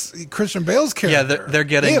Christian Bale's character. Yeah, they're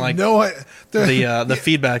getting like the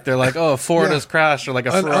feedback. They're like, oh, Ford has crashed, or like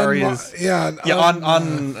a Ferrari is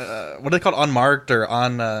on what are they called, unmarked or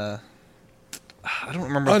on I don't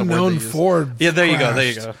remember what unknown the word Ford. Yeah, there you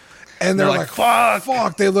go. And they're like,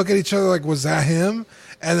 fuck. They look at each other like, was that him?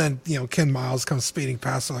 And then Ken Miles comes speeding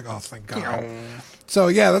past. They're like, oh, thank God. So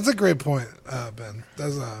yeah, that's a great point, Ben.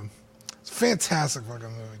 That's it's a fantastic fucking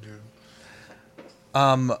movie, dude.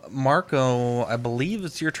 Marco, I believe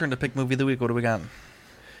it's your turn to pick movie of the week. What do we got?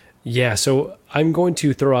 Yeah, so I'm going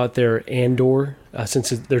to throw out there Andor. Since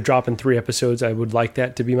they're dropping 3 episodes, I would like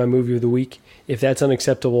that to be my movie of the week. If that's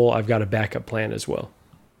unacceptable, I've got a backup plan as well.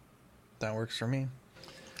 That works for me.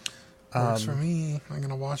 Works for me. I'm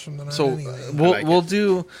gonna watch them tonight. So anyway. we'll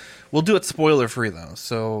do it spoiler free though.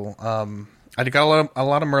 So I got a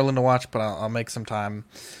lot of Merlin to watch, but I'll make some time.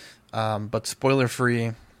 But spoiler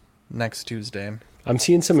free next Tuesday. I'm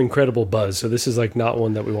seeing some incredible buzz, so this is like not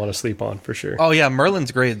one that we want to sleep on for sure. Oh yeah,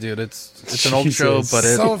 Merlin's great, dude. It's an old show, but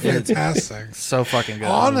so it's fantastic. so fucking good.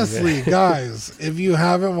 Honestly, guys, if you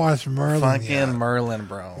haven't watched Merlin fucking yet, Merlin,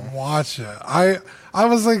 bro, watch it. I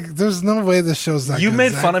was like, there's no way this show's that you good.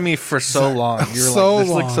 made fun of me for so long. You were so like, this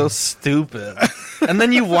long. looks so stupid. And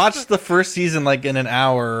then you watched the first season like in an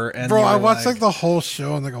hour. And bro, you were I watched like the whole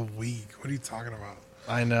show in like a week. What are you talking about?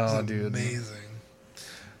 I know, It's dude. Amazing.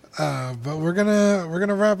 But we're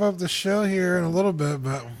gonna wrap up the show here in a little bit.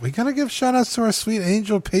 But we gotta give shout outs to our sweet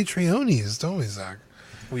angel Patreonies, don't we, Zach?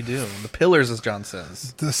 We do. The pillars, as John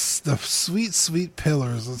says. The sweet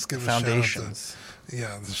pillars. Let's give foundations. A shout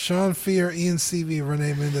out to, the Sean Fear, Ian CV,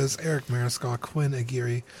 Renee Mendez, Eric Mariscal, Quinn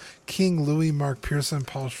Aguirre, King Louis, Mark Pearson,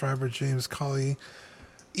 Paul Schreiber, James Colley,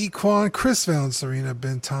 Equan, Chris Valencerina,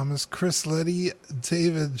 Ben Thomas, Chris Letty,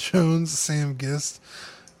 David Jones, Sam Gist,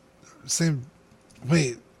 I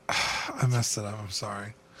messed it up. I'm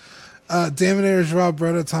sorry. Daminators, Rob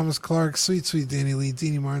Bretta, Thomas Clark, Sweet Danny Lee,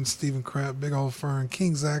 Deanie Martin, Stephen Kratt, Big Old Fern,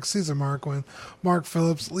 King Zach, Caesar Marquin, Mark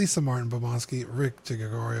Phillips, Lisa Martin Bomansky, Rick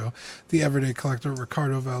DiGregorio, The Everyday Collector,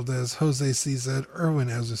 Ricardo Valdez, Jose CZ, Erwin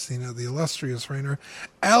Azucena, The Illustrious Rainer,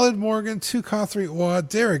 Alad Morgan, Tukathri Wa,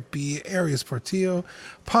 Derek B, Arias Portillo,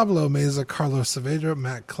 Pablo Meza, Carlos Saavedra,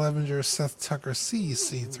 Matt Clevenger, Seth Tucker,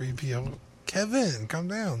 CC3PO, Kevin, come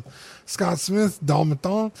down. Scott Smith,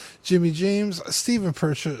 Dalmaton, Jimmy James, Stephen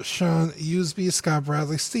Percha, Sean Usby, Scott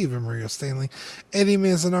Bradley, Stephen Mario Stanley, Eddie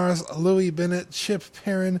Manzanares, Louis Bennett, Chip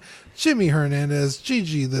Perrin, Jimmy Hernandez,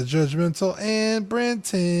 Gigi the Judgmental, and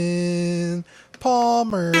Brenton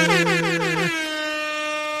Palmer.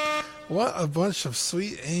 What a bunch of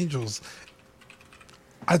sweet angels.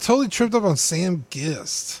 I totally tripped up on Sam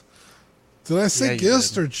Gist. Did I say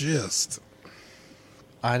Gist or Gist?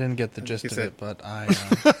 I didn't get the gist of it, but I...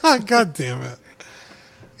 God damn it.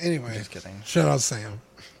 Anyway, just kidding. Shout out Sam.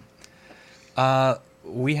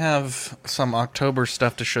 We have some October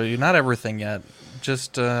stuff to show you. Not everything yet.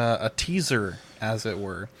 Just a teaser, as it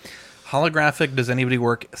were. Holographic Does Anybody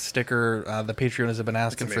Work sticker. The Patreons have been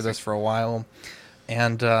asking for this for a while.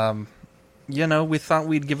 And, we thought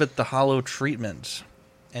we'd give it the hollow treatment.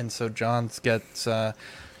 And so John's gets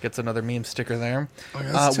another meme sticker there.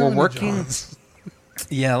 We're working... Johns.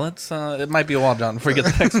 Yeah, let's. It might be a while, John, before we get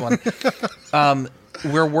the next one.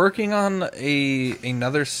 We're working on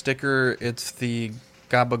another sticker. It's the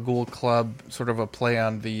Gabagool Club, sort of a play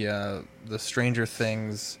on the Stranger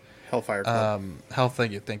Things Hellfire Club.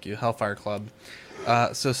 Thank you, Hellfire Club.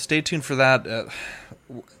 So stay tuned for that.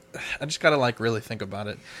 I just gotta really think about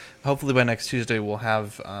it. Hopefully by next Tuesday we'll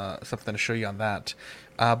have something to show you on that.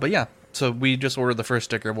 But yeah. So we just ordered the first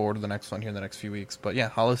sticker. We'll order the next one here in the next few weeks. But yeah,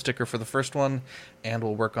 hollow sticker for the first one, and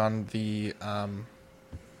we'll work on the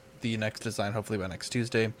next design hopefully by next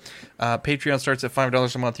Tuesday. Patreon starts at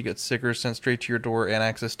 $5 a month. You get stickers sent straight to your door and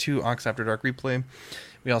access to Ox After Dark Replay.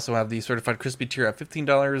 We also have the Certified Crispy tier at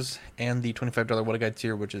 $15 and the $25 What a Guide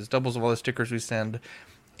tier, which is doubles of all the stickers we send,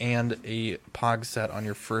 and a POG set on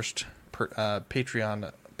your first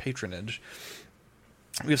Patreon patronage.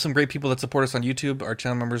 We have some great people that support us on YouTube. Our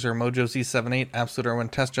channel members are MojoZ78, Absolute Erwin,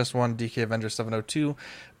 Test Just One, DK Avenger 702,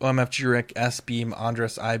 OMFG Rick, S Beam,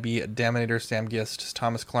 Andres IB, Daminator, Sam Gist,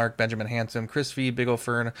 Thomas Clark, Benjamin Hanson, Chris V, Big O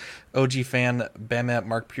Fern, OG Fan, Bamet,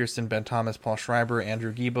 Mark Pearson, Ben Thomas, Paul Schreiber,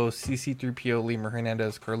 Andrew Gibo, CC3PO, Lee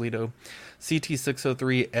Hernandez, Carlito,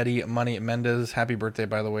 CT603, Eddie Money Mendez. Happy birthday,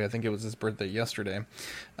 by the way. I think it was his birthday yesterday.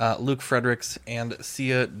 Luke Fredericks and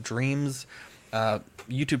Sia Dreams.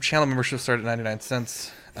 YouTube channel membership start at 99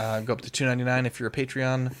 cents. Go up to $2.99 if you're a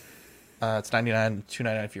Patreon. It's $99,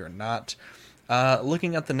 $2.99 if you're not.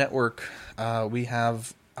 Looking at the network, we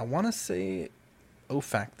have, I want to say,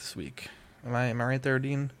 OFAC this week. Am I right there,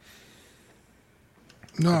 Dean?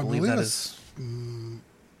 No, I believe that it's...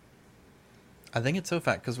 I think it's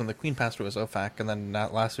OFAC, because when the Queen passed away, it was OFAC, and then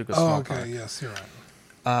last week was Smalltalk. Okay, yes, you're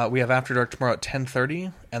right. We have After Dark tomorrow at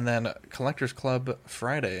 10:30, and then Collectors Club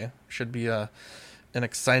Friday. Should be an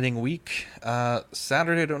exciting week.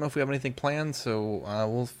 Saturday, I don't know if we have anything planned, so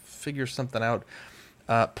we'll figure something out.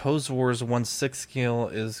 Pose Wars 1/6 scale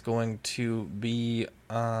is going to be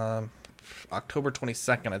October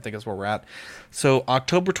 22nd, I think is where we're at. So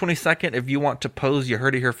October 22nd, if you want to pose, you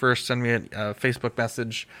heard it here first, send me a Facebook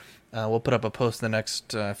message. We'll put up a post in the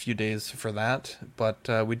next few days for that. But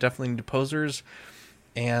we definitely need posers.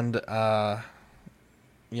 And, it'll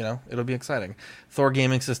be exciting. Thor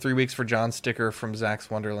Gaming says 3 weeks for John's sticker from Zach's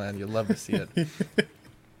Wonderland. You'd love to see it.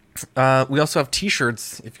 We also have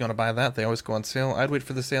t-shirts if you want to buy that. They always go on sale. I'd wait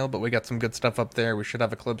for the sale, but we got some good stuff up there. We should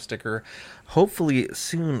have a club sticker hopefully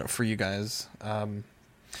soon for you guys.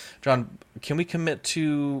 John, can we commit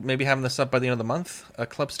to maybe having this up by the end of the month? A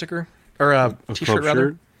club sticker or a t-shirt rather?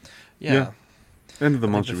 Shirt? Yeah. End of the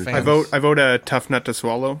month should be fine. I vote a tough nut to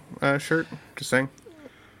swallow shirt. Just saying.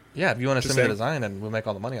 Yeah, if you want to send me the design and we'll make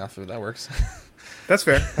all the money off of it, that works. That's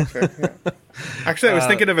fair. Yeah. Actually, I was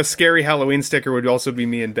thinking of a scary Halloween sticker would also be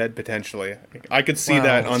me in bed potentially. I could see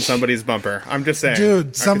that on somebody's bumper. I'm just saying.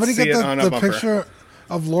 Dude, somebody get the picture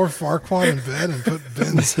of Lord Farquaad in bed and put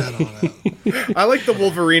Ben's head on it. I like the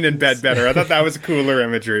Wolverine in bed better. I thought that was cooler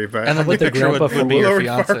imagery. But and with the grandpa from your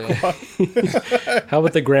fiance. How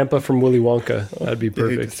about the grandpa from Willy Wonka? That'd be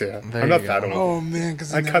perfect. I'm not that old. Oh man,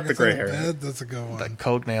 because I cut the gray hair. That's a good one. That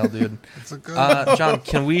coat nail, dude. That's a good one. John,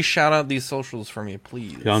 can we shout out these socials for me,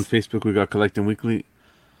 please? Yeah, on Facebook we got Collecting Weekly,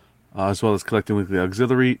 as well as Collecting Weekly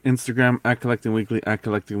Auxiliary, Instagram at Collecting Weekly,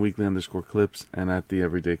 _clips, and at The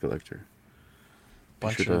Everyday Collector.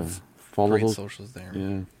 Bunch of follow great those socials there.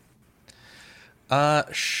 Yeah.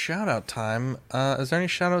 Shout out time. Is there any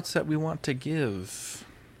shout outs that we want to give?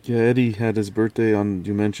 Yeah, Eddie had his birthday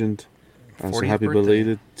you mentioned. So happy birthday.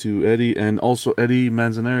 belated to Eddie, and also Eddie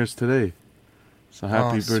Manzanares today. So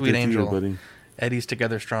happy birthday sweet to angel. you, buddy. Eddie's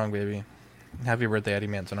together strong, baby. Happy birthday, Eddie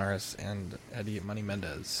Manzanares and Eddie Money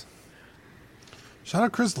Mendez. Shout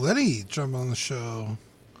out Chris Liddy, jumped on the show.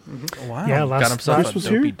 Mm-hmm. Wow. Yeah, got himself a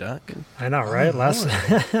dopey duck. I know, right? Last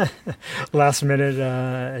minute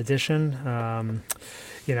addition.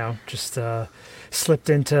 Just slipped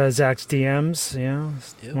into Zach's DMs.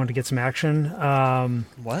 Wanted to get some action.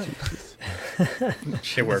 What?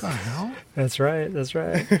 It worked. What the hell? That's right. It was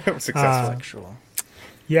successful. Sexual.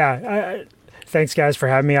 Yeah. Thanks, guys, for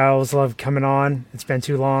having me. I always love coming on. It's been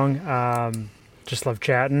too long. Just love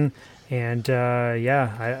chatting. And,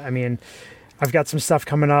 I mean, I've got some stuff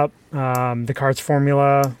coming up. The Cards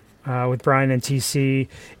Formula with Brian and TC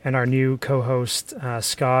and our new co-host,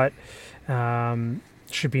 Scott.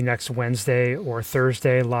 Should be next Wednesday or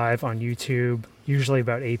Thursday live on YouTube, usually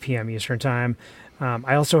about 8 p.m. Eastern Time.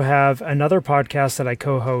 I also have another podcast that I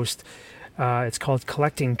co-host. It's called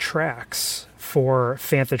Collecting Tracks for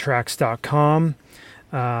Fanthatracks.com.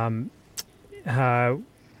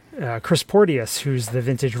 Chris Porteous, who's the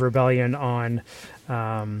Vintage Rebellion on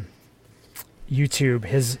YouTube,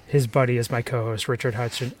 his buddy is my co-host, Richard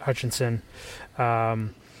Hutchinson.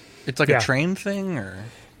 It's like a train thing, or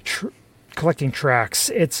collecting tracks.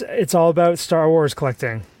 It's all about Star Wars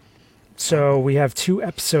collecting. So we have 2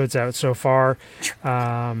 episodes out so far.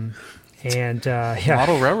 Model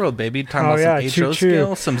Railroad, baby. Talking about some HO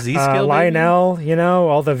skill, some Z skill. Lionel,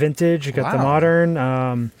 all the vintage. You got the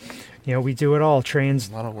modern. We do it all. Trains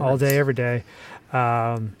all day, every day.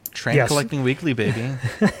 Collecting Weekly, baby.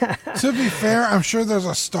 To be fair, I'm sure there's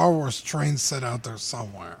a Star Wars train set out there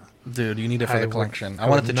somewhere. Dude, you need it for the collection. I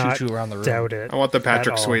want it to choo-choo around the room. Doubt it. I want the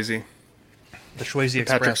Patrick Swayze. The Swayze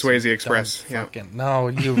Express. Patrick Swayze Express. Yeah. No,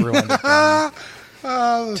 you ruined it. The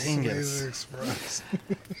Swayze Express.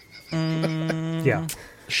 Yeah.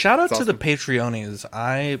 Shout out to the Patreonies.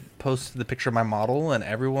 I posted the picture of my model, and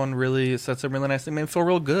everyone really said some really nice things. It made me feel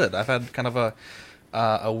real good. I've had kind of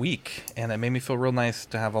a week, and it made me feel real nice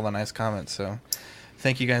to have all the nice comments. So,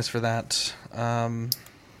 thank you guys for that.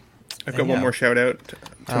 I've got one more shout out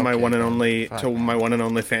to my one and only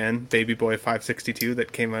fan, Baby Boy 562,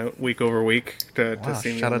 that came out week over week to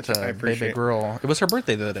see me. Shout out to Baby Girl. It was her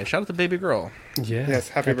birthday the other day. Shout out to Baby Girl. Yeah. Yes,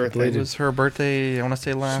 happy birthday. It was her birthday. I want to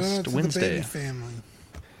say last Wednesday. The Baby family.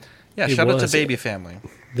 Yeah, shout out to Baby Family.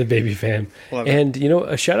 The Baby Fam. And,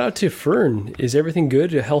 a shout out to Fern. Is everything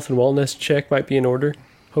good? A health and wellness check might be in order.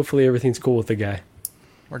 Hopefully everything's cool with the guy.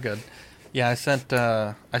 We're good. Yeah, I sent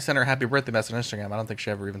her a happy birthday message on Instagram. I don't think she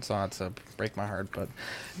ever even saw it, so break my heart. But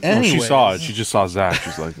anyway, she saw it. She just saw Zach.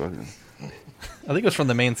 She's like, okay. I think it was from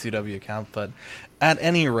the main CW account. But at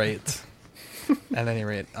any rate,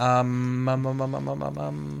 anyone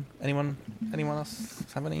else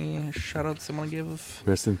have any shout outs they want to give?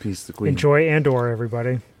 Rest in peace, the Queen. Enjoy Andor,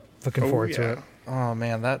 everybody. Looking forward to it. Oh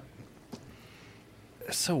man,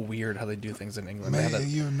 it's so weird how they do things in England. May it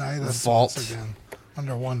unite us vault once again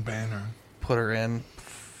under one banner. Put her in.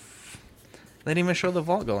 They didn't even show the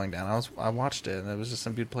vault going down. I watched it, and it was just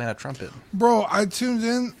some dude playing a trumpet. Bro, I tuned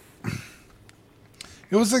in.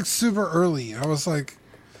 It was like super early. I was like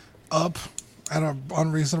up at an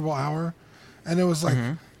unreasonable hour, and it was like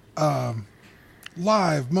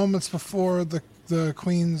live moments before the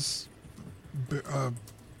Queen's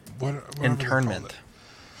internment.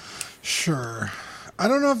 Sure. I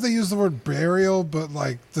don't know if they use the word burial, but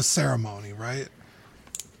like the ceremony, right?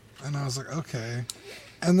 And I was like, okay.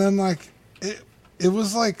 And then like it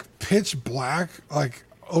was like pitch black, like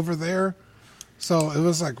over there. So it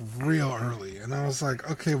was like real early, and I was like,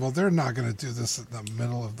 okay, well, they're not gonna do this in the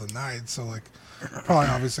middle of the night, so like, probably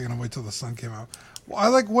obviously gonna wait till the sun came out. Well, I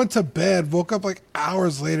like went to bed, woke up like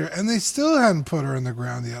hours later, and they still hadn't put her in the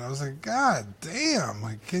ground yet. I was like, God damn!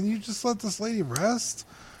 Like, can you just let this lady rest?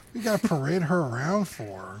 We gotta parade her around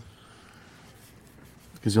for.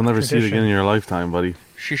 Because you'll never see it again in your lifetime, buddy.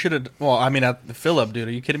 She should have. Well, I mean, at Philip, dude,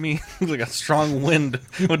 are you kidding me? Like a strong wind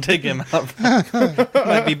would take him out.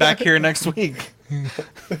 Might be back here next week.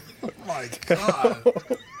 Oh my God!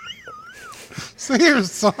 So you're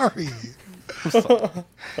sorry.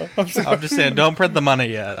 I'm just saying, don't print the money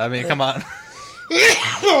yet. I mean, come on.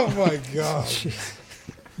 Oh my God!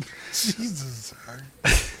 Jesus.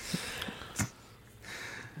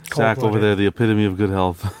 Zach over there, the epitome of good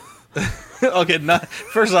health. Okay,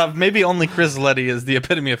 first off, maybe only Chris Letty is the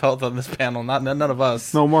epitome of health on this panel, none of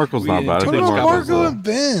us. No, Marco's not bad. I think Marco and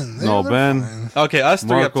Ben. No, Ben. Fine. Okay, us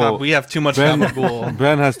three up top, we have too much gabagool.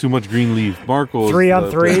 Ben has too much green leaf. Marco 3 on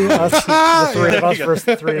 3. Us, the 3 of us versus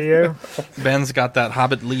the 3 of you. Ben's got that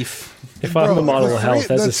Hobbit leaf. If I'm the model of health,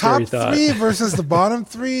 that's a scary thought. The top 3 versus the bottom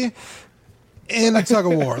 3 in a tug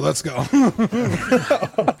of war. Let's go.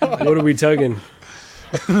 What are we tugging?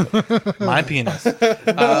 My penis.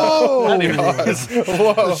 Whoa!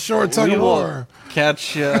 The short tug of war.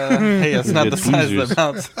 Catch. Hey, it's not the size of the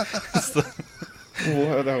mouth.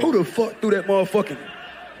 Who the fuck threw that motherfucking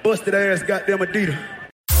busted ass goddamn Adidas?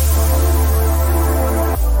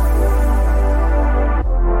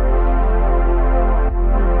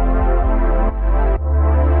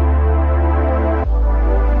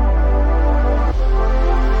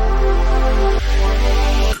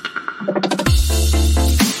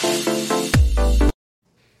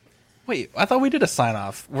 Wait, I thought we did a sign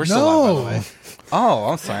off. We're still live, by the way. Oh,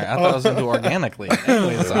 I'm sorry. I thought I was going to do organically.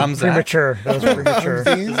 Anyways, I'm Zach. Premature. That was premature.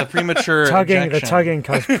 It's a premature tugging. ejection. The tugging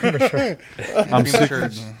caused premature. I'm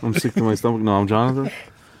sick to my stomach. No, I'm Jonathan.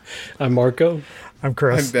 I'm Marco. I'm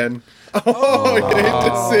Chris. I'm Ben. Oh, you hate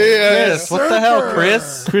to see it. Chris, what the hell,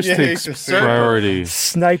 Chris? Chris takes priority.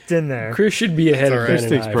 Sniped in there. Chris should be ahead of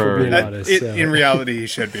Ben and I, for being honest. In reality, he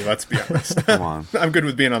should be. Let's be honest. Come on. I'm good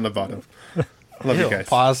with being on the bottom. Love you guys.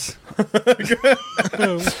 Pause.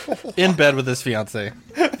 In bed with his fiance.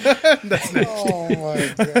 That's next. Oh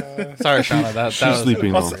my God! Sorry, Shauna. That was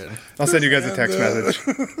sleeping. I'll send you guys a text message.